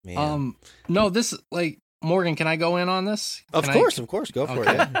 Man. No, this, like, Morgan, can I go in on this? Of course, go for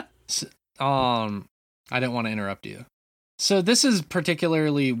it. Yeah. I didn't want to interrupt you. So this is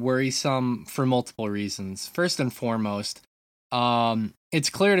particularly worrisome for multiple reasons. First and foremost, it's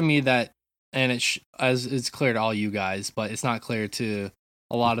clear to me that, and as it's clear to all you guys, but it's not clear to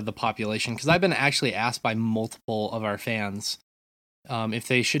a lot of the population, because I've been actually asked by multiple of our fans if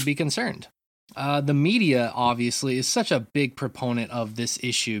they should be concerned. The media, obviously, is such a big proponent of this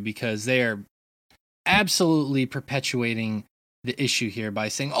issue because they are absolutely perpetuating the issue here by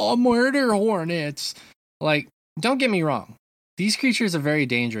saying, oh, murder hornets. Like, don't get me wrong. These creatures are very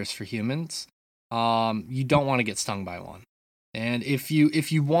dangerous for humans. You don't want to get stung by one. And if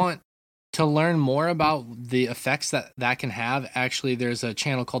you want to learn more about the effects that can have, actually, there's a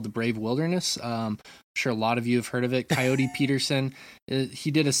channel called The Brave Wilderness. I'm sure a lot of you have heard of it. Coyote Peterson,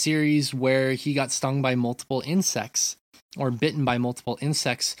 he did a series where he got stung by multiple insects or bitten by multiple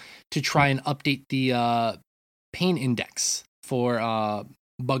insects to try and update the pain index for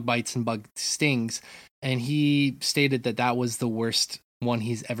bug bites and bug stings. And he stated that was the worst one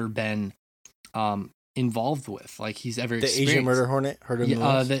he's ever been involved with, like he's ever the experienced. Asian murder hornet. Heard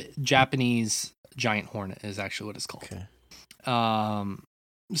of the Japanese giant hornet is actually what it's called. Okay.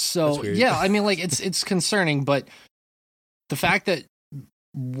 So yeah, I mean, like it's concerning, but the fact that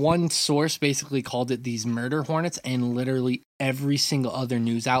one source basically called it these murder hornets and literally every single other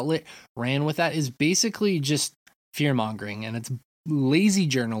news outlet ran with that is basically just fear mongering, and it's lazy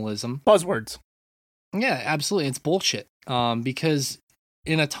journalism. Buzzwords. Yeah, absolutely. It's bullshit. Because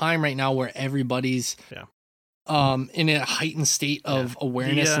in a time right now where everybody's in a heightened state of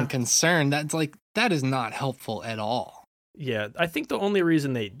awareness and concern, that is not helpful at all. Yeah, I think the only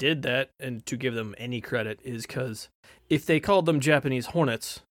reason they did that, and to give them any credit, is because if they called them Japanese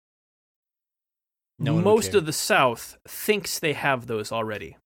hornets, most of the South thinks they have those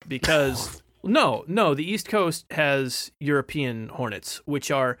already. Because, no, the East Coast has European hornets,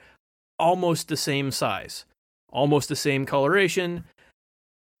 which are almost the same size, almost the same coloration,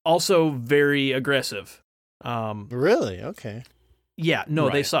 also very aggressive. Really? Okay. Yeah, no,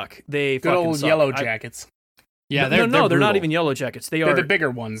 Right. They suck. They Good fucking old suck. yellow jackets. Yeah, they're not brutal. even yellow jackets. They're the bigger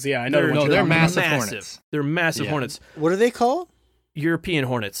ones. Yeah, I know. They're massive. massive hornets. They're massive hornets. What are they called? European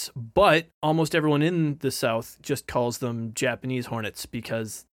hornets. But almost everyone in the South just calls them Japanese hornets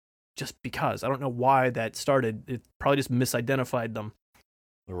because. I don't know why that started. It probably just misidentified them.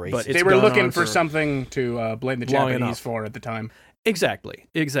 But they were looking for something to blame the Japanese for at the time. Exactly.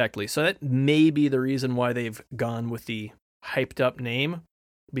 So that may be the reason why they've gone with the hyped up name,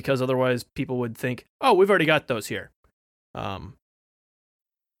 because otherwise people would think, oh, we've already got those here. Yeah,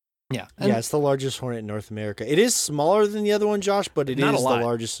 it's the largest hornet in North America. It is smaller than the other one, Josh, but it is the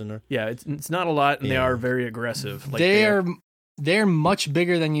largest in North. Yeah, it's not a lot, and they are very aggressive. Like they're much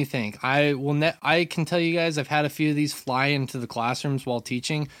bigger than you think. I can tell you guys, I've had a few of these fly into the classrooms while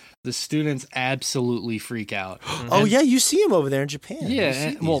teaching. The students absolutely freak out. Oh yeah, you see them over there in Japan.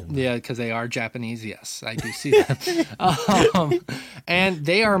 Yeah, because they are Japanese. Yes, I do see them. And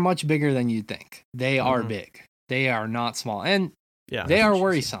they are much bigger than you'd think. They are big. They are not small, and they are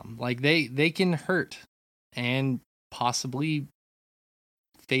worrisome. Like they can hurt and possibly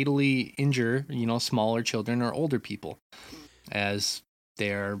fatally injure, smaller children or older people, as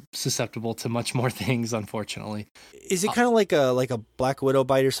they're susceptible to much more things, unfortunately. Is it kind of like a black widow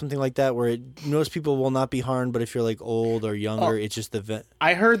bite or something like that, where most people will not be harmed, but if you're like old or younger, it's just the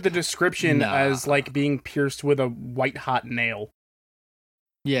I heard the description as like being pierced with a white hot nail.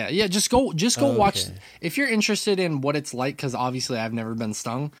 Yeah. Just go watch. If you're interested in what it's like, because obviously I've never been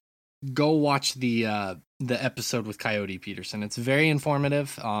stung, go watch the episode with Coyote Peterson. It's very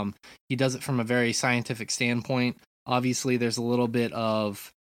informative. He does it from a very scientific standpoint. Obviously, there's a little bit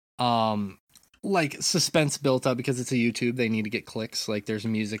of like suspense built up because it's a YouTube. They need to get clicks. Like there's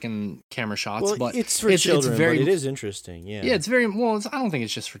music and camera shots. But it's for children. But it is interesting. Yeah. Yeah, it's very well. I don't think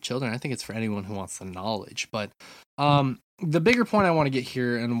it's just for children. I think it's for anyone who wants the knowledge. But the bigger point I want to get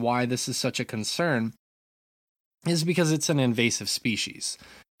here and why this is such a concern is because it's an invasive species.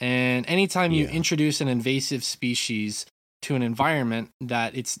 And anytime you introduce an invasive species to an environment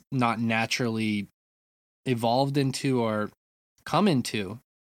that it's not naturally evolved into or come into,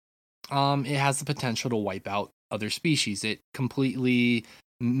 it has the potential to wipe out other species. It completely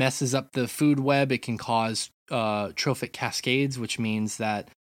messes up the food web. It can cause trophic cascades, which means that,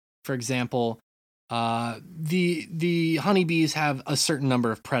 for example, the honeybees have a certain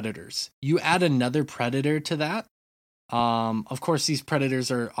number of predators. You add another predator to that. Of course, these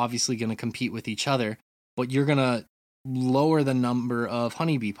predators are obviously going to compete with each other, but you're going to lower the number of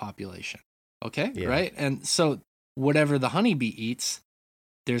honeybee population. Okay, right? And so whatever the honeybee eats,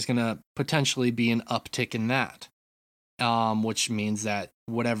 there's going to potentially be an uptick in that, which means that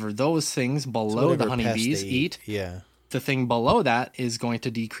whatever those things below the honeybees eat, the thing below that is going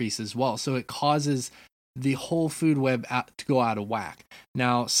to decrease as well. So it causes the whole food web to go out of whack.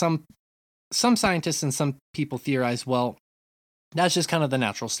 Now, some scientists and some people theorize, well, that's just kind of the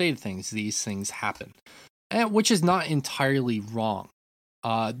natural state of things. These things happen, which is not entirely wrong.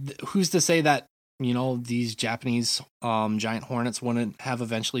 Who's to say that, these Japanese giant hornets wouldn't have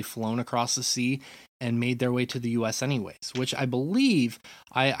eventually flown across the sea and made their way to the U.S. anyways, which I believe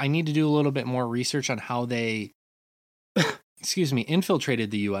I need to do a little bit more research on how they,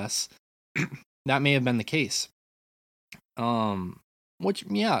 infiltrated the U.S. That may have been the case. Which,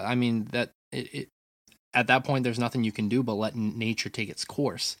 I mean, that it at that point, there's nothing you can do but let nature take its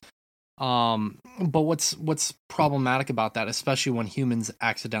course. But what's problematic about that, especially when humans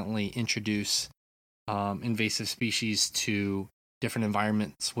accidentally introduce invasive species to different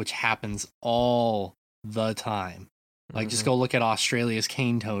environments, which happens all the time. Like, just go look at Australia's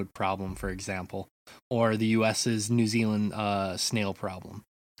cane toad problem, for example, or the U.S.'s New Zealand snail problem.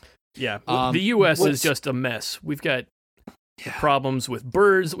 Yeah, the U.S. is just a mess. We've got problems with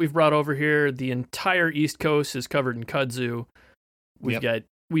birds that we've brought over here. The entire East Coast is covered in kudzu. We've got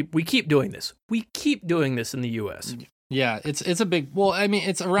we keep doing this. We keep doing this in the U.S. Yeah, it's a big. Well, I mean,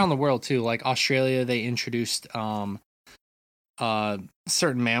 it's around the world too. Like Australia, they introduced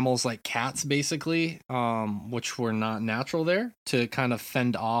certain mammals like cats, basically, which were not natural there, to kind of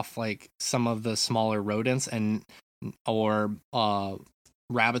fend off like some of the smaller rodents or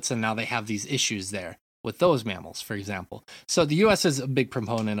rabbits, and now they have these issues there with those mammals, for example. So the U.S. is a big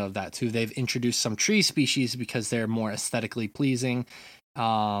proponent of that too. They've introduced some tree species because they're more aesthetically pleasing,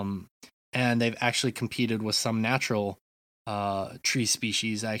 and they've actually competed with some natural tree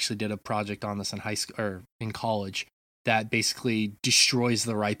species. I actually did a project on this in high school or in college that basically destroys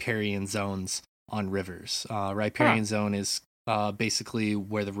the riparian zones on rivers. Riparian zone is basically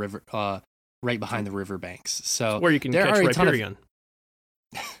where the river, right behind the river banks. So where you can catch riparian.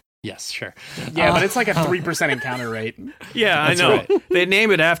 Yes, sure. Yeah, but it's like a 3% encounter rate. Yeah, I know. Right. They name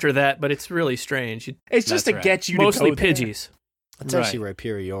it after that, but it's really strange. It's just to get you mostly to Pidgeys. It's actually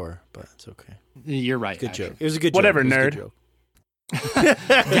Riparior, but it's okay. You're right. Good joke. It was a good joke. Whatever, nerd.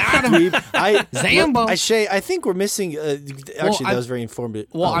 Got him. Zambo. I think we're missing. Actually, that was very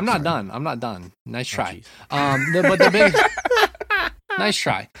informative. Well, I'm not done. Nice try. But the big, nice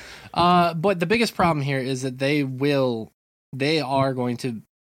try. But the biggest problem here is that they are going to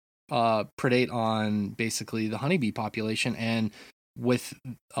predate on basically the honeybee population, and with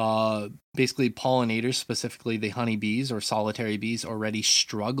basically pollinators, specifically the honeybees or solitary bees, already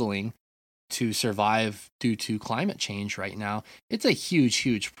struggling to survive due to climate change right now. It's a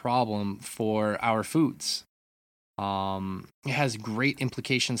huge problem for our foods. It has great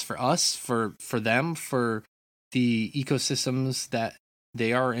implications for us, for them, for the ecosystems that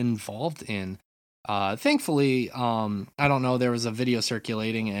they are involved in. Thankfully, I don't know, there was a video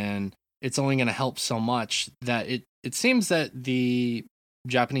circulating, and it's only going to help so much that it seems that the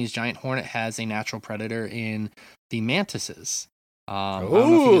Japanese giant hornet has a natural predator in the mantises. I don't know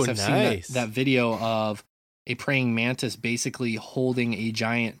if you guys have seen that video of a praying mantis basically holding a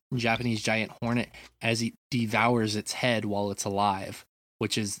Japanese giant hornet as it devours its head while it's alive,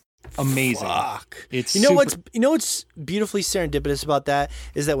 which is amazing. Fuck. It's what's beautifully serendipitous about that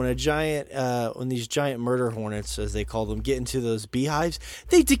is that when when these giant murder hornets, as they call them, get into those beehives,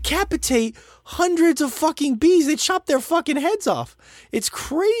 they decapitate hundreds of fucking bees. They chop their fucking heads off. It's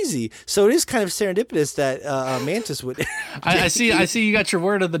crazy. So it is kind of serendipitous that mantis would. I see. You got your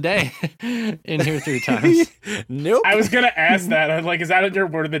word of the day in here 3 times. Nope. I was gonna ask that. I'm like, is that your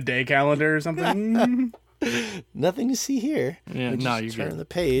word of the day calendar or something? Nothing to see here. Yeah, no, you're turn good. the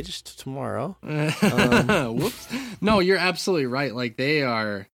page to tomorrow. Whoops. No, you're absolutely right. Like they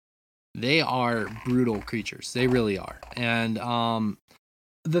are brutal creatures. They really are. And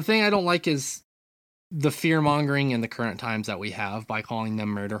the thing I don't like is the fear mongering in the current times that we have by calling them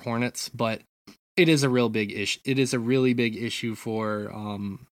murder hornets. But it is a real big issue. It is a really big issue for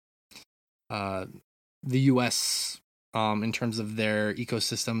the U.S. In terms of their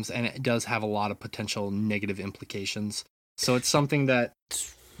ecosystems, and it does have a lot of potential negative implications. So it's something that,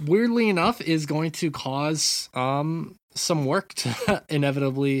 weirdly enough, is going to cause some work to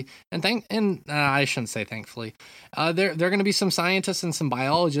inevitably, and I shouldn't say thankfully, there are going to be some scientists and some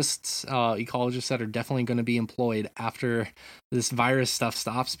biologists, ecologists that are definitely going to be employed after this virus stuff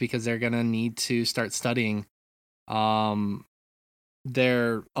stops, because they're going to need to start studying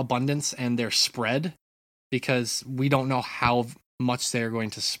their abundance and their spread, because we don't know how much they're going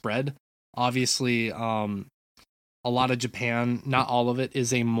to spread. Obviously, a lot of Japan, not all of it,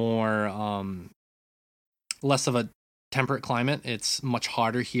 is a more less of a temperate climate. It's much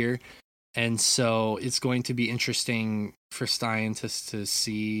harder here. And so it's going to be interesting for scientists to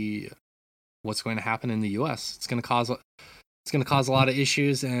see what's going to happen in the US. It's going to cause a lot of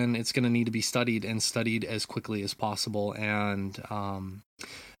issues, and it's going to need to be studied as quickly as possible. And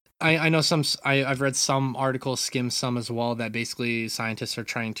I know I've read some articles, skimmed some as well, that basically scientists are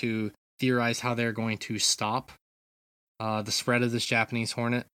trying to theorize how they're going to stop the spread of this Japanese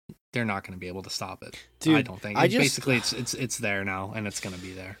hornet. They're not going to be able to stop it. Dude, I don't think. It's there now, and it's going to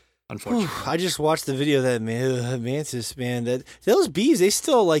be there. Unfortunately, I just watched the video of that mantis, man. That those bees, they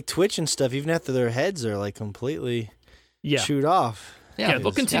still like twitch and stuff, even after their heads are like completely chewed off. Yeah,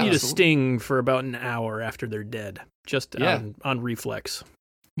 they'll continue to sting for about an hour after they're dead, just on reflex.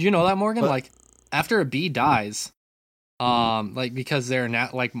 Do you know that, Morgan? Like after a bee dies, like because they're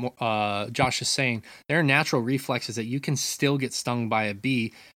Josh is saying, there are natural reflexes that you can still get stung by a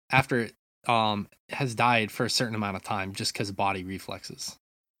bee after it has died for a certain amount of time, just because of body reflexes.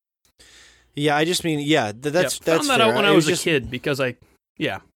 Yeah, I just mean, that's found that fair. out when I was a kid because I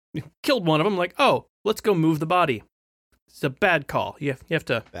killed one of them. Like, oh, let's go move the body. It's a bad call. You have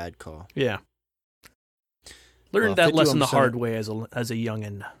to. Bad call. Yeah. Learned that lesson the hard way as a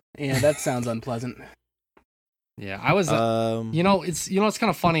youngin'. Yeah, that sounds unpleasant. Yeah, I was. It's kind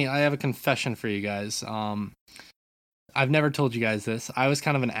of funny. I have a confession for you guys. I've never told you guys this. I was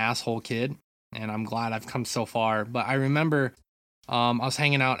kind of an asshole kid, and I'm glad I've come so far. But I remember, I was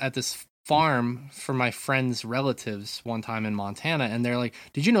hanging out at this farm for my friend's relatives one time in Montana, and they're like,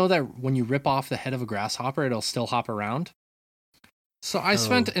 did you know that when you rip off the head of a grasshopper, it'll still hop around? So I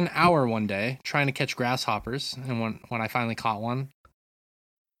spent an hour one day trying to catch grasshoppers, and when I finally caught one,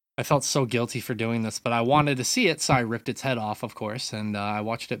 I felt so guilty for doing this, but I wanted to see it, so I ripped its head off, of course, and I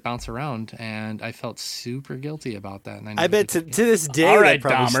watched it bounce around, and I felt super guilty about that. And I bet to this day that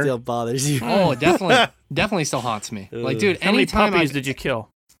probably still bothers you. Oh, it definitely still haunts me. Like, dude, how many puppies did you kill?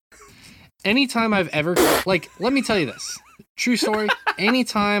 Anytime I've ever, let me tell you this. True story.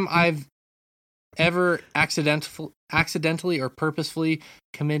 Anytime I've ever accidentally or purposefully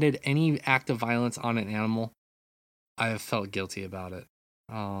committed any act of violence on an animal, I have felt guilty about it.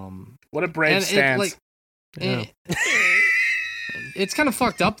 What a brave stance. It's kind of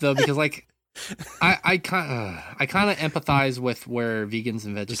fucked up though, because I kind of empathize with where vegans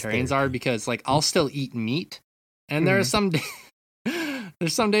and vegetarians are, because I'll still eat meat, and there are some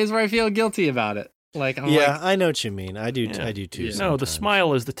there's some days where I feel guilty about it. I know what you mean. I do too. Yeah. No, the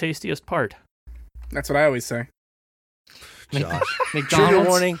smile is the tastiest part. That's what I always say. Josh. Trigger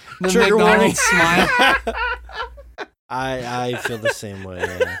warning. Trigger warning. Smile. I feel the same way.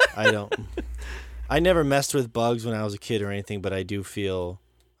 Yeah. I never messed with bugs when I was a kid or anything, but I do feel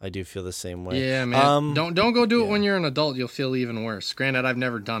the same way. Yeah, man. Don't go do it when you're an adult. You'll feel even worse. Granted, I've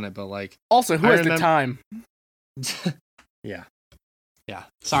never done it, but also, who has the time? Yeah.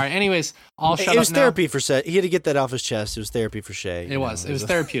 Sorry. Anyways, I'll shut up. It was therapy for Shay. He had to get that off his chest. It was therapy for Shay. It was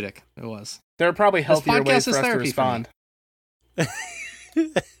therapeutic. It was. There are probably healthier ways for us to respond.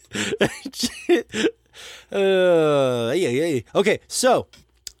 Okay, so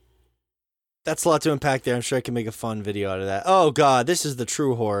that's a lot to unpack there. I'm sure I can make a fun video out of that. Oh god, this is the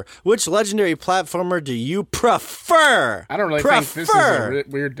true horror. Which legendary platformer do you prefer? I don't really think this is a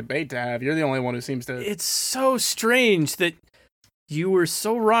weird debate to have. You're the only one who seems to. It's so strange that you were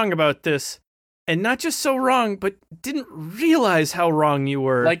so wrong about this, and not just so wrong, but didn't realize how wrong you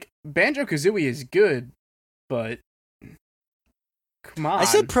were. Banjo-Kazooie is good, but come on. I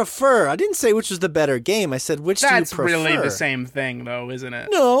said prefer. I didn't say which was the better game. I said which do you prefer. That's really the same thing, though, isn't it?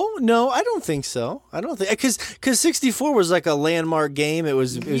 No, I don't think so. I don't think because 64 was a landmark game. It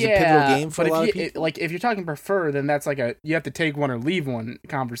was a pivotal game for a lot of people. If you're talking prefer, then that's you have to take one or leave one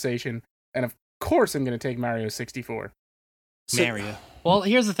conversation. And of course, I'm going to take Mario 64. Mario. Well,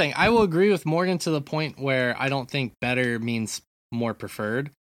 here's the thing. I will agree with Morgan to the point where I don't think better means more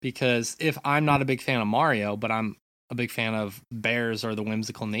preferred, because if I'm not a big fan of Mario, but I'm a big fan of bears or the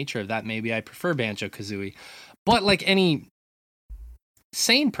whimsical nature of that, maybe I prefer Banjo-Kazooie. But like any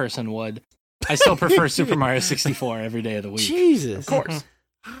sane person would, I still prefer Super Mario 64 every day of the week. Jesus. Of course.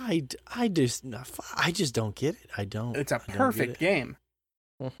 I just don't get it. I don't. It's a perfect game.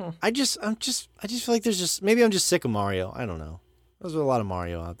 I just feel like maybe I'm just sick of Mario. I don't know. There's a lot of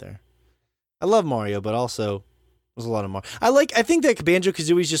Mario out there. I love Mario, but also there's a lot of Mario. I think that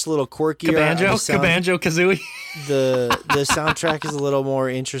Banjo-Kazooie is just a little quirky. Banjo-Kazooie. The soundtrack is a little more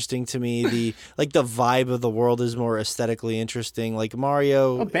interesting to me. The vibe of the world is more aesthetically interesting. Like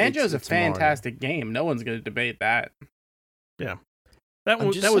Mario. Well, Banjo is a fantastic game. No one's going to debate that. Yeah. That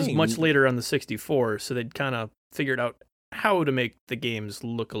was much later on the 64, so they'd kind of figured out how to make the games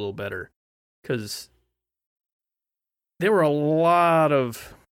look a little better. Because there were a lot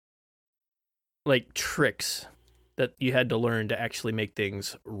of like tricks that you had to learn to actually make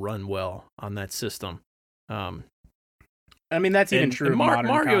things run well on that system. I mean, that's even true. Mario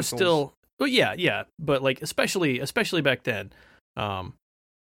consoles. Still, well, yeah, but like especially back then,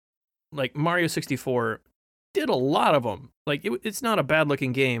 like Mario 64 did a lot of them. Like it's not a bad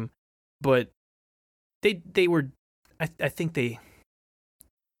looking game, but they were, I think they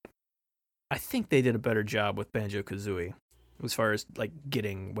did a better job with Banjo-Kazooie as far as like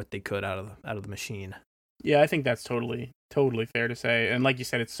getting what they could out of the machine. Yeah, I think that's totally fair to say. And like you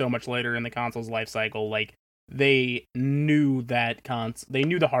said, it's so much later in the console's life cycle. Like they knew they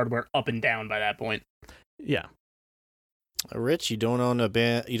knew the hardware up and down by that point. Yeah. Rich, you don't own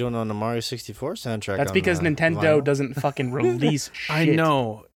a Mario 64 soundtrack. That's because Nintendo vinyl? Doesn't fucking release shit. I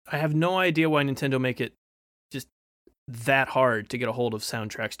know. I have no idea why Nintendo make it just that hard to get a hold of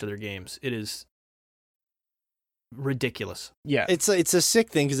soundtracks to their games. It is ridiculous. Yeah, it's a sick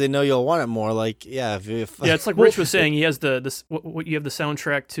thing because they know you'll want it more. Like, if it's like Rich was saying. He has you have the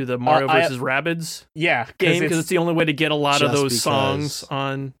soundtrack to the Mario vs. Rabbids game because it's the only way to get a lot of those songs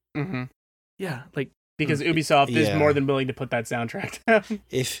on. Mm-hmm. Yeah, like because Ubisoft is more than willing to put that soundtrack down.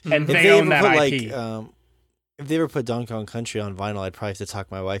 If they own that IP. If they ever put Donkey Kong Country on vinyl, I'd probably have to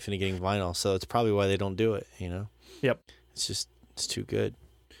talk my wife into getting vinyl. So it's probably why they don't do it. Yep. It's too good.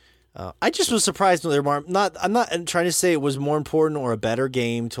 I just was surprised there were not. I'm not trying to say it was more important or a better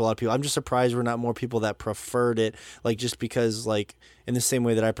game to a lot of people. I'm just surprised we're not more people that preferred it. Like just because, like in the same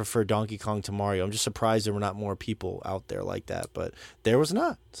way that I prefer Donkey Kong to Mario, I'm just surprised there were not more people out there like that. But there was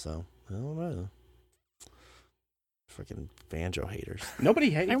not. So I don't know. Freaking banjo haters. Nobody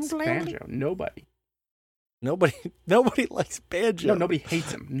hates banjo. Nobody likes banjo. No, nobody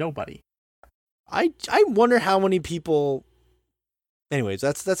hates him. Nobody. I wonder how many people. Anyways,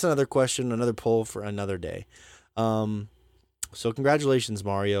 that's another question, another poll for another day. So congratulations,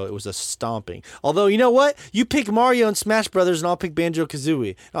 Mario. It was a stomping. Although, you know what? You pick Mario and Smash Brothers, and I'll pick Banjo-Kazooie.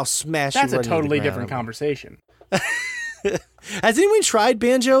 And I'll smash you. That's a totally different conversation. Has anyone tried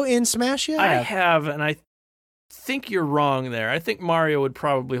Banjo in Smash yet? I have, and I think you're wrong there. I think Mario would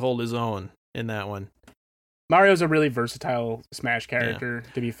probably hold his own in that one. Mario's a really versatile Smash character,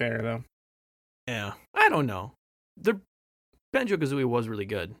 to be fair, though. Yeah. I don't know. Banjo-Kazooie was really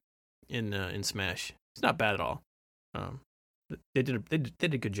good in Smash. It's not bad at all. They did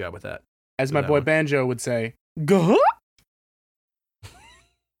a good job with that. As my boy one. Banjo would say, "Go."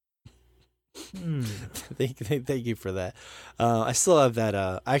 Thank you for that. I still have that.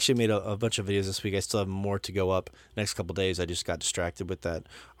 I actually made a bunch of videos this week. I still have more to go up next couple days. I just got distracted with that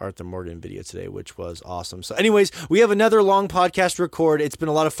Arthur Morgan video today, which was awesome. So anyways, we have another long podcast to record. It's been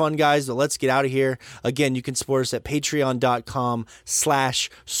a lot of fun, guys. But let's get out of here. Again, you can support us at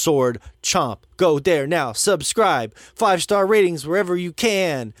patreon.com/swordchomp. Go there now. Subscribe. 5-star ratings wherever you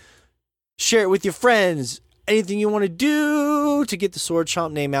can. Share it with your friends. Anything you want to do to get the Sword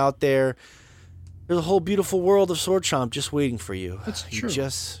Chomp name out there. There's a whole beautiful world of Sword Chomp just waiting for you. That's true. You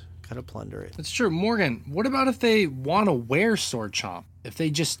just gotta plunder it. That's true. Morgan, what about if they want to wear Sword Chomp? If they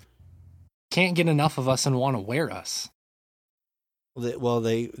just can't get enough of us and want to wear us? Well,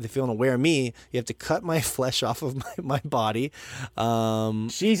 if they want to wear me, you have to cut my flesh off of my body.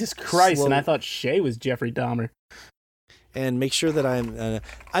 Jesus Christ, and I thought Shay was Jeffrey Dahmer. And make sure that I'm...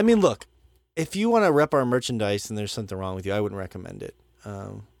 I mean, look, if you want to rep our merchandise and there's something wrong with you, I wouldn't recommend it.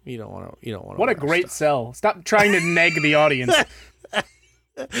 You don't want to. What a great sell! Stop trying to nag the audience.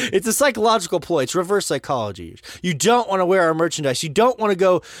 It's a psychological ploy. It's reverse psychology. You don't want to wear our merchandise. You don't want to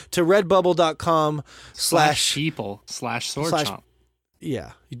go to redbubble.com/people/swordchomp.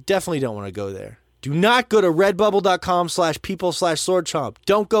 Yeah, you definitely don't want to go there. Do not go to redbubble.com/people/swordchomp.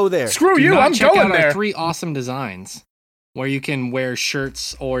 Don't go there. Screw you! I'm check going out there. Our 3 awesome designs where you can wear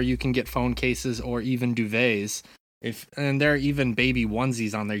shirts, or you can get phone cases, or even duvets. And there are even baby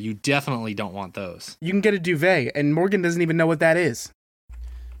onesies on there. You definitely don't want those. You can get a duvet, and Morgan doesn't even know what that is.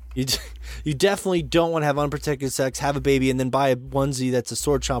 You definitely don't want to have unprotected sex, have a baby, and then buy a onesie that's a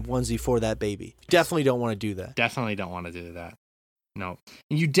Sword Chomp onesie for that baby. You definitely don't want to do that. Definitely don't want to do that. No.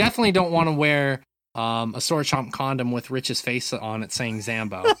 And you definitely don't want to wear a Sword Chomp condom with Rich's face on it saying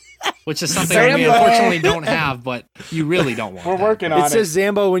Zambo. Which is something we unfortunately don't have, but you really don't want. We're working on it. It says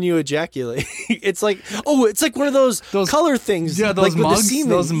Zambo when you ejaculate. It's like one of those color things. Yeah, those mugs.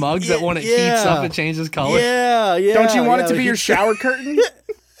 Those mugs that when it heats up, it changes color. Yeah. Don't you want it to be your shower curtain?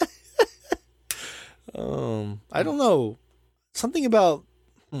 I don't know. Something about.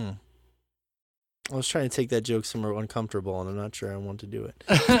 I was trying to take that joke somewhere uncomfortable, and I'm not sure I want to do it.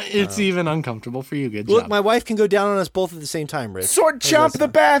 It's even uncomfortable for you. Good job. Look, my wife can go down on us both at the same time, Rich. Sword Chomp the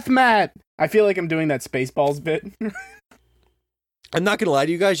bath mat! I feel like I'm doing that Spaceballs bit. I'm not gonna lie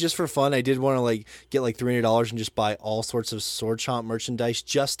to you guys. Just for fun, I did want to like get like $300 and just buy all sorts of Sword Chomp merchandise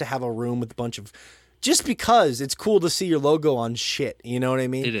just to have a room with a bunch of. Just because it's cool to see your logo on shit. You know what I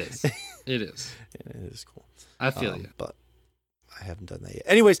mean? It is. It is. It is cool. I feel you. But I haven't done that yet.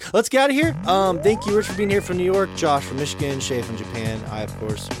 Anyways, let's get out of here. Thank you, Rich, for being here from New York, Josh from Michigan, Shay from Japan, I, of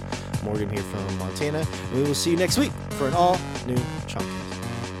course, Morgan here from Montana. And we will see you next week for an all-new Chompcast.